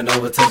 right? Bend it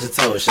over, touch your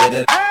toes, shake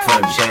that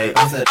from the shade.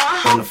 Off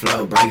that on the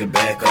floor, bring it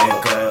back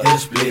up. Hit a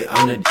split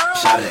on the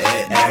shot it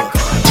at air.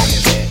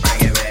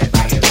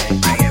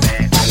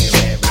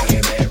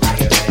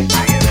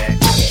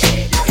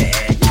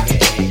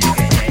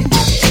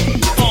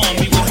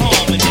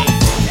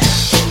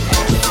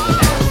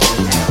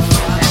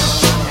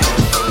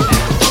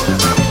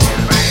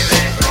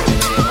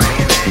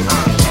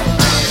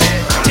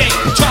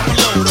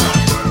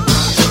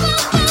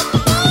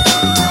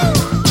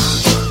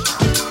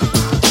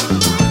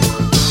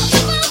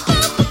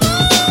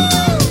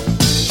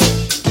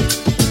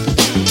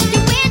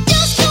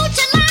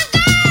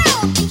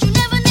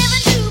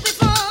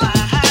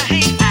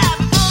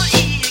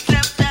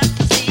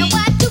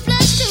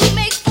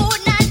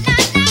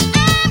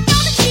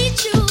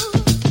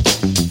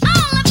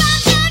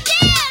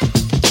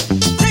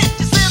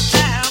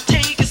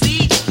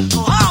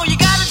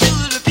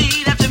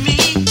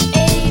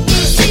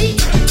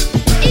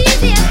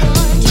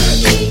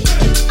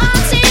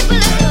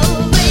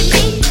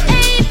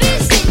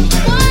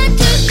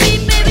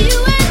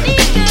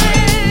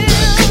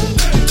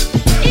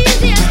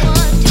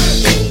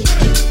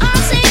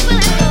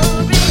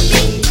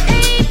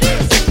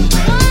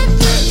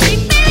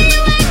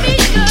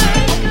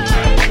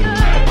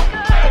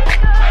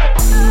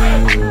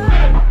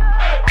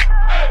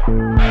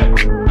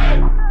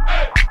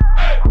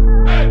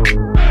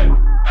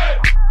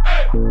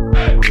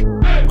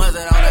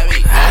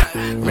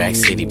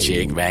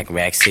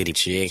 Rack City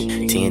chick,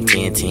 10,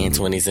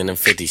 20s and them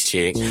 50s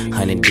chick,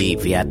 100 deep,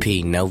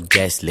 VIP, no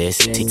guest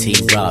list,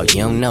 TT Raw,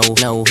 you don't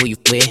know who you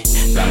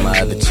with. Got my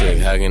other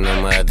chick, hugging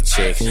on my other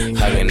chick,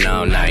 hugging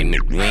all night,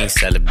 we ain't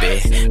sell a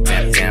bit.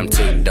 Damn,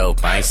 too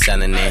dope, I ain't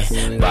selling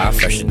it. But I'm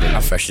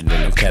fresher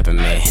than them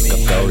peppermint.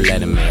 Go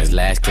Letterman's,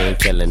 last king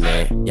killing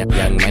it.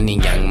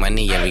 Young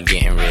money, yeah, we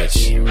getting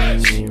rich.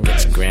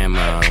 Get your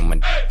grandma on my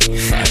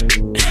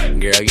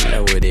girl, you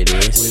know what it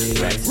is.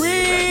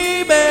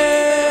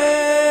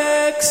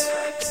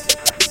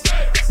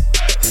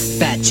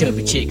 Fat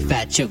chubby chick,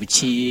 fat chubby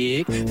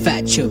chick,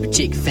 fat chubby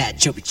chick, fat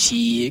chubby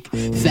chick,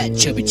 fat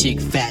chubby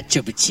chick, fat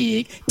chubby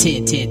chick,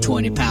 10,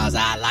 20 pounds,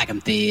 I like 'em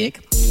thick.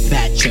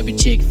 Fat chubby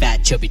chick,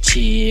 fat chubby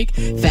chick,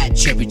 fat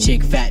chubby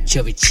chick, fat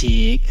chubby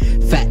chick,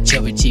 fat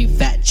chubby chick,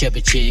 fat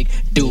chubby chick,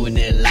 doing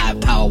it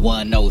live, Power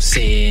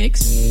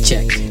 106.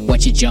 Check when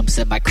she jumps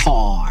in my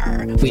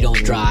car, we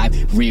don't drive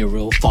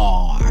real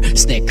far.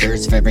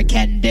 Snickers, favorite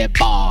candy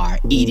bar,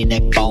 eating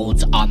neck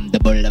bones on the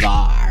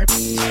boulevard.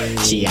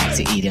 She acts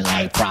eating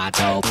like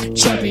pronto,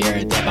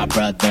 chubbier than my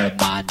brother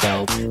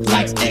Mondo.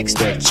 Likes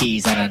extra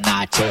cheese on a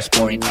nacho,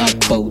 sporting up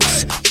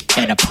boots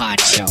and a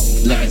poncho.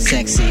 Looking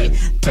sexy,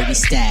 pretty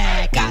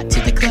stack. Got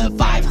to the club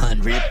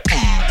 500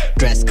 pack.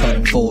 Dress code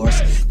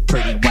enforced,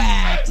 pretty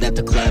whack. Left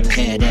the club,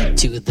 headed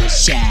to the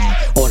shack.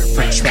 Order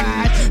french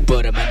fries,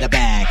 put 'em in the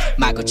bag.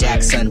 Michael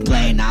Jackson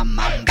playing on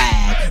my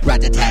back.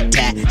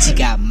 Rat-a-tat-tat, she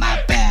got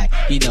my back.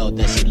 You know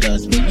that she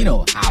loves me, you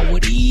know how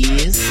it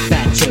is.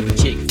 Fat chubby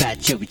chick,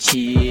 fat chubby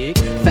chick,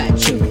 fat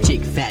chubby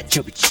chick, fat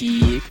chubby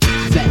chick,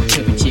 fat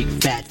chubby chick,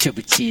 fat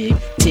chubby chick,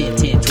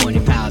 10, 20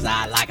 pounds,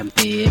 I like 'em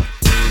thick.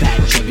 Fat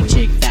chubby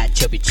chick, fat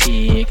chubby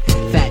chick,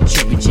 fat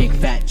chubby chick,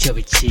 fat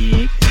chubby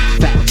chick,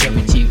 fat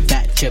chubby chick,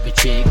 fat chubby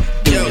chick,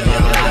 do it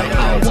live,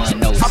 Power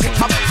 106.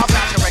 I'm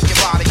about to wreck your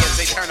body as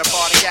they turn the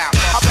party out.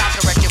 I'm about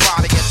to wreck your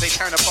body as they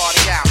turn the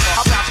party out.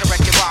 I'm about to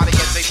wreck your body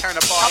as they turn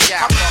the party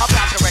out. I'm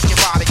about to wreck your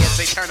body as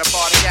they turn the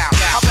party out.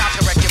 I'm about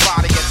to wreck your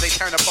body as they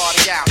turn the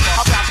party out.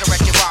 I'm about to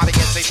wreck your body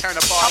as they turn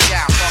the party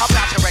out. I'm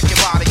about to wreck your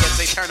body as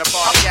they turn the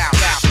party out.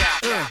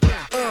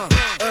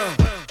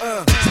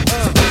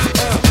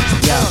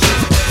 Yo,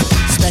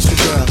 special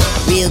girl,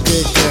 real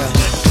good girl,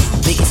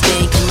 biggest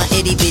thing in my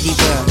itty bitty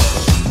world.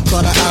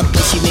 Caught her up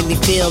and she made me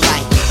feel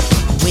right.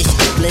 Wish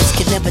the bliss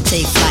could never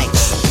take flight.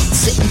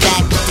 Sitting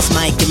back with this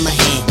mic in my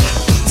hand,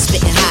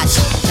 spitting hot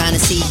shit, trying to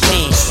see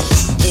grand.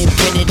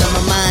 Imprinted on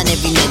my mind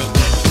every minute.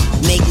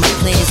 Make my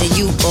plans and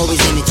you always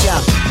in it, yo.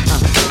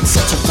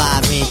 Such a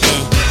vibrant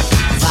thing,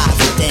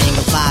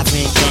 a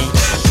vibrant thing.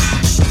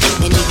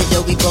 And even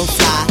though we both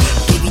fly,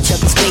 give each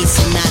other space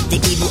and not the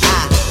evil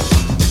eye.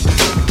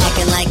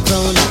 Acting like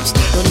grown-ups,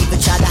 don't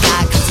even try to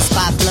hide 'cause the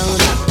spot blown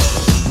up.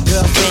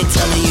 Girlfriend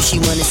telling you she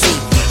wanna see.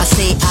 I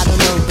say I don't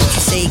know, but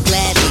you say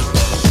gladly.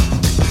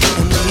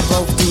 And when we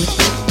both do it,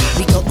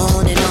 we go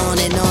on and on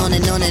and on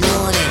and on and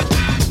on and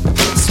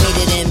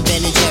sweeter than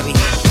Ben and Jerry.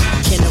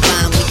 Can I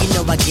rhyme? Well, you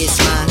know I get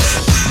mine.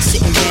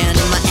 Sitting down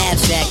in my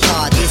abstract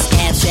car, this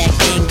abstract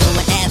thing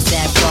going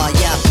abstract far.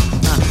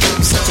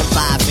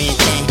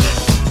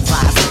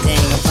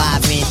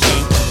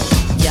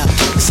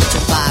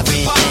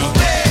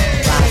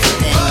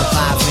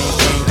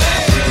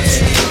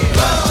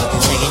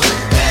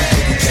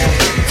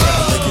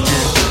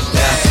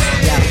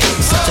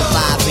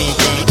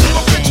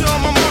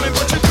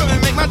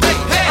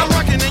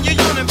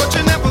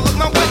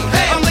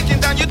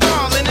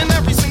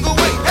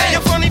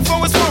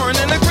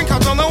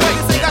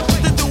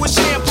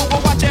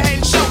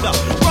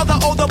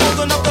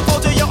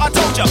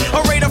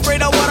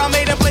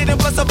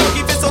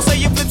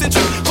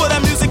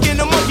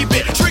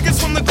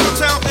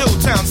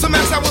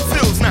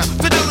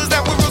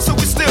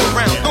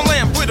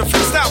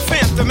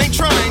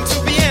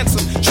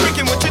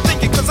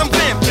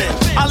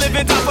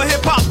 Screaming God for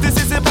hip hop, this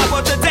is hip hop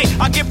of today.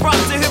 I give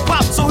props to hip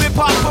hop, so hip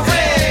hop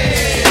parade.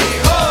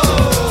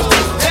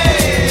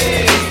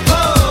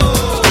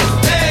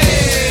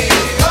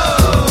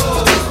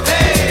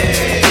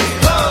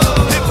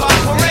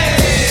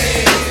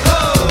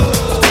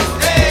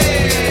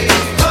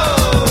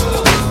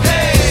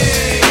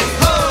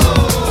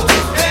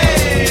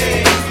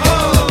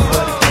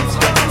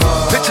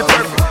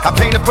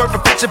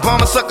 Perfect picture,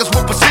 bombing suckers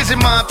with precision.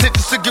 My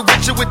intentions to get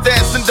with you with the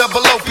S and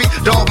double OP.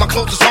 Dog, my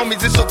closest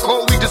homies, it's so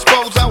cold, we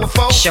dispose our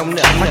foes. Show up,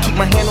 I keep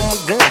my hand on my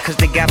gun, cause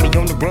they got me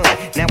on the run.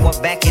 Now I'm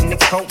back in the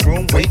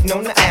courtroom, waiting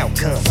on the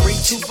outcome. Free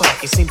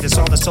Tupac, it seems that's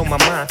all that's on my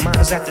mind.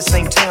 Cause at the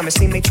same time, it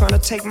seems they trying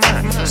to take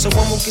mine. So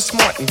I'm gonna get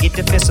smart and get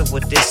defensive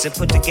with this and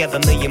put together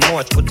a million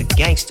march with the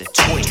gangster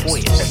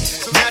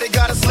twist. Now they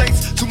got us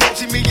slates, two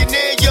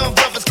multi-millionaire young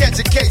brothers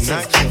catching cases.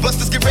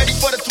 Busters get ready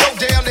for the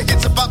throwdown, the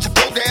hits about to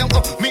go down.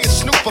 Me and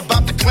Snoop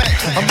about to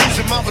clash. I'm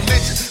losing my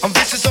religion, I'm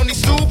vicious on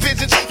these stool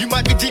pigeons. You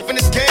might be deep in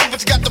this game,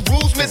 but you got the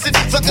rules missing.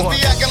 Suckers be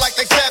acting like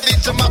they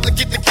savage, I'm out to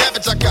get the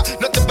cabbage. I got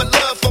nothing but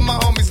love for my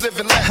homies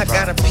living life. I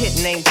got a pit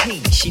named P,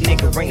 she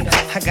niggerina.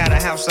 I got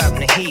a house out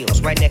in the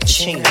hills, right next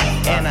to Sheena.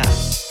 And I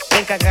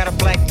think I got a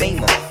black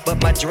Beamer,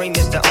 but my dream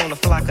is to own a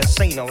fly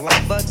casino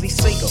like Bugsy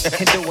Siegel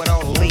and do it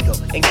all illegal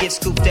and get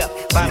scooped up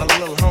by the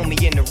little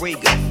homie in the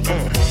Riga.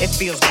 It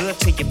feels good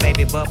to you,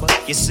 baby bubba.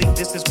 You see,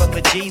 this is for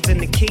the G's and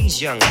the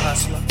keys, young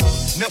hustler.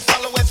 Now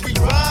follow as we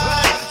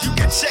ride. You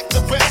can check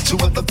the rest. Two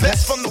of the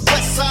best from the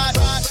west side,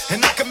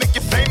 and I can make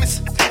you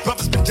famous.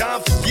 Brothers been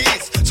down for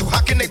years, so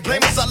how can they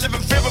blame us? I live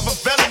in fear of a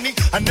felony.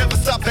 I never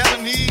stop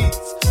having needs.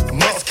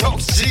 West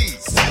Coast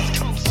G's.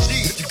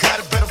 If you got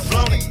it, better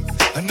flown it.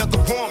 Another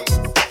one,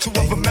 two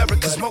of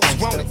America's most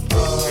wanted.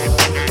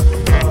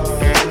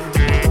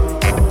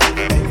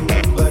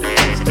 Nothing but a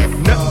gangster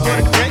boy. Nothing but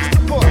a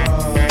gangster boy.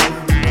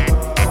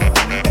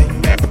 It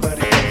ain't nothing but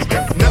a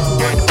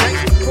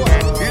gangster boy.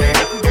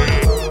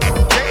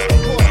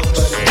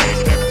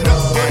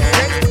 Nothing but a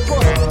gangster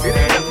boy. It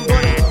ain't nothing but a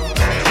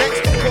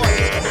gangster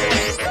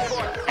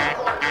boy.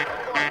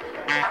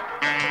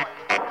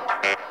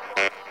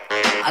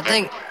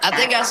 I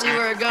think I see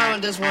where it's going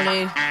with this one,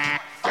 E.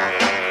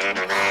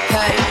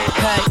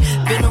 Hey,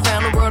 been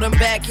around the world and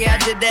back, yeah, I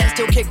did that.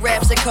 Still kick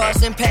raps that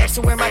cause impact.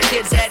 So where my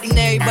kids at, and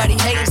everybody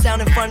hating,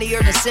 sounding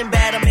funnier than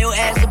Sinbad. I'm ill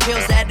as the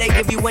pills that they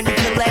give you when you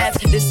can laugh.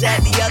 This,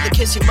 that, the other,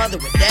 kiss your mother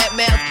with that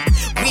mouth.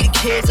 We the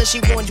kids that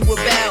she warned you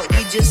about.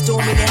 We just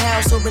storming the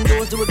house, open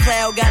doors to a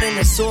cloud. Got an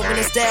assortment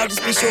of style,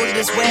 just be sure to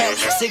this well.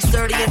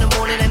 6:30 in the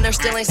morning and there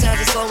still ain't signs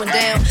of slowing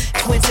down.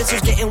 Twin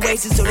sisters getting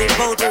wasted, so they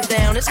both are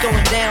down. It's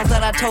going down,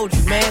 thought I told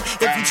you, man.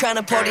 If you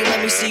tryna party, let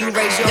me see you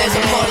raise your hand. There's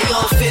a party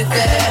on Fifth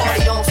Ave.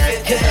 Party on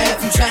Fifth Ave.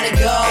 If you tryna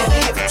go,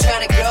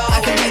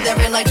 I can be there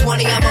in like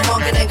 20. I'm a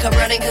honkin' and come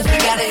running, cause we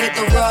gotta hit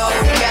the road.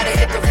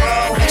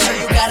 Make sure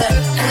you got a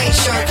clean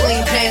shirt,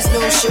 clean pants,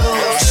 new shoes.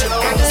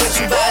 What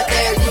you buy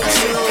there, you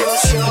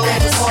choose.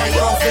 There's a party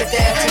on Fifth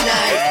Ave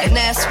tonight, and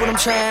that's what I'm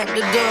trying to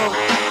do.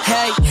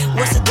 Hey,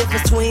 what's the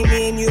difference between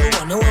me and you?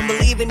 I know I'm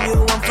believing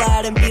you. I'm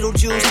fly than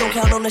Beetlejuice. Don't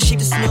count on the sheep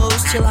to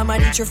snooze. Till I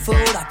might eat your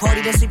food. I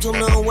party then sleep till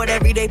noon. What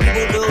everyday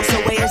people do.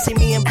 So wait and see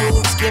me in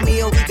boots. Give me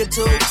a week or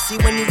two. See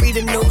when you read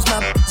the news, my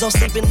don't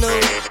sleeping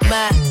nude.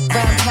 My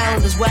rhyme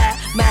talent is wide.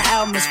 My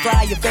album is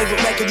fly. Your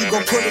favorite record, you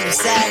gon' put it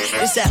aside.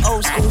 It's that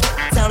old school,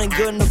 sounding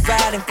good in the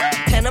ride.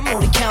 And I'm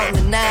only counting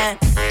to 9.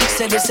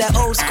 Said it's that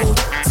old school,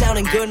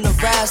 sounding good in the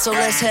ride. So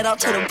let's head out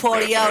to the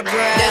party out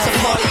drive. There's a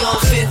party on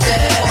Fifth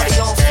Ave.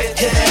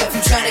 If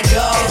you tryna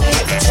go,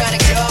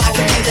 I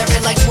can be there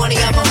in like 20.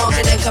 I'm a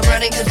honkin' and come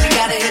running, cause we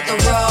gotta hit the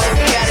road.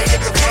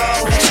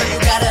 Make sure you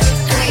got a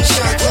clean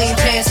shirt, clean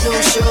pants, new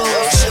shoes.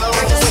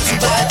 What you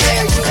buy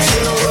there, you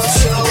choose.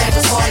 There's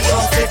a party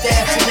on Fifth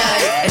Ave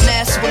tonight, and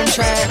that's what I'm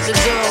trying to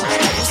do.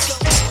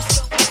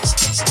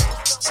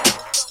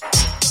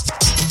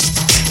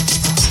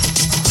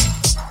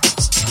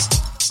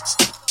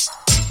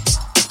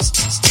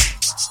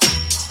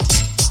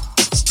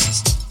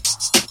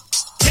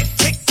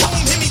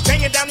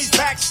 Down these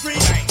back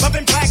streets,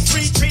 loving Black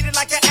Street, treated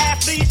like an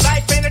athlete.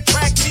 Life ain't a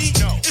track meet.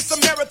 It's a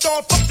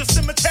marathon. Fuck the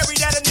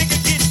cemetery that a nigga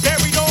gets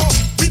buried on.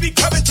 We be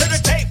coming to the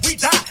day we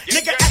die.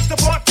 Nigga, ask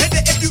the bartender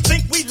if you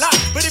think we lie.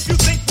 But if you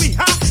think we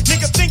hot,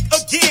 nigga, think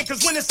again.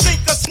 Cause when it's sink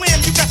or swim,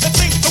 you got to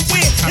think to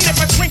win. And if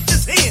I drink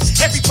this in,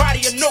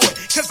 everybody will know it.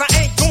 Cause I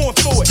ain't going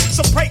for it.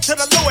 So pray to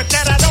the Lord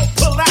that I don't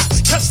pull out,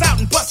 cuss out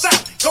and bust out.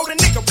 Go to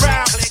nigga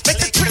round, make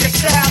the trigger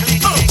shout.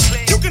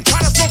 You can try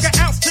to smoke an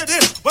ounce to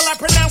this. Well, I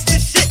pronounce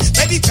this shit.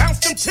 Baby, bounce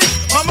them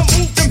tits. Mama,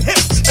 move them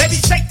hips. Baby,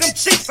 shake them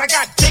cheeks. I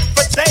got dick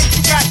for days.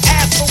 You got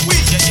ass for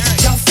weeks.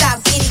 Don't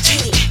stop, get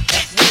it,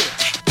 get it.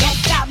 Don't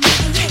stop,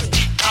 moving it.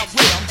 I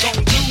will, I'm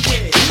gon' do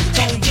it.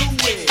 Gon' do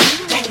it.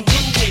 Gon' do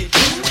it.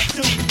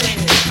 Do it.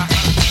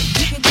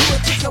 You can do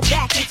it, put your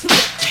back into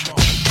it.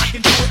 I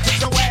can do it, put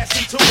your ass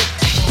into it.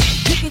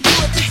 You can do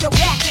it, put your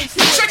back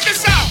into it. Check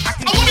this out.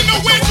 I wanna know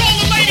where's all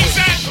the ladies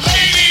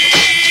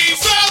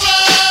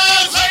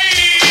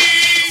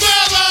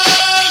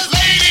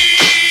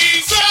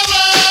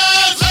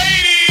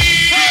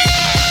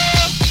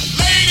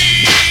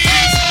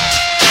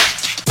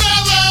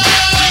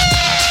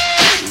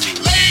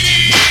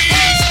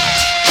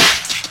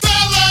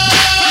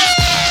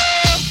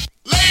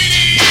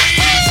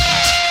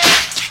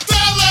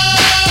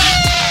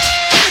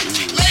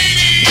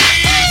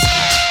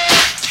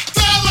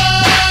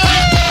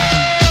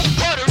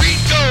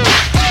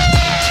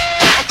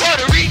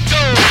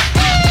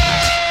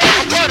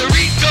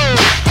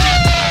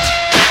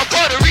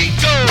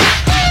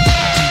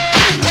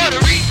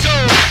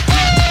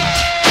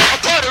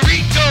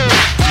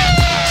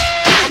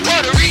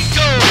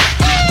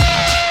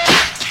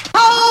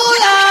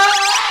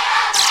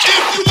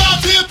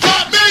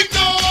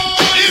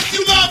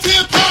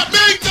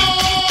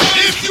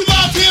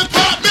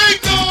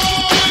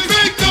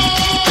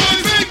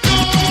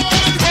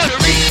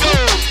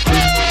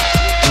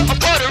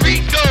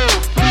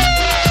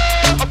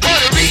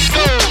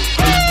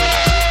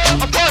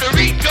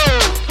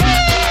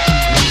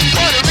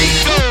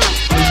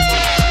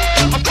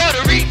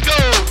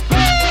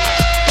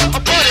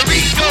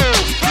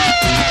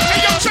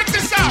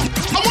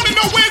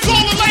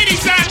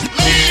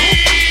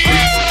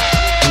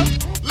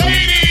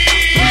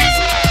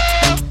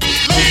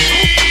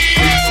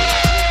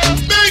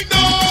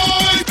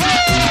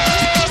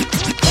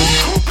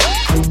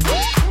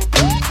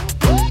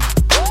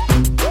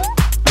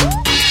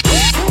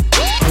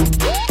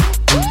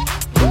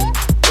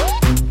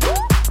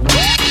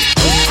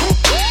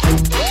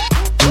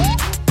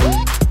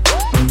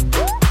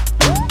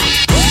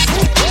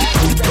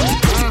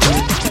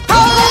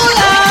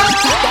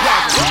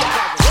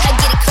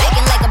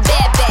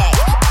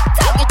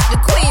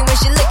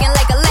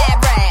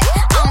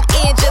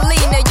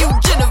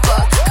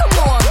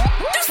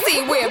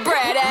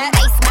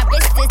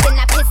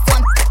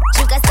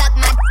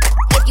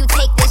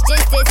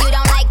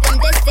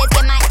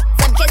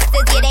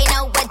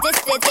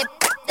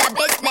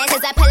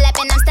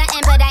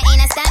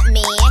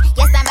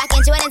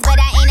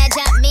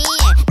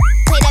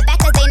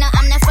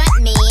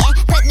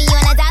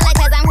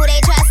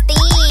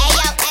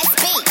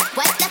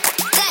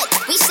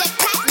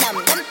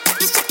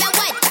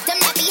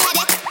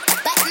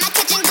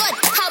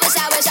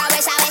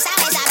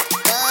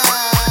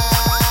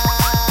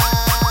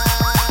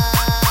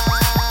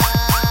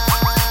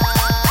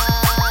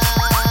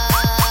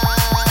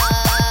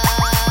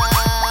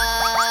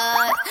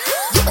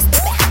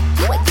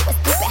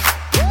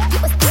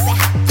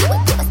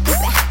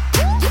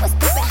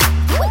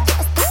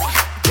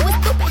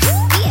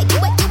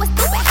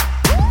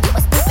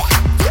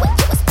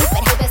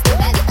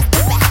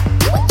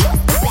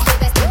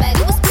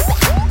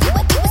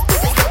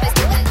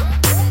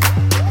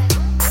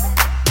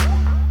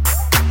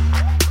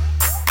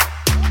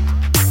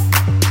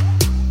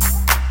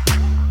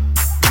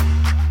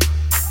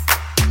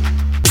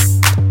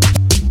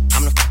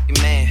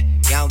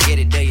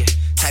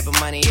Type of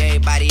money,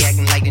 everybody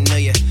acting like they knew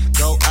you.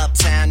 Go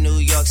uptown, New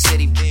York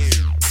City.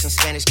 Some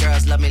Spanish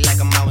girls love me like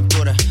I'm out with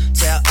Buddha.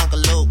 Tell Uncle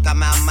Luke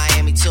I'm out in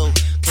Miami too.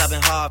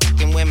 Clubbing hard,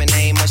 fucking women,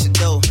 ain't much to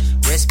do.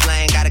 Wrist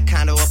playing, got a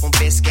condo up on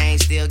Biscayne.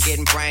 Still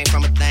getting brain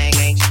from a thing,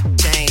 ain't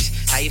changed.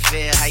 How you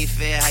feel, how you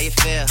feel, how you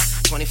feel?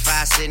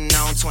 25 sitting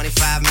on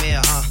 25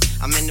 mil,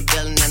 I'm in the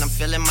building and I'm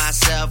feeling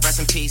myself. Rest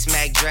in peace,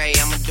 Mac Dre.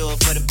 I'ma do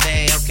it for the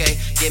bay, okay?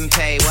 Getting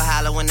paid, we'll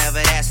holler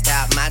whenever that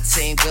stop. My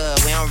team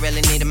good, we don't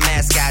really need a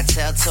mascot.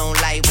 Tell Tune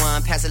Light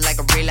One, pass it like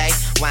a relay.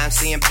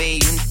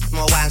 YMCMB, you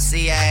more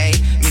YMCA.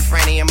 Me,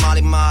 Franny, and Molly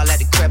Mall at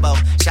the cribbo.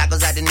 Shot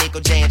goes out to Nico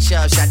J and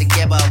Chubb, shot to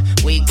Gibbo.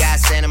 We got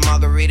Santa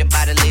Margarita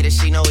by the leader.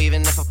 She know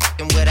even if I'm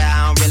fucking with her,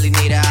 I don't really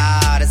need her.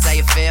 Oh, that's how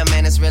you feel,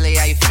 man, that's really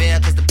how you feel.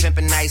 Cause the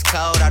pimpin' nice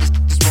cold, all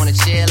just wanna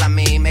chill. I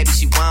mean, maybe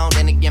she won't,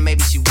 then again,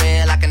 maybe she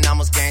will. I can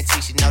almost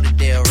guarantee she know the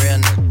deal, real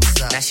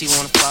nigga. Now she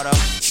want a photo,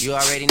 you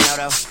already know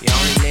though. You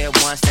only live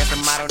once, that's the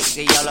motto,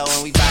 nigga YOLO.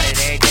 And we bout it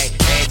every day,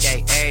 every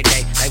day, every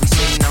day. Like we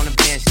sitting on the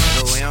bench,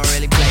 but we don't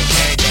really play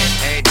every day,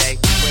 every day.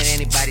 What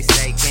anybody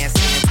say, can't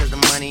see him cause the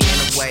money in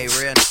the way,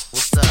 real nigga.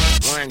 What's up?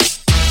 One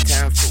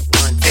time for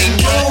one time.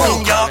 Ain't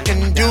nothing y'all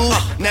can do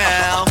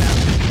now.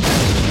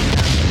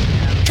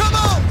 Come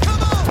on,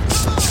 come on,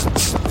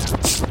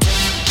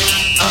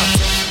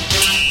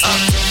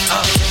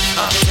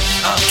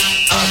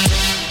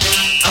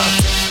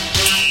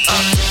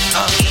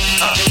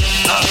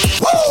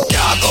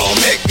 Y'all gon'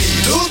 make me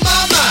lose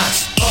my mind.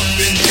 Up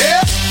in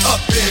here,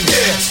 up in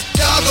here.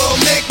 Y'all gon'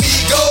 make me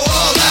go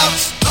all out.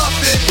 Up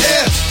in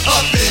here,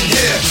 up in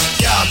here.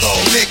 Y'all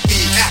gon' make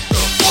me act a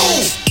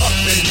fool. Up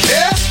in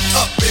here,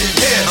 up in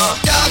here.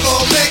 Y'all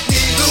gon' make me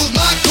lose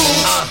my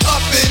cool.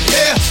 Up in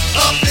here,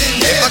 up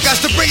in here. If I got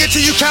to bring it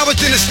to you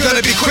cowards, then it's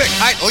gonna be quick.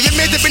 Aight, oh, you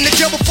made it in the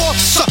jail before?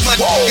 Suck my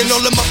dick and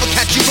all them upper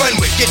cats you run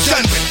with. Get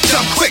done with,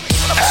 dumb quick.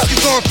 You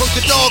gon' approach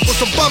the dog with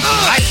some bump.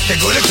 Aight, they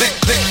go to click,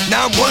 click.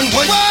 911.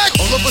 What?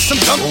 All over some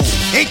dump.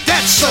 Ain't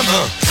that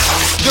something?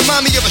 You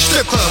remind me of a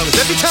strip club.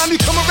 Every time you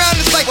come around,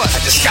 it's like, what?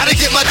 I just gotta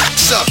get my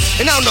dicks up.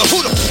 And I don't know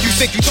who the you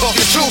think you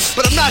talking to,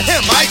 but I'm not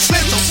him, aight?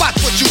 Slim, so watch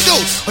what you do,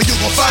 or you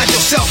gon' find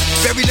yourself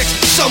buried next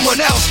to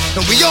someone else.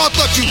 And we all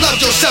thought you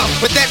loved yourself,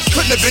 but that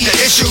couldn't have been the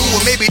issue.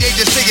 Or maybe they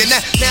just saying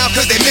that now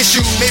cause they miss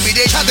you. Maybe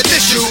they tried to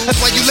diss you. That's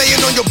why you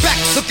laying on your back,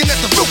 looking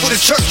at the roof of the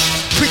church.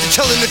 Preacher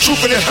telling the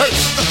truth and it hurts.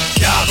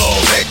 Y'all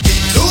gon' make me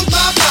lose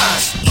my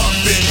mind. Up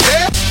in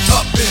here,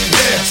 up in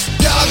here.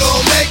 Y'all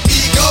gon' make me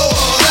go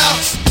all out.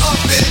 Up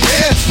in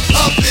here,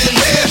 up in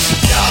here.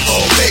 Y'all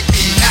gon' make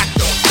me act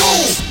a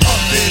fool.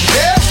 Up in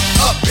here,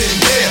 up in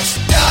here.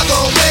 Y'all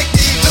gon' make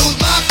me lose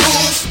my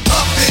cool.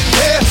 Up in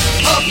here,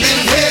 up in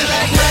here.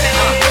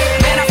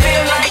 Man, I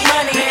feel like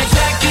money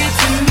attracted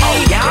to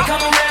me. They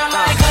come around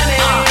like honey.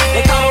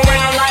 They come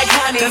around like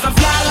honey. Cause I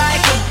fly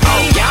like a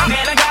bee.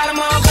 Man, I got them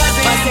all buzzing.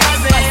 Like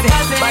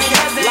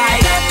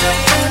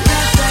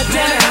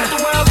dinner, the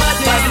world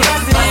buzzing.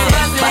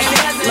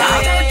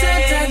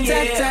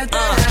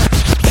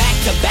 Back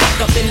to back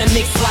up in the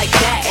mix like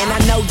that. And I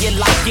know you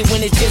like it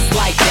when it's just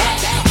like that.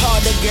 All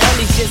the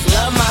girlies just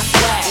love my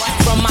swag.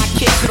 From my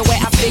kick to the way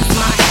I fix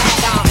my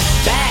hat. I'm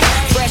back,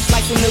 fresh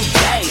like some new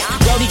days.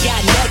 Brody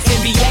got nuts,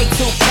 NBA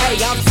 2K,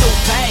 I'm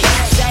 2K.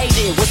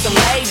 Shaded with some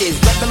ladies,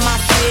 reppin' my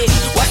city.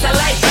 What's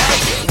LA,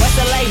 baby? What's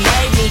LA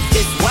made me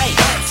this way.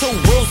 Two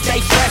rules, stay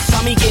fresh,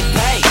 on me get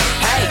paid.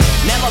 Hey,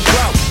 never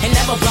broke and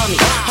never bummy.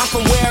 I'm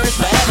from where it's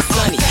forever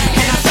sunny.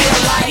 And I feel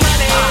like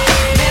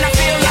man, I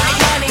feel like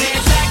money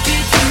attracted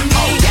to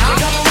me. They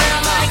come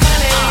around like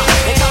honey.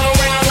 They come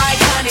around like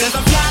honey. Cause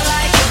I fly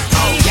like a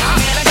bee.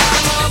 Man, I got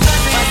them all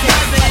buzzing. Like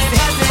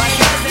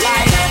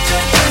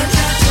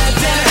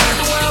dinner,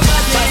 the world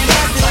buzzing.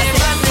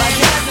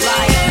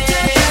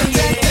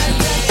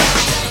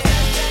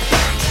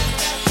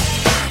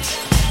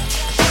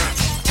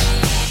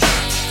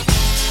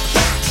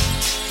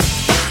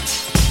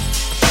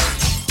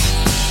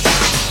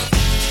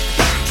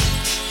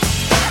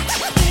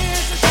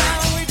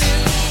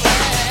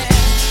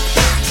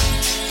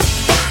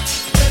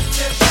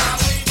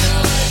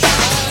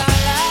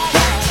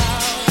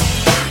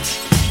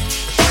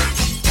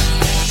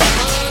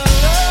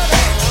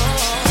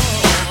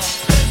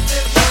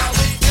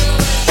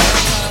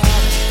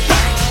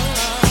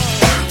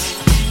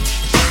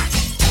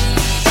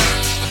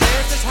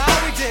 This is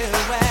how we do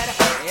it.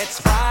 It's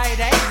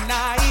Friday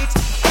night,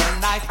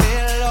 and I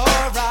feel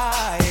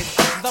alright.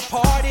 The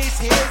party's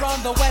here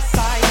on the west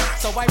side,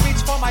 so I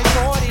reach for my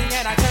 40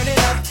 and I turn it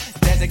up.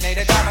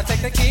 Designated driver,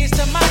 take the keys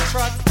to my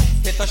truck.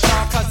 Hit the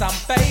shop cause I'm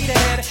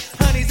faded.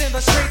 Honey's in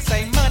the streets,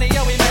 say money,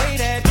 yo, we made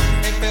it.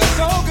 It feels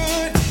so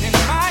good in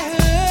my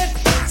hood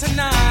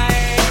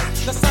tonight.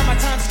 The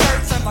summertime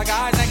skirts and the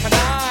guys ain't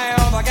canine.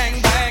 All the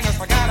gangbangers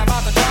forgot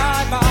about the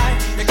drive-by.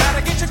 You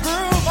gotta get your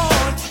groove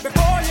on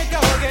before you go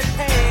get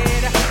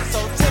paid.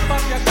 So tip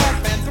up your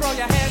cup and throw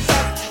your hands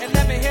up and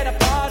let me hear the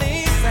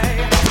party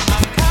say,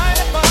 I'm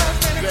kinda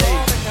buzzed and it's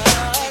all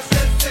because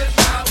this is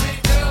how we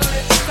do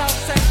it. South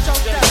Central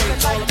Justin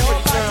like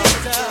nobody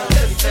does.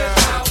 This is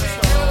how we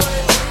do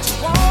it.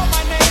 To all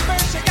my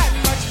neighbors, you got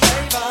much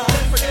flavor.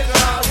 This is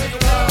how we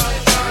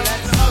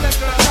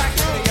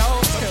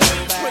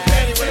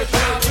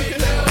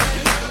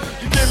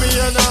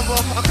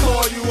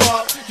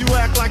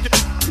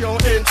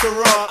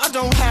mirror. I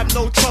don't have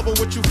no trouble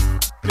with you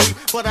me,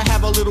 but I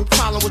have a little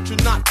problem with you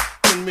not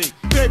me.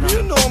 Baby,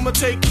 you know I'ma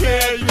take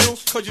care of you,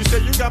 cause you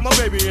said you got my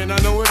baby and I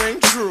know it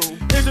ain't true.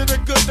 Is it a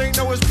good thing?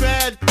 No, it's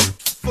bad.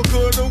 For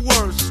good or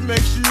worse,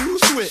 makes you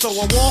switch. So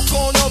I walk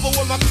on over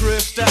with my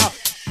crystal.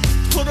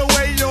 Put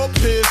away your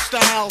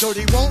pistol.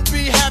 Dirty won't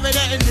be having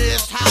it in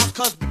this house,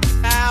 cause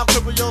I'll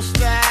cripple your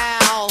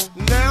style.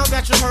 Now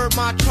that you heard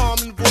my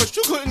charming voice,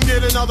 you couldn't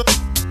get another.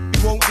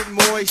 You won't get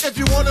moist. If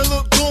you wanna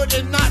look good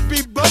and not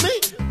be bummy,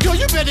 yo,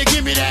 you better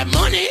give me that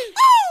money.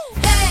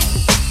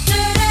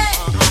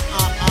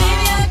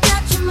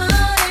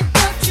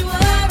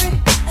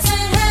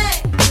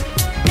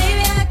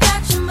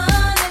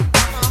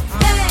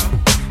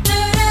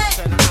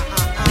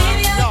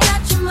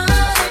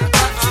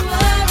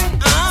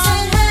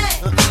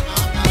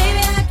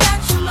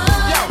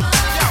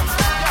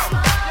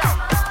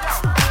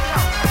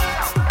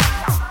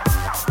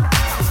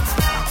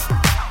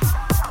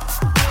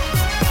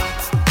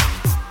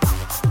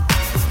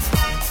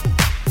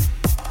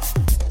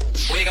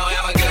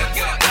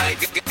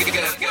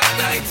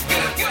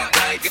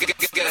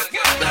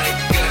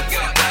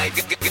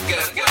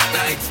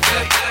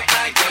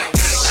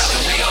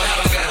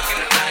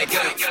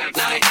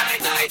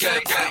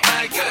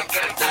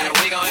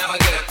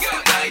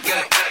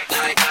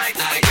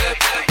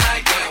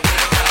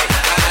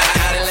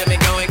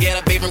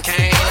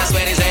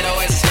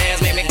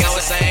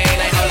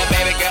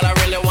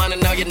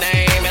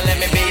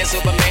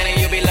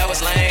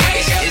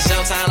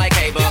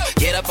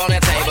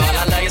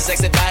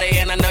 Sexy body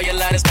and I know you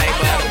love this paper.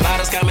 The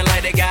bottles coming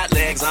like they got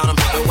legs on them.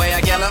 The way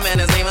I kill them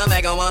and it's even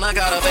make 'em wanna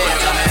call the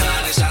feds.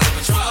 I'm in shots of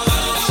patrol.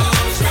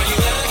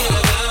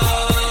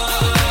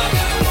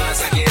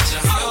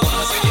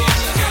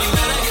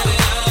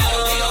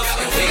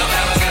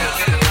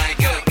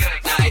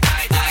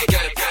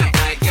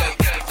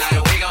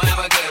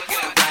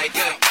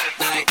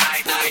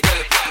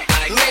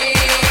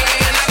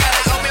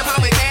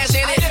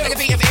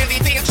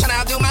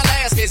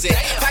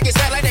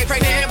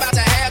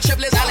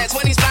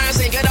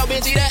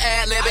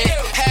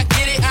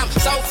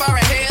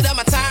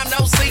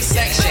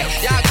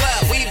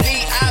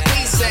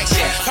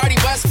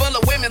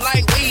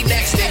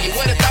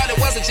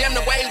 Gym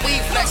the way we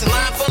flex, a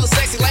line full of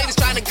sexy ladies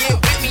trying to get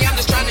with me. I'm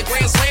just trying to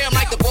grand slam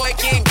like the boy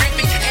King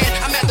Griffey.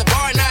 And I'm at the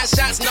bar, 9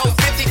 shots, no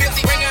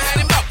 50-50. Bring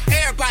 100 more,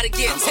 everybody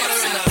get 10.